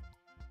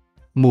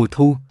 Mùa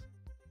thu.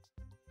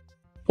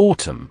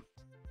 Autumn.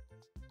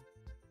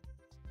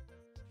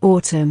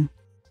 autumn,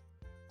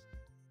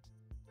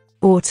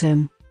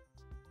 autumn,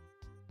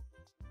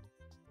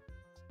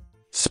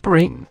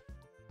 Spring.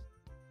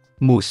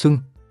 Mùa xuân.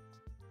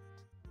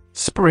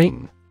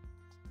 Spring.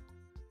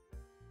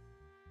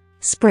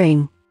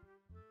 spring,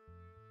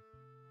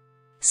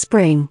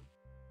 spring,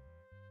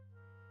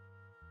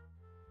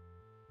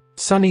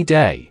 Sunny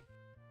day.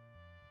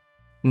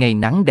 Ngày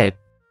nắng đẹp.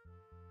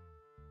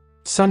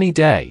 Sunny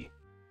day.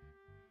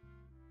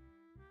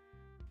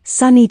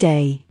 sunny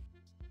day,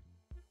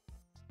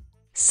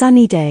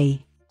 sunny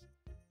day,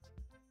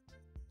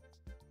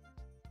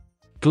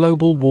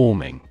 Global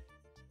warming.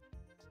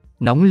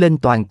 Nóng lên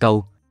toàn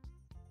cầu.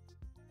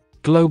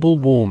 Global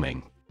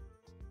warming.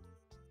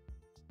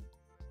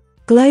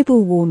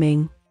 global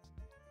warming,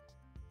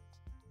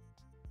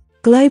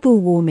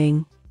 global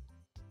warming,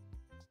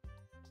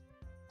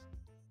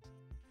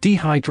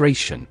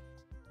 Dehydration.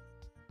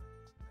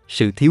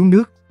 Sự thiếu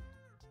nước.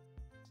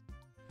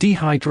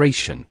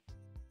 Dehydration.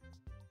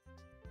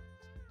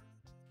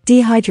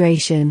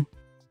 dehydration,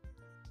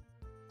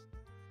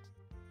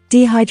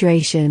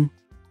 dehydration,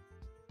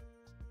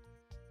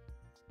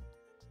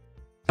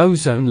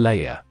 Ozone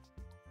layer.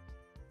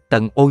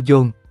 Tầng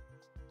ozone.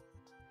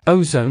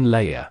 Ozone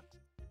layer.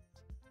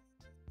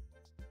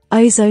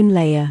 ozone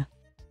layer,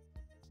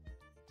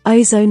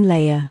 ozone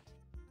layer,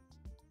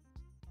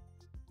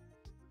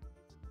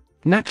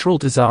 Natural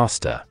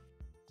disaster.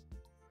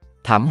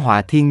 Thảm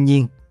họa thiên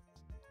nhiên.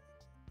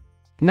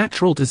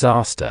 Natural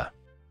disaster.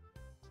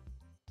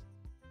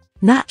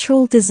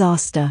 natural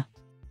disaster,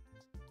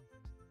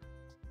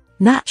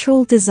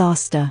 natural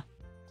disaster,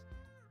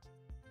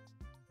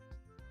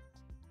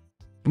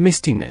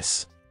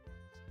 Mistiness.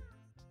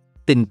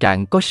 Tình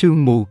trạng có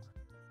sương mù.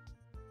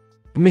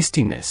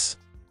 Mistiness.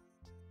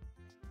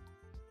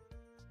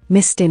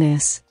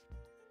 mistiness,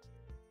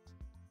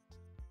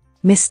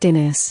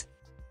 mistiness,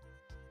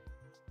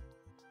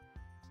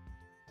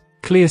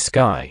 Clear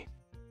sky.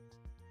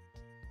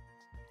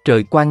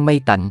 Trời quang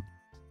mây tạnh.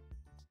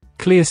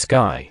 Clear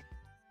sky.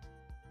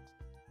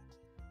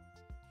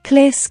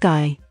 clear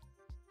sky,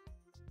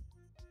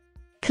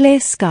 clear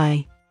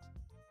sky,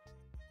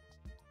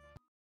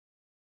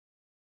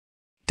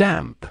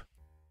 Damp.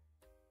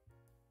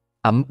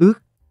 Ẩm ướt.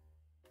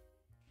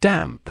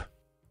 Damp.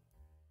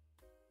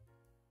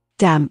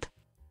 damp,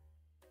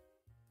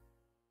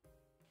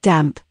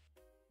 damp,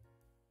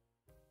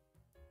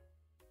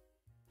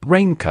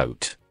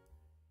 Raincoat.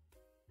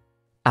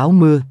 Áo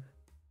mưa.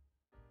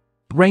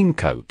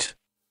 Raincoat.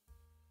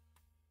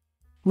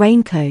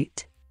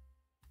 raincoat,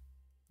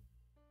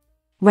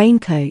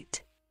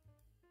 raincoat,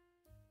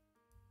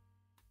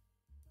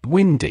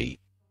 Windy.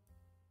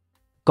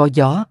 Có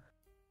gió.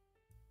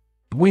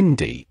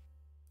 Windy.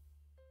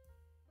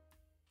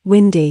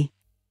 windy,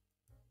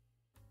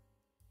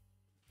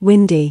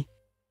 windy,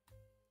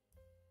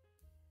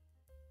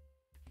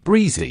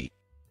 Breezy.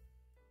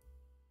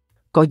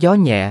 Có gió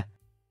nhẹ.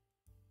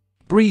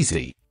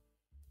 Breezy.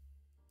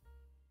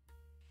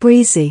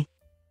 breezy,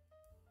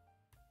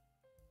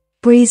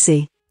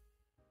 breezy,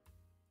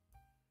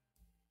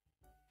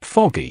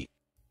 Foggy.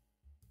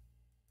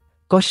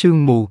 Có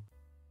sương mù.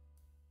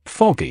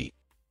 Foggy.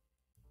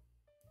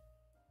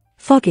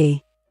 foggy,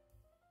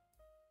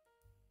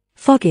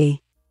 foggy,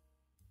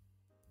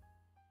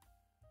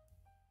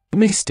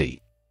 Misty.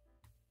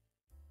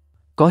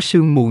 Có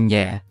sương mù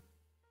nhẹ.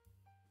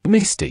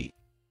 Misty.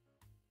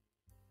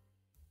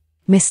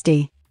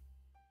 misty,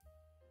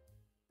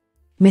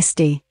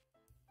 misty,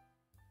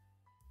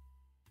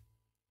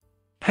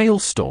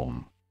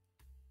 Hailstorm.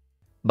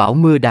 Bão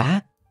mưa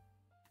đá.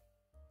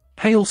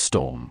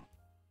 Hailstorm.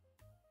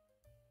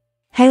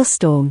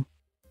 hailstorm,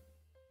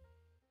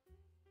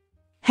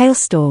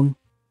 hailstorm,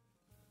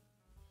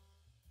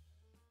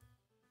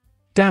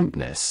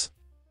 Dampness.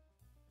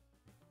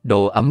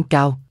 Độ ẩm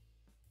cao.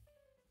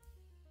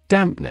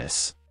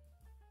 Dampness.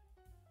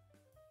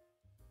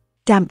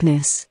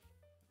 dampness,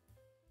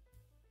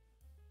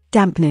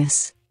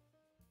 dampness,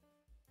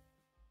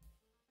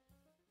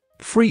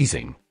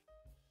 Freezing.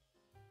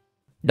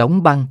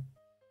 Đóng băng.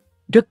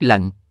 Rất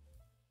lạnh.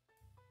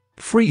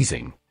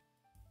 Freezing.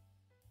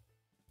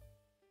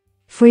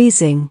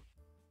 freezing,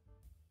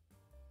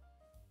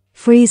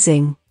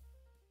 freezing,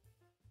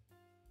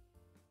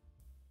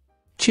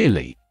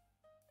 Chilly.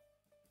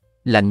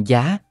 Lạnh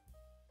giá.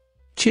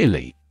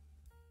 Chilly.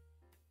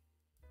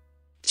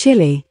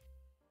 chilly,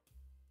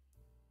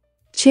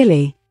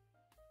 chilly,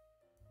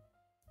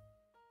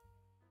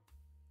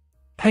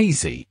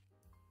 Hazy.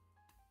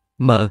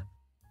 Mờ.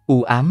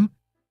 U ám.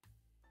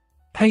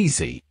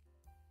 Hazy.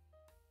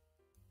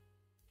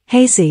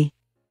 hazy,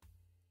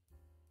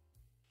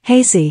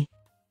 hazy,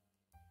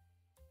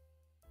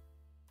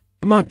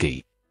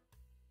 Muggy.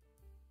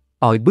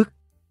 Oi bức.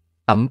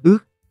 Ẩm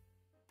ướt.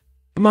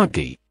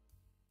 Muggy.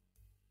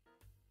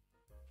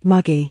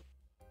 muggy,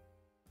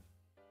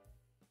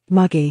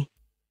 muggy,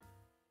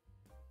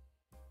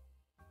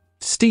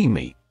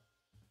 Steamy.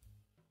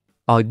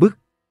 Oi bức.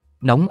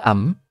 Nóng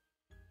ẩm.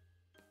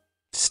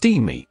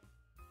 Steamy.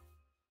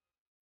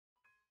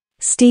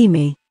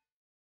 steamy,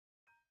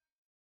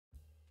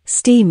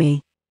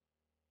 steamy,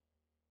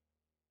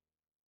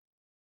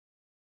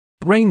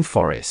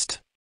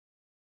 Rainforest.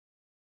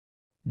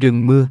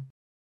 Rừng mưa.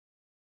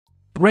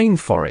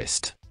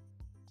 Rainforest.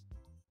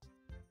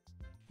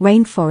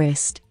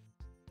 rainforest,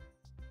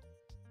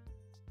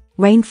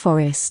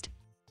 rainforest,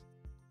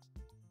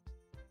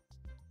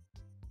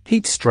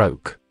 Heat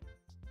stroke.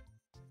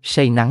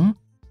 Say nắng.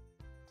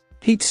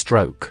 Heat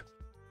stroke.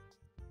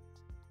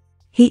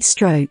 heat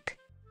stroke,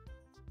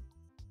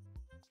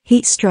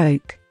 heat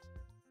stroke,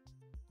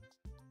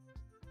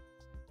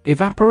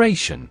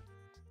 Evaporation.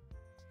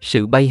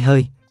 Sự bay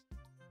hơi.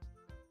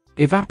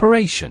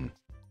 Evaporation.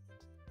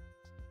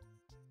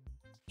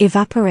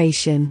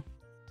 evaporation,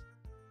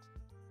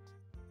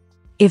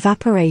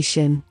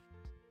 evaporation,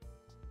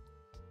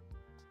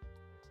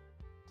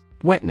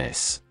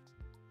 Wetness.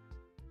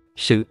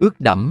 Sự ướt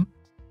đẫm.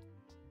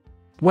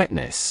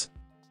 Wetness.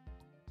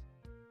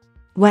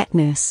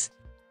 wetness,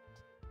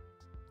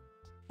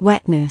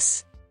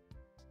 wetness,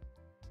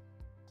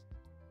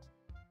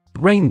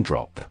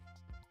 Raindrop.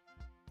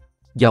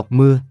 Giọt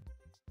mưa.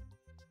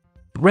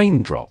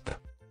 Raindrop.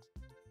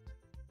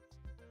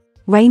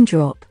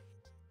 raindrop,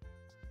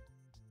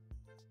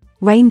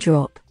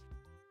 raindrop,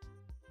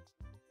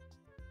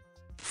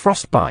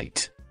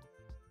 Frostbite.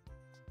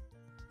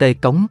 Tê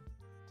cống.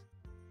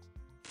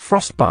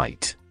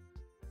 Frostbite.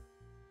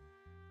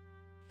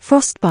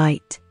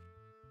 frostbite,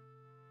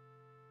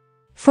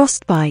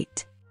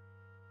 frostbite,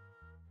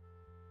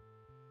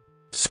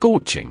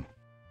 Scorching.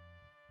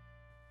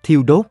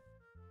 Thiêu đốt.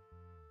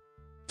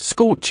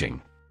 Scorching.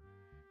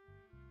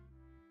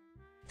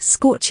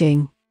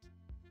 scorching,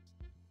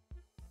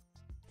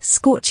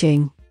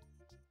 scorching,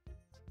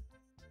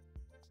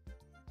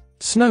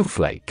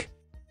 Snowflake.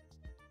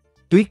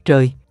 Tuyết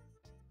rơi.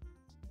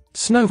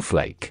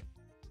 Snowflake.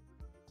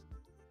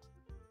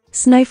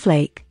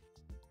 snowflake,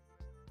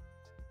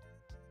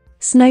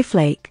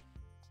 snowflake,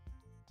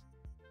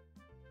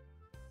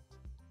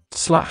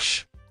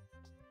 Slush.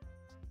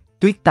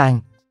 Tuyết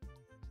tan.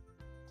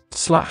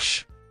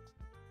 Slush.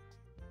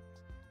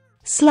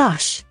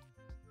 slush,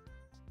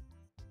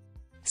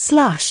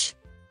 slush,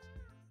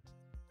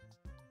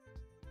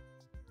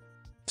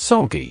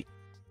 Soggy.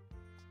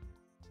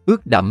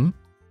 Ướt đẫm.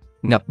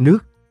 Ngập nước.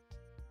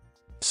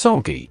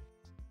 Soggy.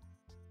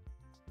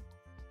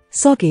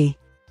 soggy,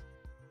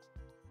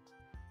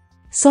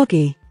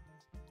 soggy,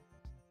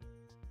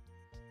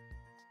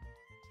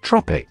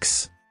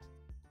 Tropics.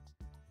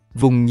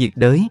 Vùng nhiệt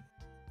đới.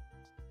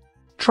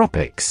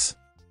 Tropics.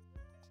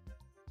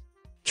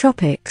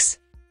 tropics,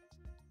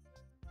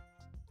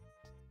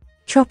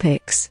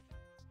 tropics,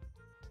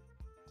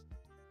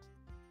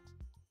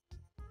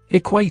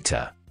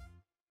 Equator.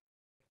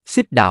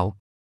 Xích đạo.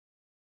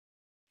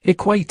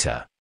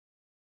 Equator.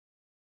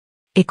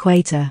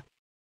 equator,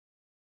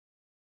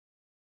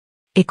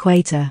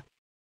 equator,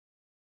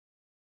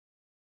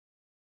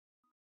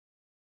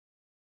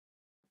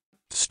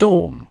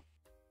 Storm.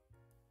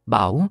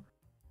 Bão.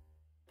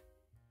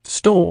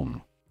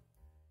 Storm.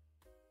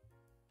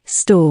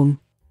 Storm.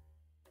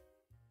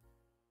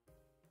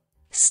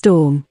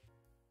 Storm.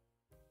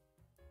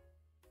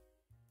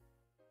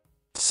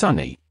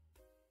 Sunny.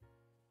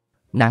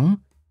 Nắng.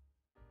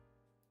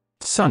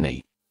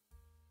 Sunny.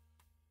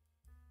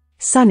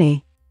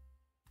 Sunny.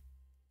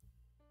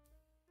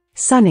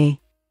 Sunny.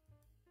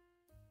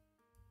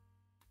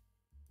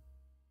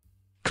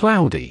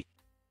 Cloudy.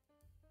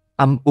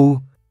 Âm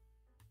u.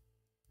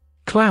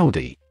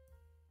 Cloudy.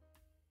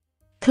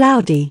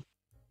 Cloudy.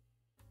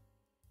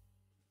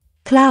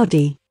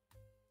 Cloudy.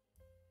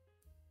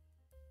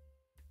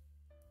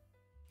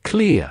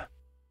 Clear.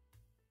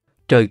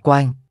 Trời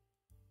quang.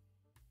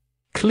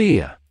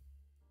 Clear.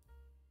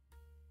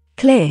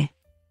 Clear.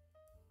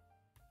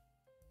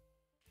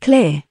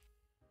 Clear.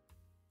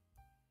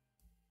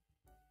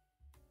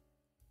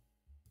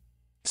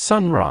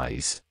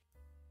 Sunrise.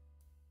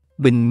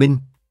 Bình minh.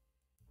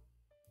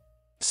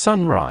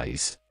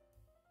 Sunrise.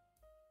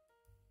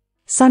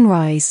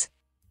 Sunrise.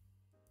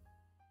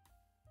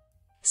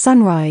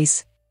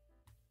 Sunrise.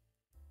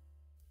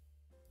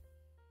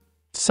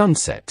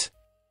 Sunset.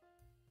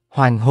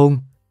 Hoàng hôn.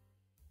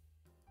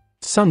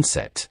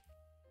 Sunset.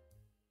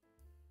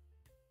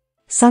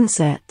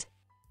 Sunset.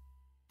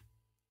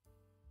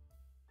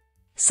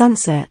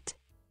 Sunset.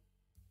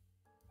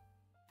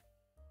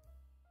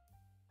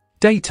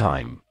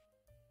 Daytime.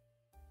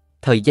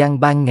 Thời gian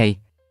ban ngày.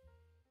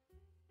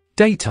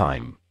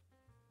 Daytime.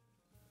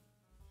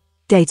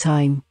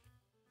 Daytime.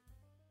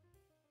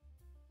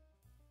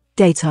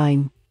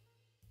 Daytime.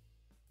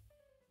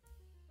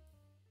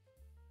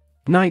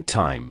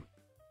 Nighttime.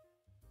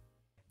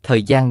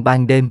 Thời gian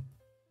ban đêm.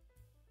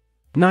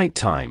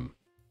 Nighttime.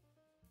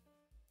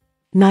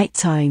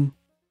 Nighttime.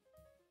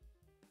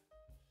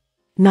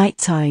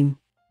 Nighttime.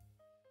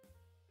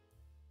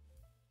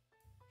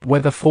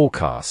 Weather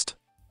forecast.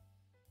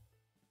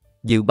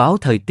 Dự báo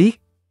thời tiết.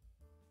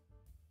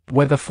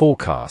 Weather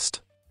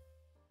forecast.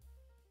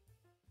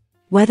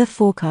 Weather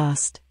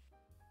forecast.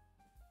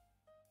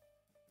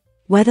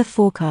 Weather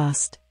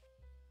forecast.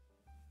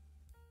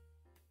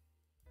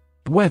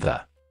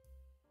 Weather.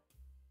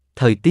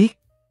 Thời tiết.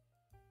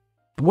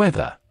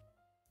 Weather.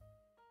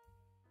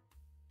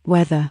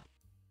 Weather.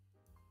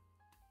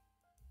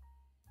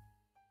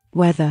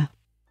 Weather.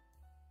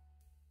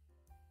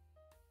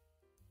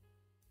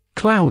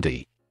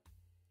 Cloudy.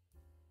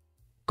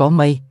 Có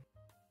mây.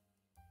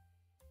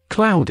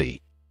 Cloudy.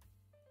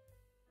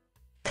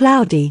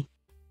 Cloudy.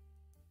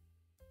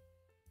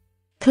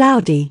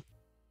 Cloudy.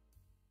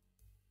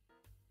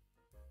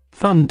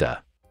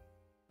 Thunder.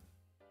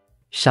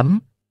 Sấm.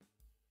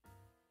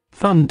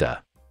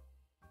 Thunder.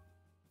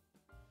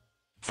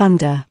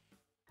 Thunder.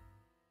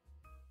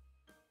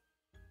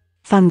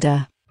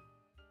 Thunder.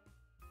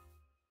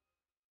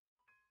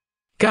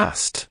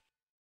 Gust.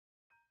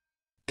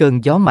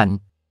 Cơn gió mạnh.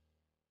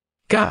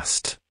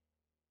 Gust.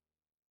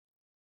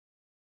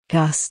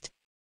 Gust.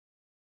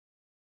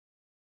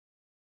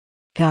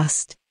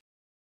 Gust.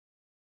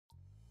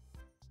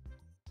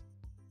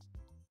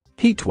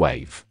 Heat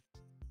wave.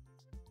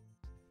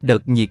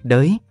 Đợt nhiệt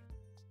đới.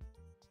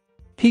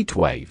 Heat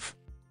wave.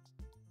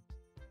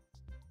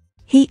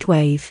 Heat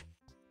wave.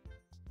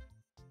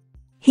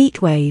 Heat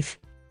wave.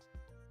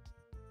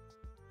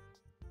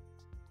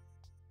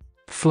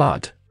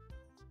 Flood.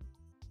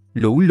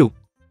 Lũ lụt.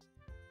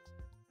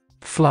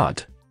 Flood.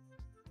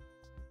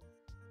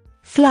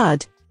 Flood.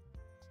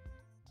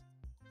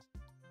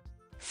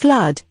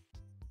 Flood.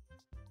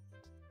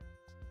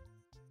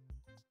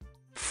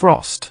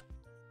 Frost.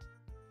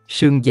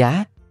 Sương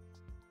giá.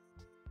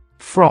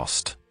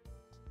 Frost.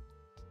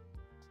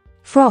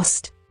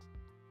 Frost.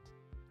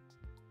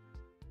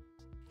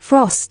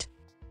 Frost.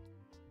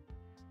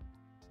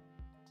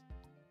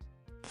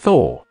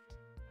 Thaw.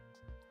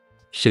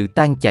 Sự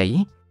tan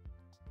chảy.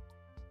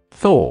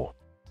 Thaw.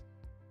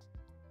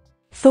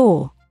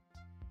 Thaw.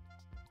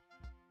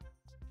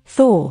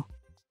 Thaw.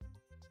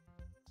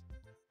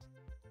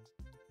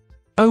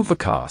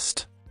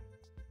 Overcast.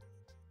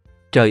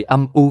 Trời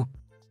âm u.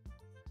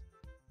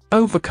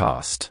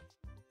 Overcast.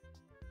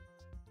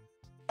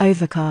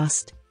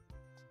 Overcast.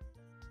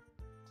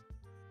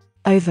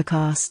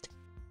 Overcast.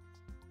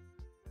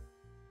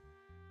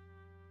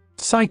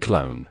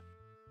 Cyclone.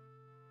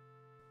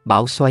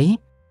 Bão xoáy.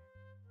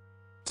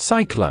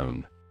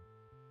 Cyclone.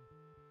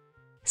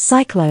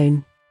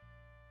 Cyclone.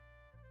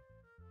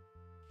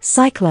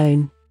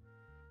 Cyclone.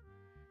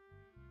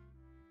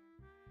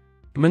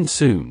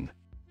 Monsoon.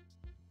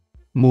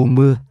 Mùa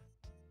mưa.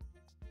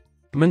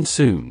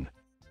 Monsoon.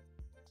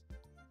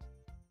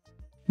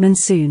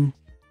 Monsoon.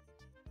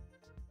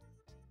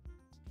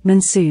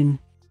 Monsoon.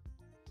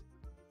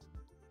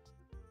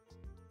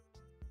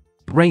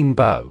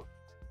 Rainbow.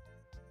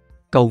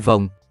 Cầu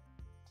vồng.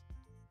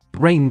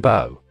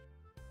 Rainbow.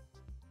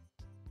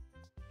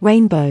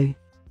 Rainbow.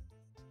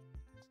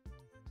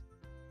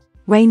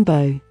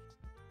 Rainbow.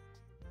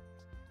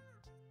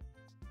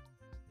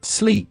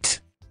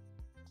 Sleet.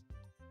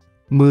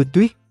 Mưa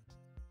tuyết.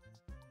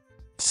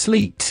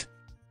 Sleet.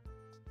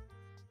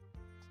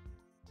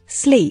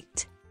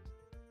 Sleet.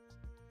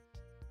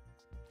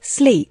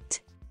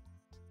 sleet,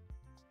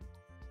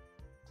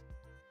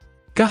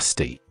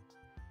 Gusty.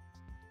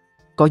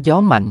 Có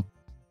gió mạnh.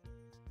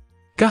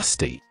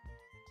 Gusty.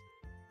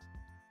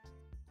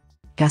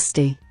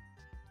 gusty,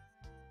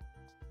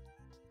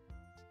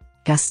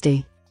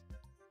 gusty,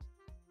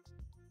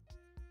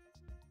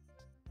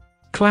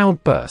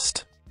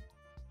 Cloudburst.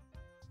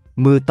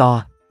 Mưa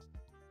to.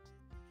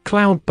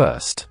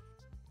 Cloudburst.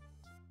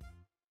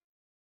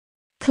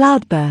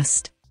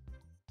 cloudburst,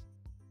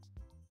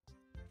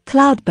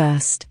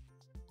 cloudburst,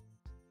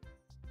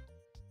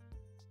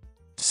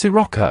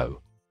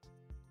 Sirocco.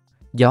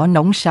 Gió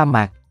nóng sa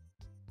mạc.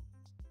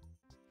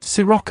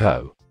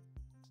 Sirocco.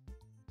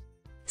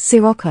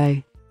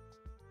 sirocco,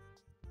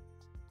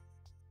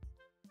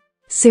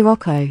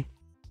 sirocco,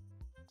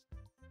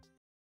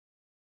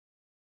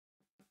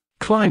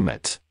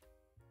 Climate.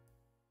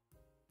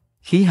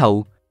 Khí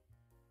hậu.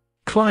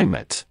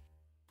 Climate.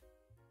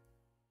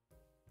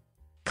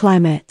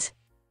 climate,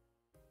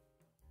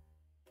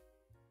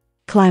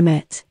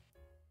 climate,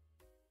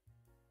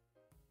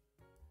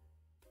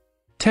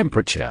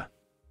 Temperature.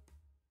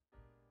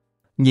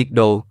 Nhiệt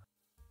độ.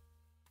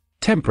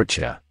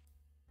 Temperature.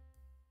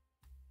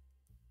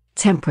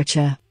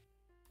 temperature,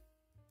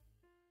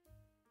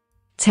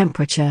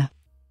 temperature,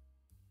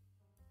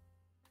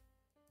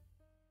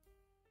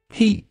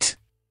 Heat.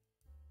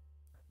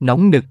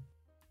 Nóng nực.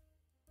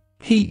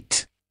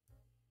 Heat.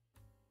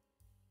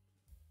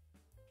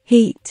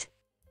 heat,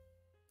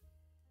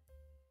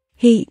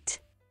 heat,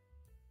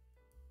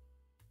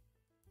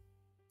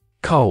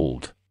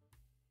 Cold.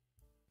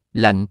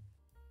 Lạnh.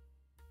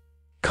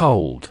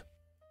 Cold.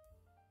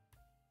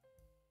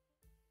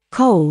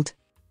 cold,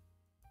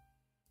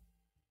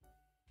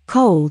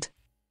 cold,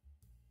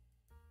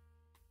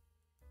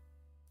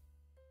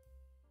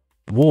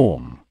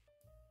 Warm.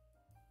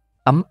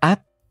 Ấm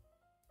áp.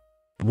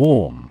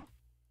 Warm.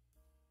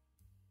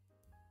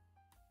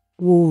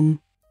 warm,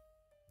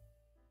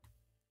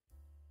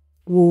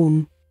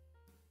 warm,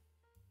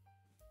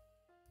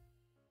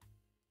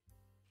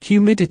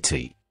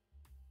 Humidity.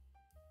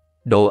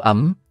 Độ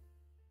ẩm.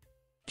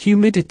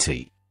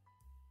 Humidity.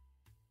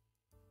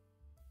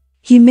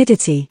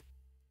 humidity,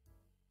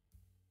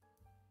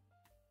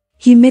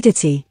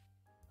 humidity,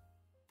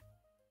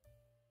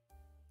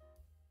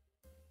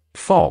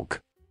 Fog.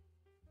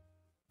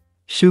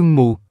 Sương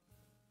mù.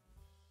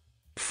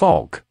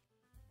 Fog.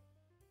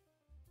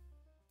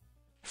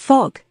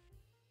 fog,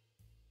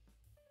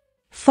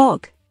 fog,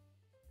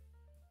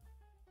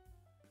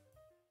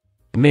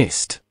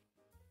 Mist.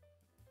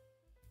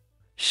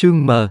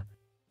 Sương mờ.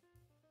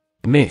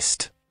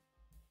 Mist.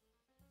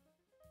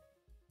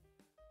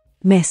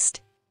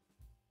 mist,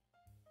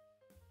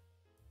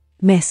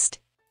 mist,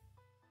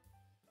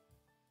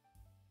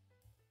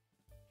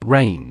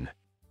 Rain.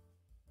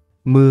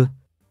 Mưa.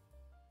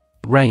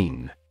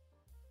 Rain.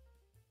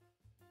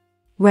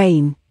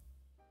 rain,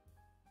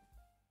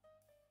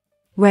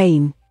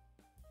 rain,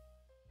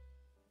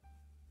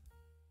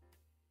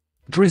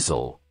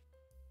 Drizzle.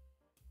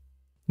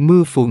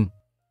 Mưa phùn.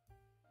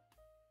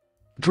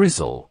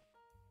 Drizzle.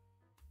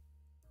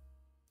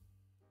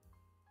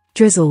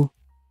 drizzle,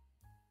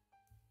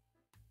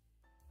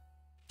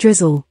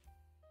 drizzle,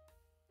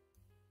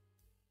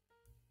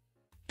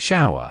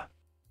 Shower.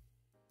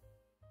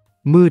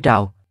 Mưa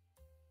rào.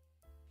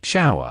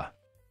 Shower.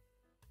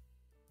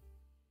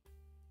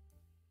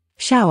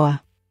 shower,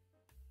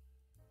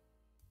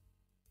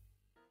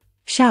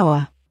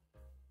 shower,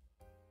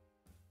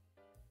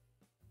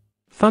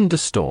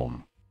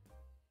 Thunderstorm.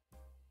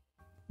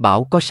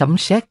 Bão có sấm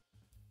sét.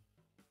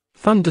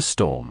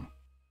 Thunderstorm.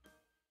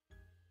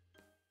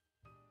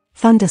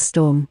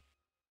 thunderstorm,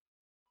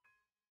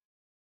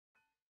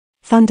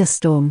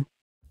 thunderstorm,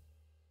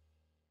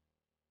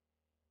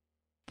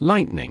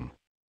 Lightning.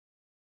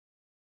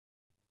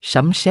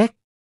 Sấm sét.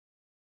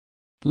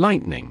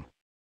 Lightning.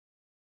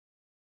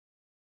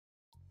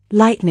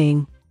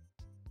 lightning,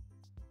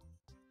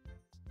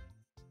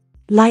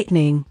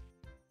 lightning,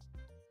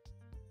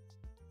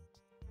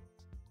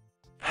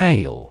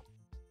 Hail.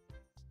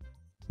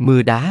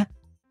 Mưa đá.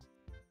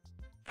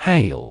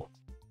 Hail.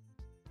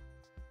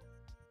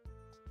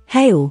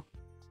 hail,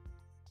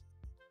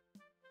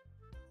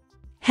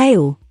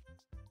 hail,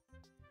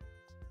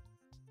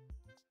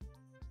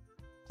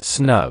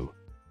 Snow.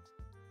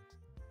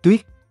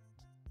 Tuyết.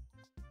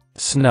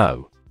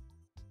 Snow.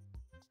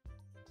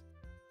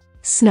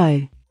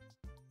 snow,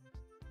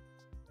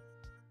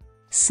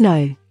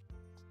 snow,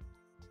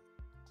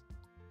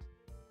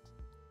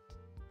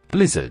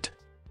 Blizzard.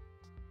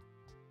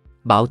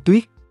 Bão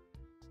tuyết.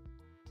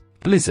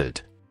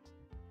 Blizzard.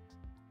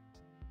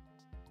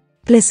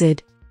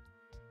 blizzard,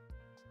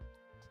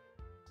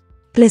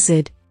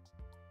 blizzard,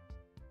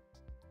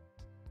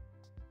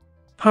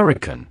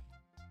 Hurricane.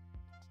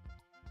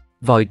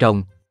 Vòi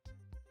rồng.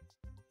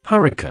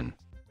 Hurricane.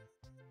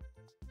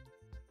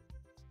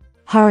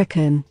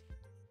 hurricane,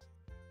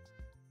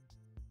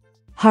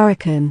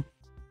 hurricane,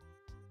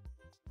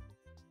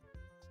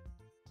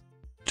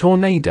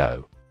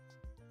 Tornado.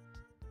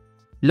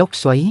 Lốc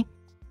xoáy.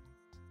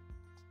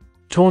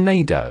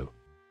 Tornado.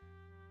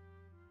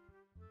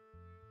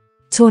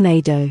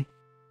 tornado,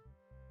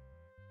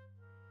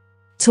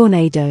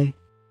 tornado,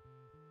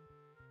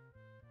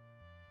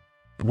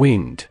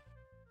 Wind.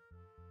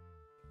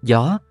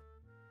 Gió.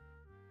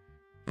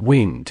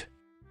 Wind.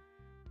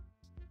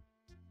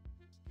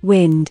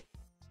 wind,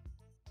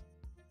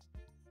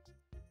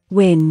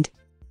 wind,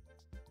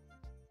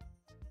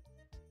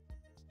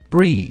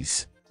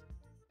 Breeze.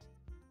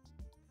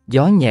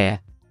 Gió nhẹ.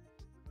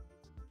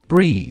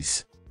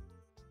 Breeze.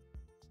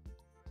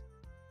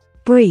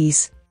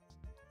 breeze,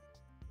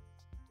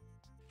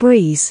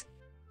 breeze,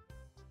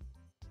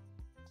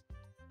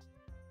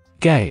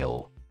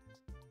 Gale.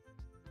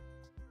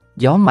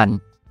 Gió mạnh.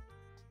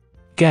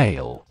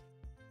 Gale.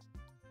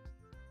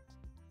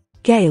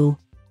 gale,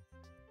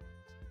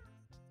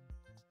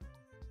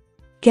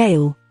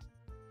 gale,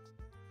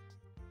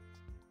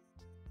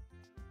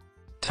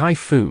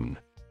 Typhoon.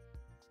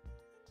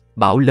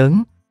 Bão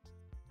lớn.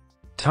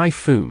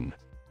 Typhoon.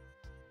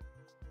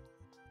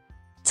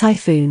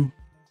 typhoon,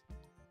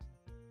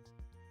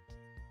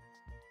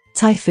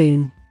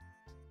 typhoon,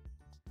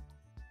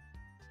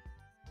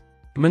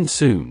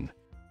 Monsoon.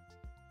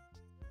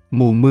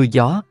 Mùa mưa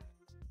gió.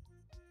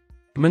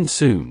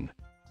 Monsoon.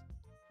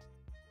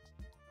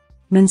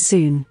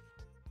 monsoon,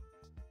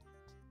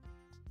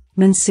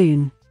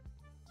 monsoon,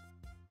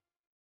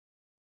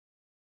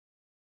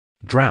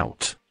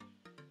 Drought.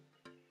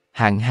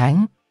 Hạn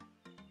hán.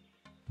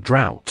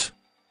 Drought.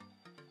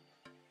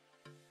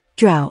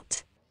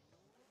 drought,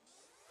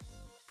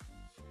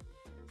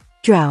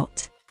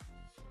 drought,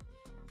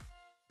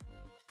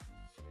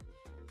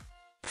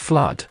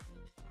 Flood.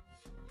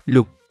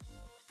 Lụt.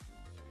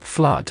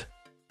 Flood.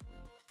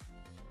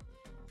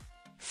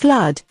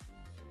 flood,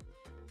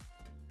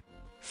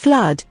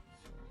 flood,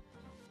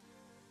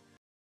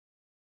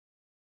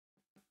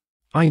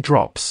 Eye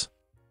drops.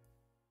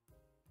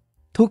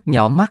 Thuốc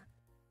nhỏ mắt.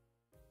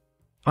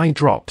 Eye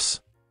drops.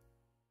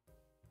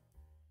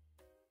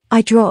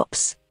 eye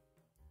drops,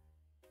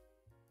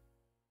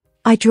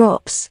 eye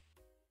drops,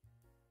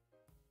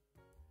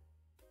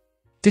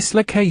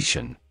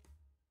 Dislocation.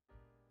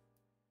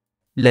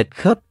 Lệch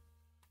khớp.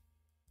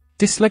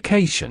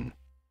 Dislocation.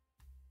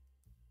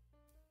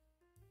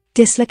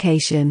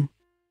 dislocation,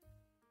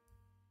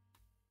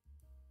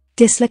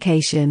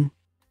 dislocation,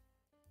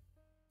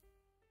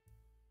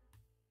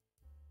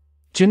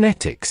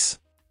 Genetics.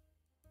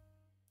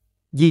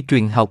 Di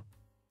truyền học.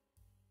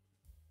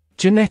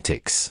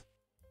 Genetics.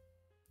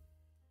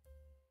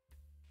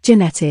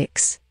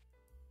 genetics,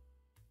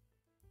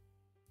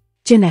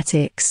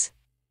 genetics,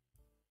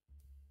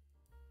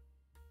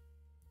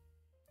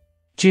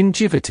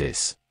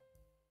 Gingivitis.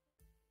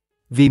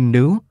 Viêm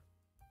nướu.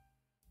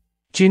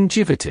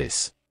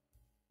 Gingivitis.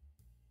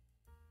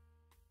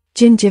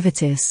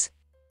 gingivitis,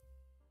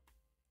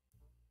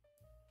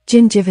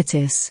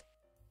 gingivitis,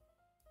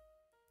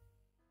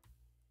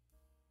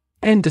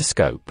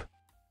 Endoscope.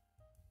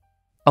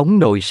 Ống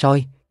nội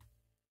soi.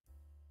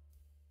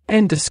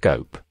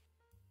 Endoscope.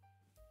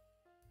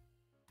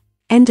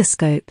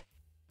 endoscope,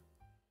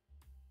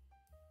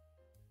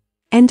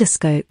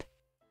 endoscope,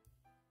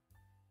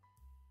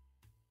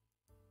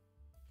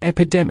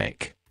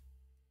 Epidemic.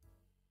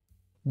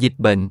 Dịch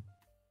bệnh.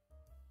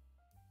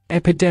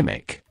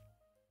 Epidemic.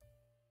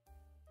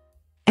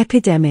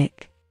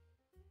 epidemic,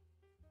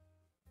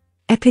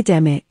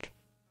 epidemic,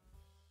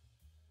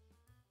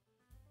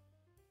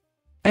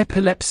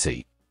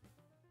 Epilepsy.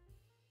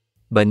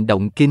 Bệnh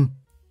động kinh.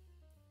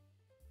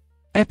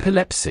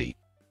 Epilepsy.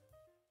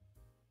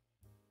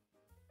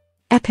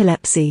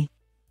 epilepsy,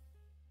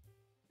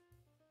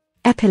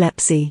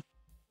 epilepsy,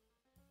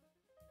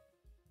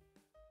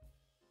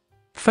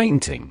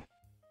 Fainting.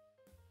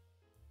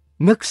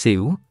 Ngất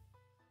xỉu.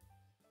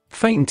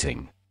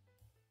 Fainting.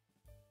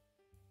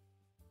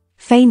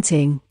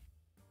 fainting,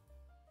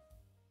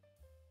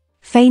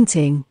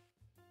 fainting,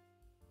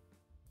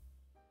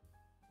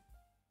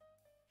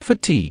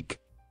 Fatigue.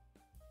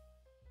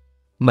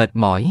 Mệt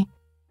mỏi.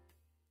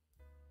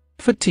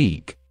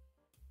 Fatigue.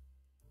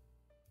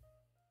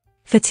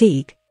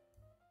 fatigue,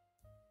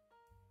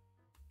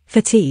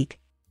 fatigue,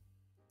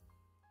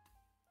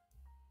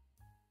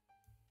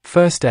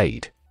 First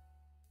aid.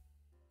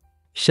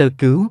 Sơ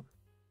cứu.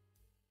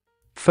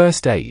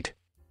 First aid.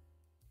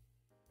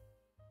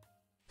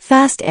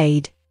 first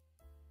aid,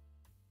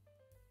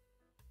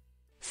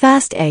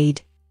 first aid,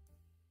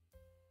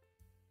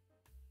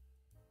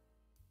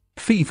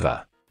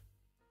 Fever.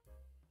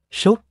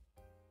 Sốt.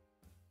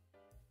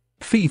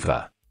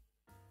 Fever.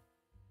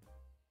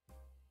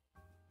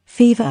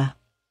 fever,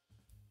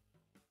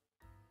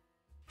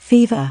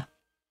 fever,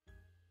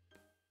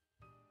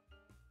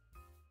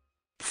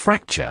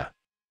 Fracture.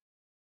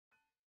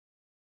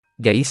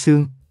 Gãy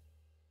xương.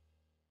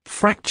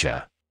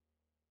 Fracture.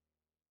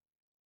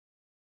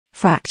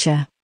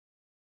 fracture,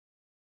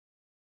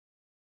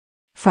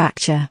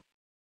 fracture,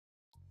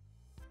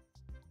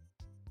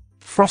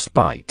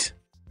 Frostbite.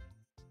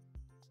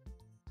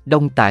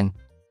 Đông tàn.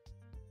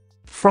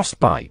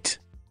 Frostbite.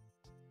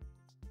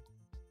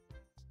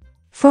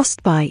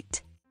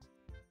 frostbite,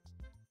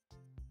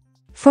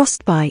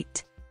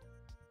 frostbite,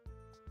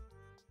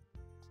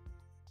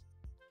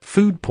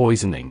 Food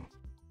poisoning.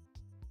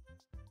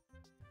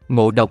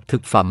 Ngộ độc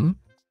thực phẩm.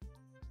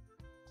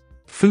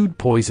 Food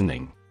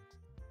poisoning.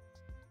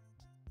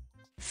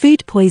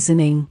 Food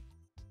poisoning.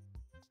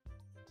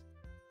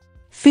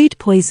 Food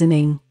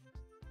poisoning.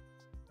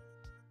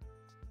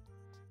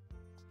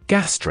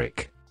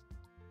 Gastric.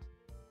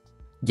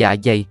 Dạ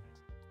dày.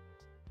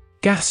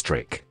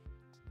 Gastric.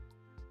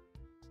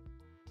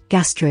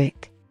 Gastric.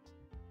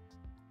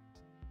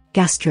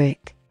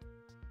 Gastric.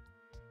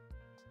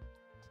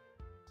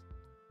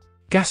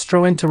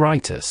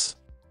 Gastroenteritis.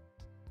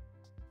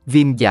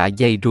 Viêm dạ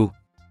dày ruột.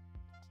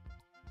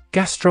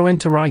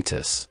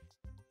 Gastroenteritis.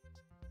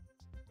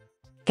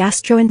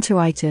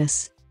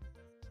 Gastroenteritis.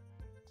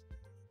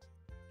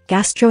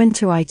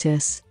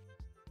 Gastroenteritis.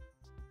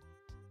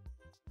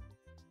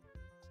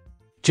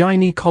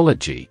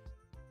 Gynecology.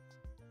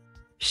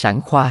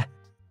 Sản khoa.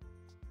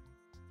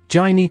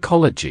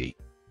 Gynecology.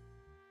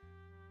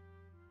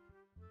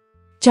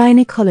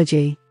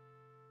 Gynecology.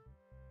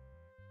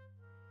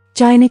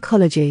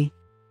 Gynecology.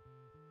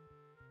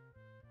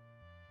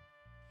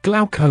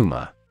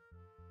 Glaucoma.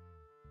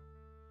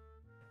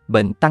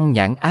 Bệnh tăng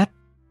nhãn áp.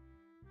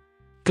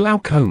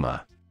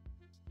 Glaucoma.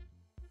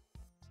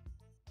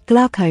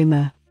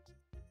 Glaucoma.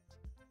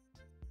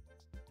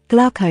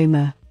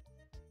 Glaucoma.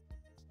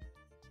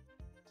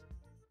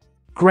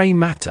 Grey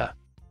matter.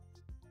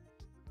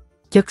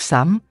 Chất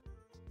xám.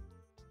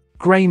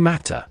 Grey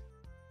matter.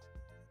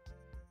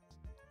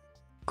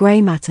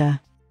 Grey matter.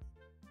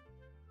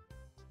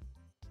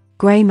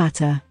 Grey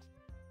matter.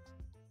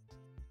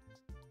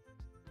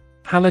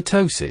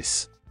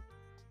 Halitosis.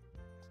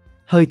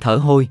 Hơi thở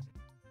hôi.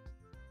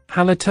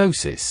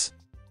 Halitosis.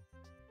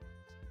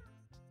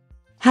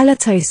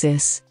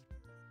 Halitosis.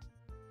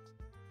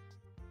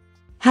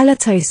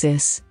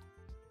 Halitosis.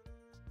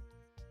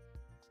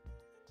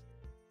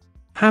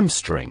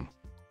 Hamstring.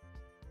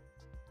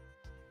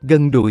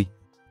 Gân đùi.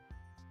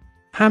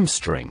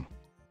 Hamstring.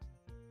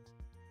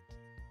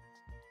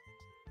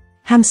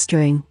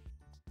 Hamstring.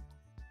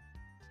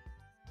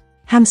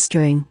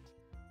 Hamstring.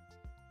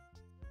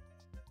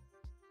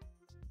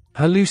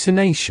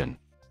 Hallucination.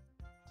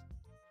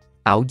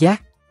 Ảo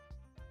giác.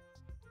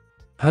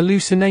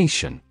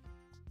 Hallucination.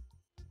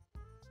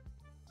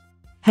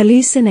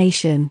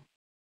 Hallucination.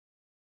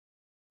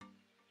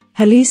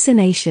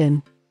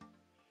 Hallucination.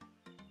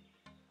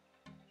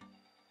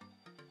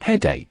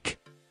 Headache.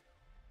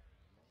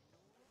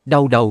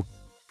 Đau đầu.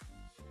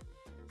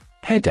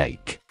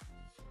 Headache.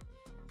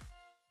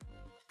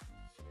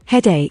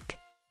 Headache.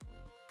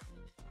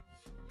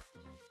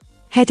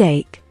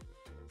 Headache.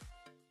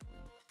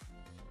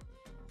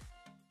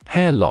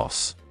 Hair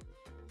loss.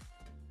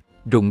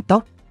 Rụng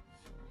tóc.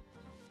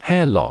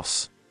 Hair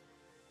loss.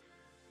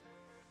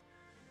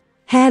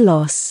 Hair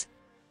loss.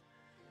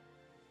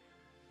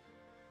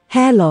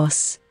 Hair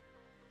loss.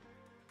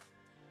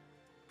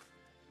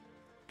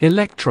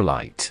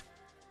 Electrolyte.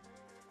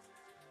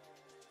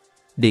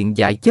 Điện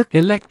giải chất.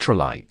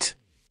 Electrolyte.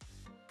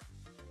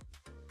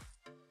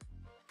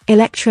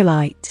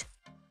 Electrolyte.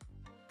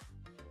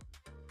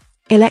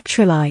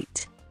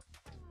 Electrolyte.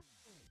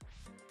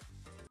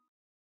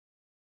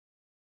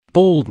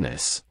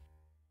 Baldness.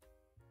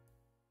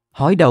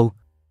 Hói đầu.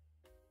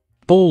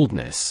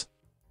 Baldness.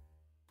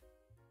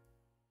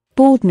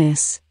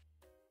 Baldness.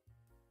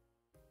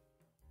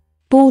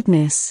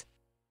 Baldness.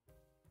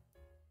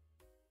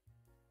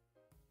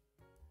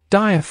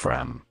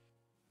 Diaphragm.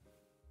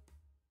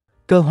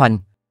 Cơ hoành.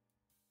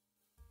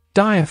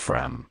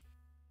 Diaphragm.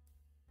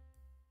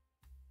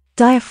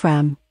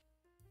 Diaphragm.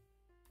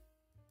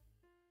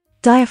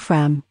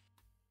 Diaphragm.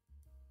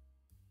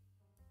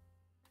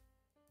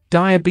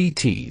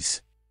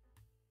 Diabetes.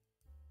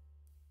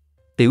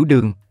 Tiểu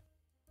đường.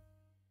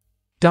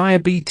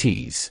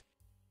 Diabetes.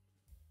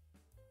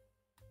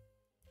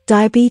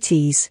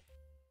 Diabetes.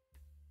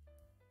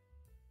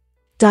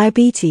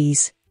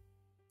 Diabetes.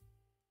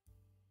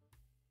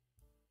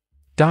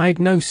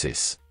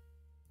 Diagnosis.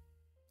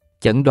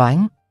 Chẩn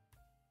đoán.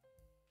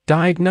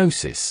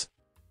 Diagnosis.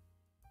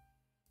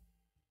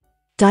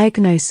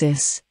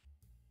 Diagnosis.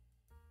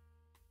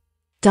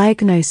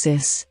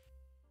 Diagnosis.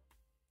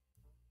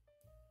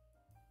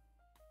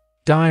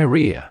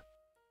 Diarrhea.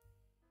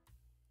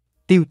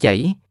 Tiêu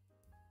chảy.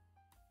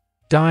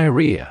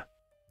 Diarrhea.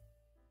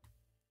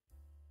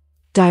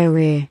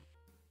 Diarrhea.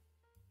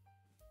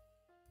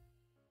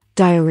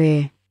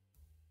 Diarrhea.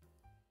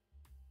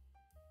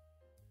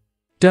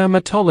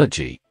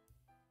 Dermatology.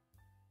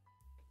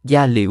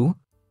 Da liễu.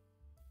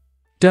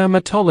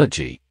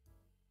 Dermatology.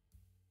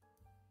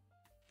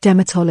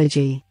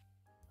 Dermatology.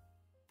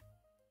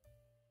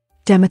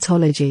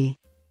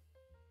 Dermatology.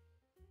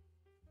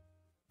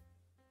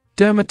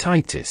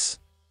 Dermatitis.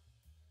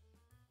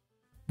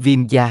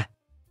 Viêm da.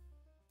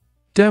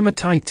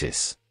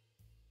 Dermatitis.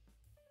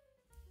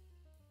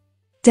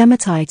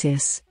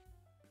 Dermatitis.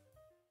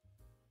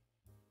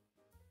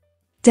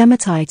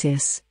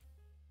 Dermatitis.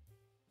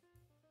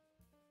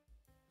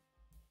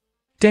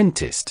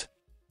 Dentist.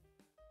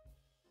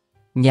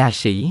 Nha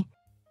sĩ.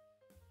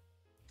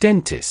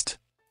 Dentist.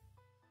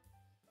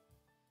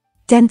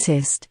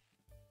 Dentist.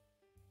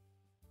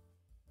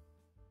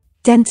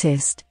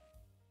 dentist,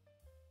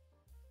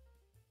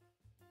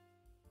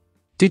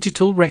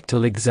 Digital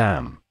rectal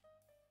exam.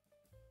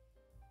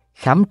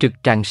 Khám trực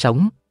tràng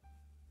sống.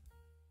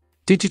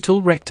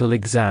 Digital rectal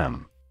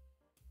exam.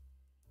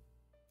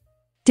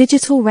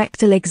 digital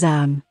rectal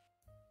exam,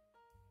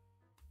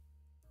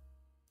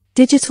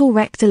 digital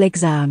rectal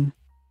exam,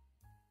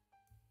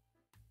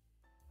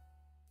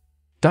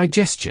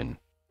 Digestion.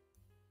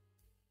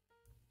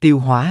 Tiêu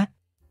hóa.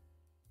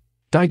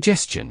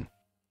 Digestion.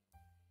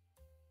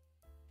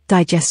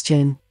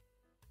 digestion,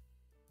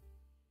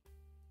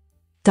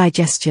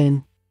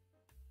 digestion,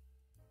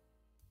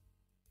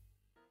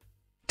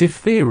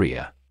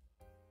 Diphtheria.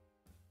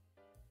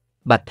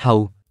 Bạch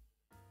hầu.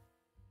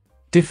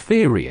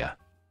 Diphtheria.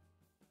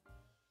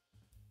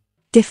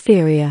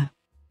 diphtheria,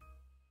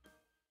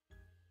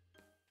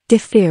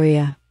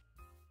 diphtheria,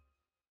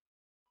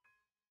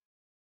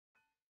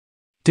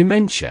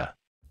 Dementia.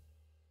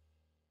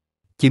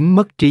 Chứng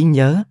mất trí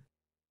nhớ.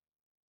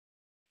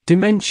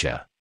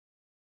 Dementia.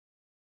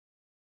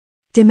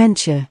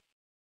 dementia,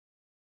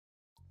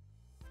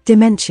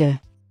 dementia,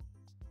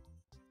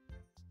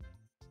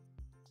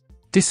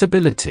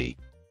 Disability.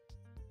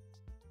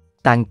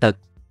 Tàn tật.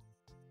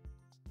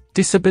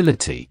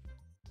 Disability.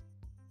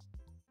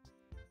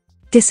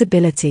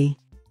 disability,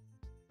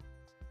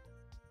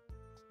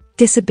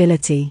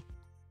 disability,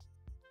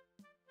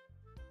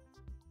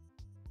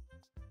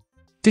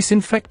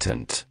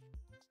 Disinfectant.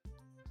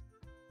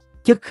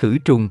 Chất khử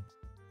trùng.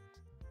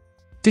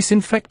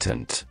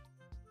 Disinfectant.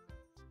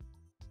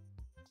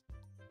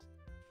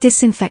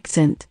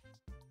 disinfectant,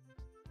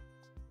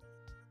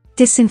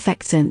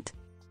 disinfectant,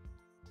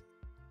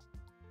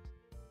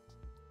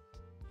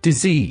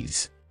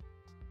 Disease.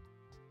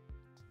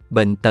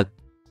 Bệnh tật.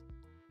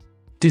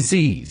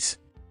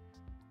 Disease.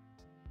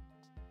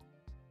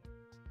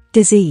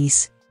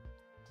 disease,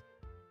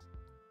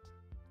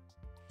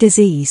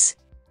 disease,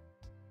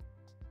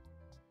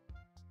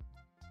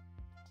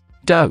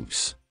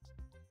 Dose.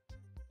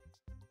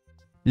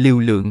 Liều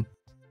lượng.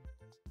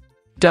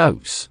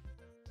 Dose.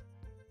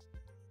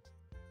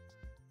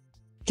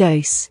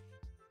 dose,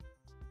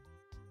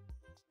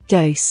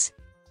 dose,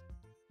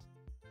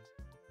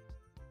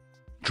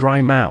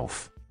 Dry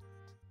mouth.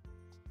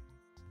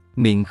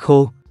 Miệng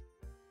khô.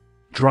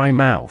 Dry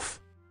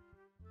mouth.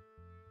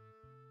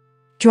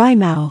 dry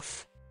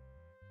mouth,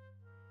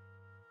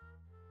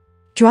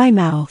 dry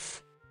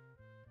mouth,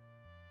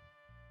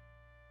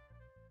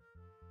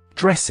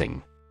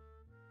 Dressing.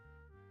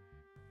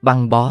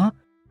 Băng bó.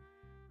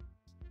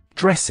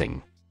 Dressing.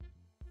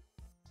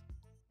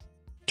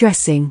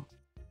 dressing,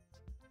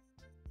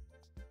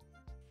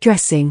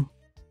 dressing,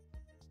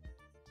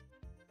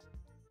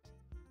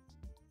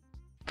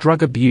 Drug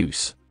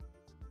abuse.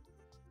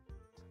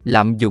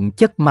 Lạm dụng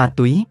chất ma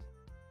túy.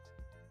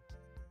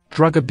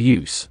 Drug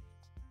abuse.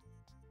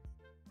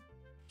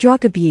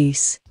 drug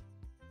abuse,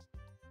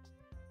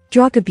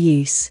 drug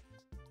abuse,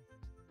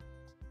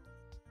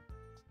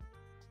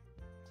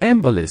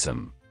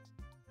 Embolism.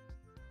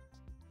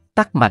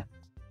 Tắc mạch.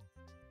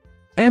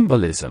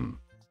 Embolism.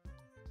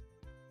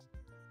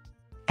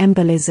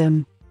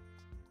 embolism,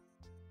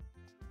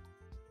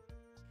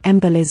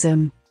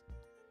 embolism,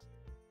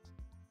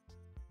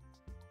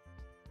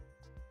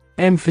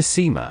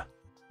 Emphysema.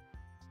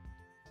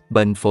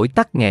 Bệnh phổi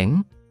tắc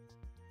nghẽn.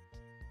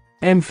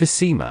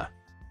 Emphysema.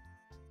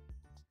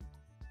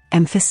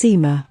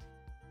 emphysema,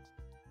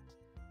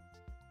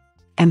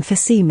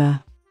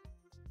 emphysema,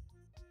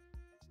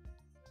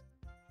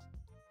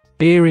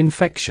 Ear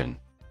infection.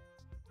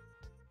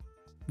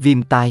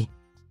 Viêm tai.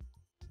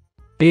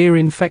 Ear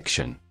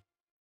infection.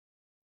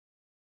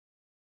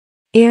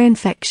 ear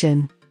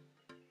infection,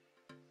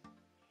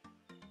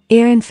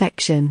 ear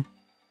infection,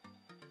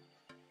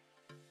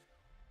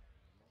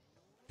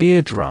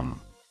 Eardrum.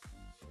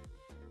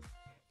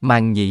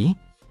 Màng nhĩ.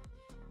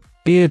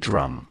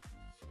 Eardrum.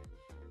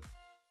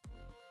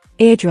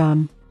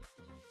 eardrum,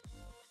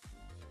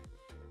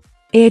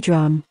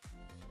 eardrum,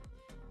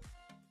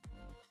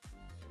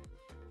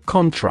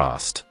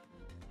 Contrast.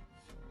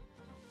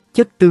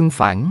 Chất tương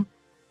phản.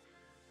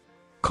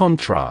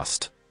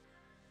 Contrast.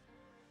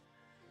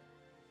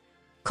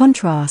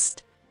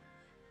 contrast,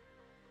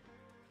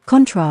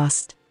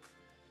 contrast,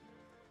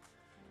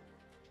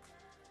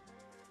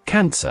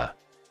 Cancer.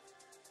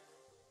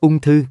 Ung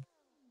thư.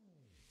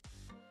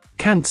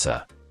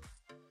 Cancer.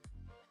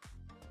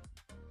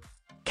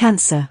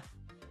 cancer,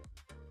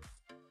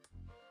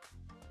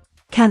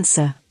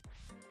 cancer,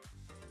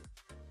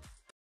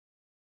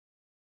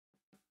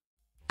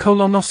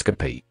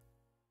 Colonoscopy.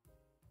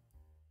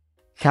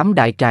 Khám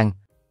đại tràng.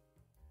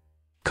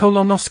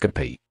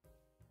 Colonoscopy.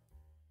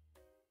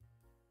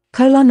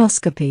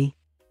 colonoscopy,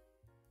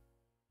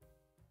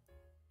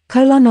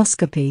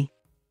 colonoscopy,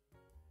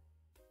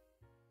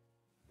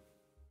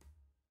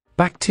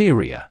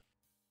 Bacteria.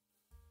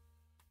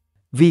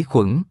 Vi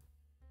khuẩn.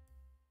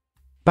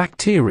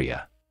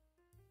 Bacteria.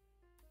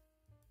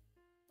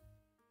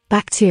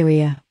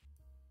 bacteria,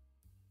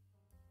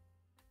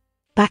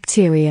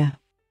 bacteria,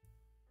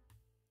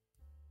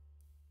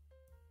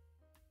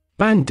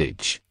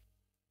 Bandage.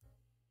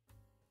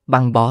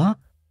 Băng bó.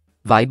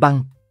 Vải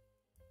băng.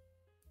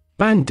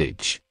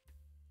 Bandage.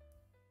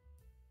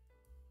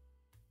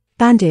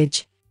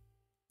 bandage,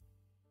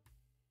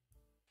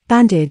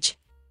 bandage,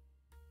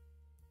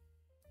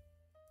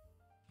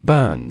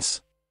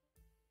 Burns.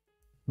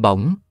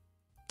 Bỏng.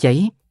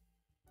 Cháy.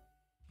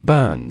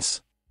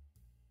 Burns.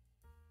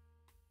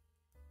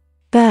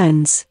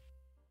 burns,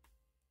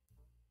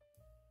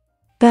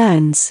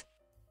 burns,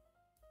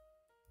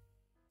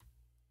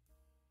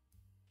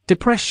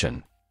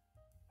 Depression.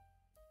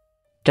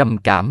 Trầm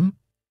cảm.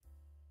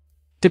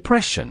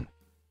 Depression.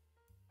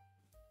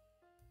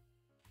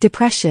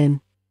 depression,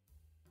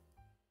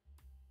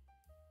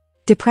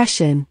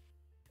 depression,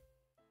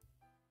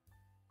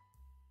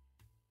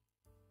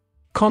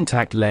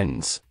 Contact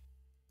lens.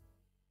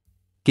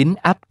 Kính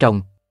áp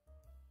tròng.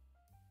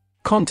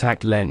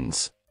 Contact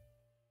lens.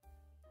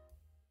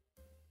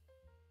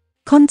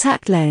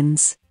 contact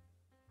lens,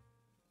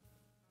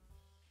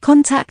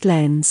 contact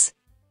lens,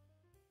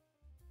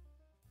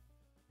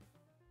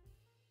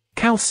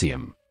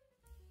 Calcium.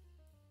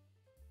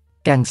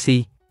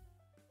 Canxi.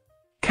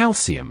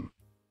 Calcium.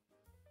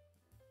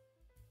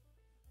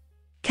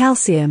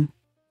 calcium,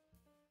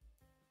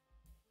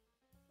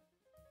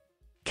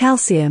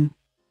 calcium,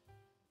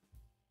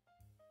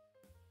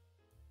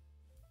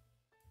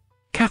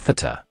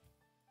 Catheter.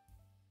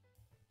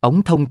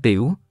 Ống thông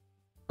tiểu.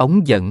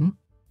 Ống dẫn.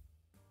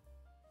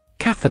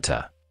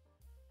 Catheter.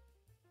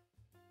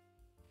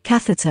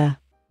 catheter,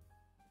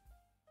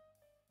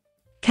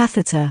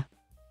 catheter,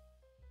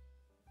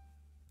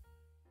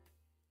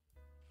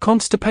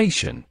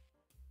 Constipation.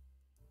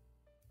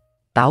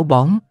 Táo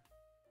bón.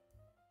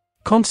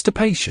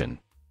 Constipation.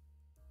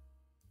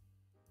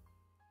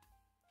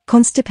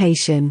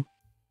 constipation,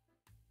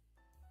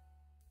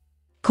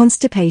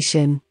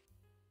 constipation,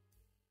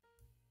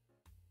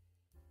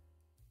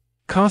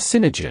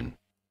 Carcinogen.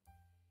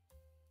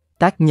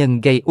 Tác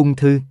nhân gây ung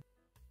thư.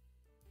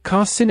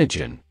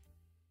 Carcinogen.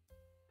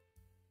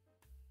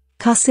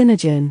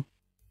 carcinogen,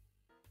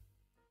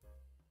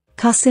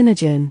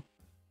 carcinogen,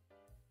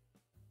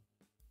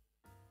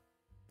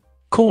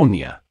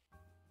 Cornea.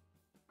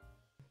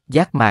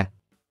 Giác mạc.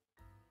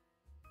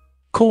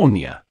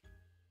 Cornea.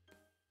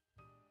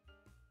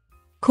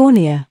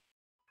 cornea,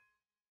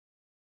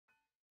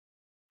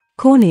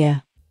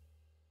 cornea,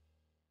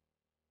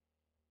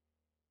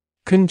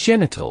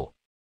 Congenital.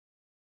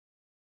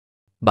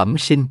 Bẩm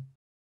sinh.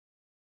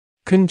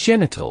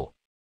 Congenital.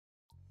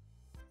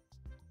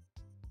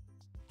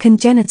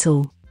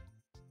 congenital,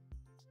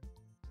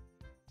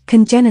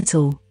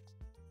 congenital,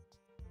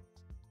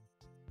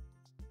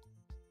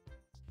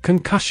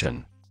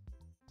 Concussion.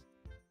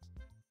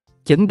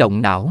 Chấn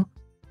động não.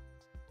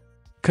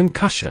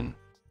 Concussion.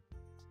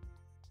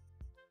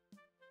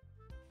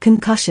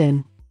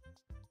 concussion,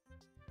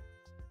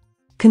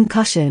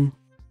 concussion,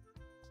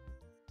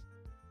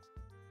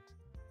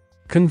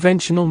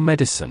 Conventional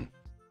medicine.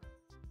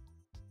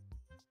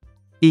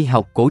 Y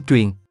học cổ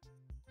truyền.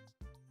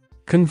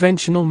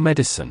 Conventional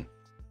medicine.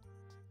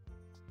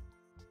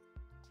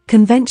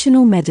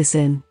 conventional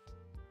medicine,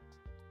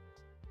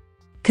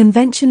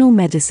 conventional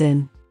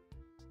medicine,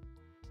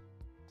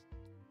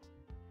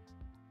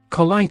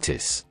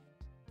 Colitis.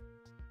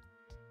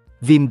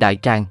 Viêm đại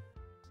tràng.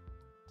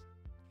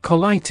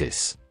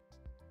 Colitis.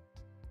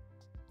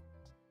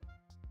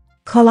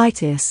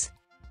 colitis,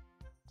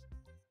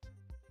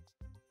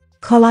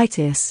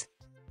 colitis,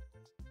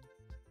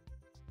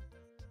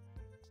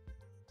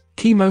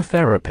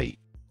 Chemotherapy.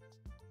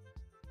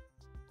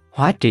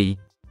 Hóa trị.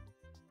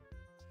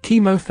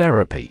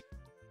 Chemotherapy.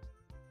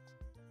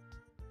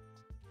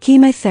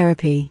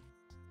 chemotherapy,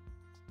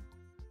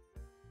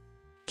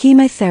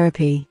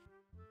 chemotherapy,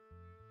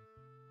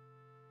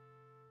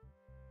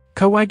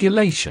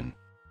 Coagulation.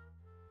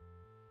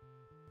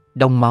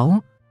 Đông máu.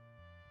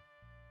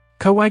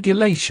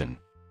 Coagulation.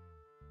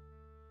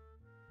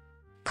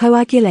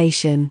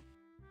 coagulation,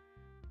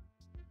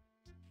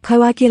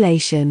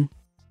 coagulation,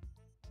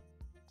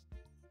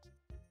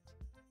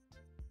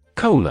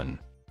 Colon.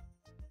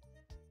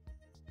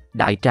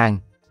 Đại tràng.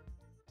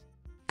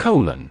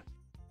 Colon.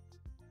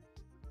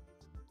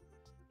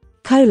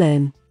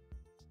 colon,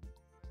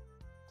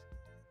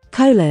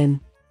 colon,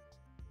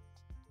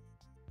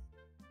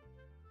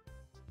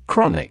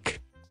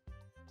 Chronic.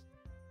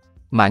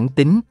 Mãn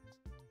tính.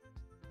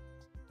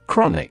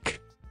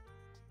 Chronic.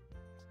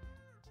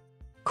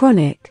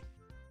 chronic,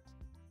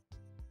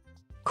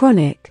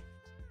 chronic,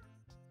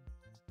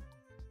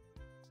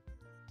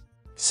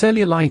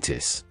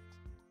 Cellulitis.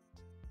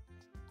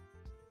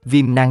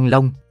 Viêm nang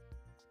lông.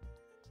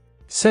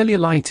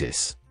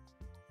 Cellulitis.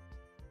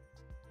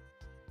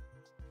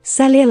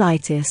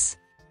 cellulitis,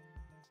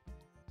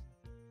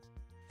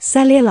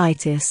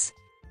 cellulitis,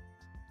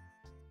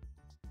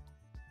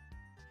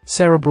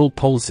 Cerebral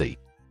palsy.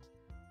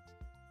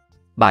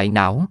 Bại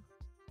não.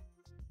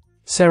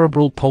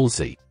 Cerebral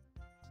palsy.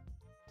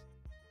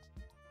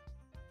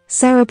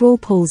 cerebral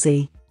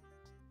palsy,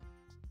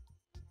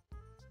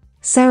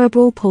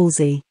 cerebral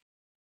palsy,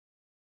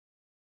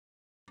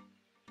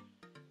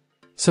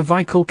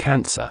 Cervical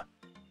cancer.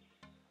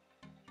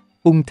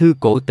 Ung thư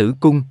cổ tử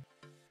cung.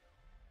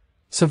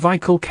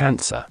 cervical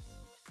cancer,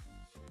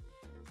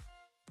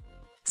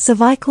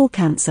 cervical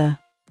cancer,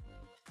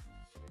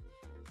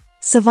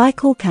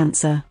 cervical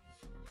cancer,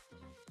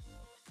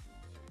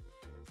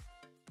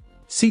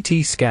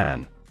 CT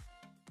scan,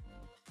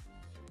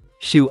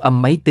 Siêu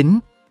âm máy tính.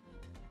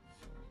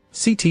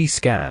 CT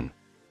scan,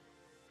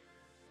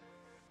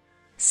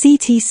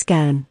 CT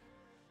scan,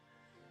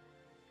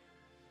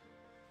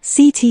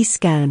 CT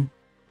scan,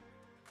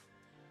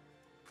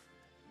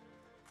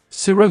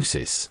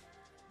 cirrhosis,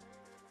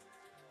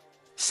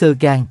 Xơ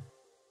gan.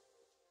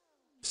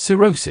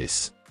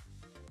 cirrhosis,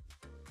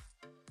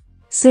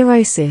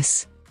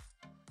 cirrhosis,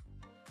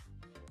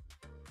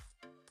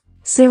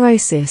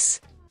 cirrhosis,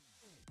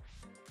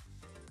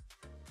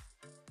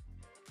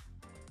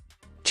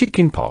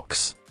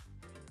 chickenpox,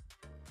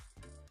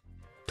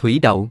 Thủy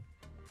đậu.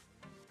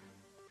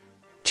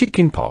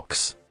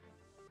 chickenpox,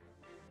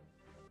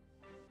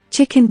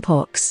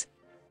 chickenpox,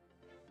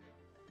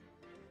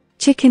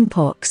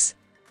 chickenpox,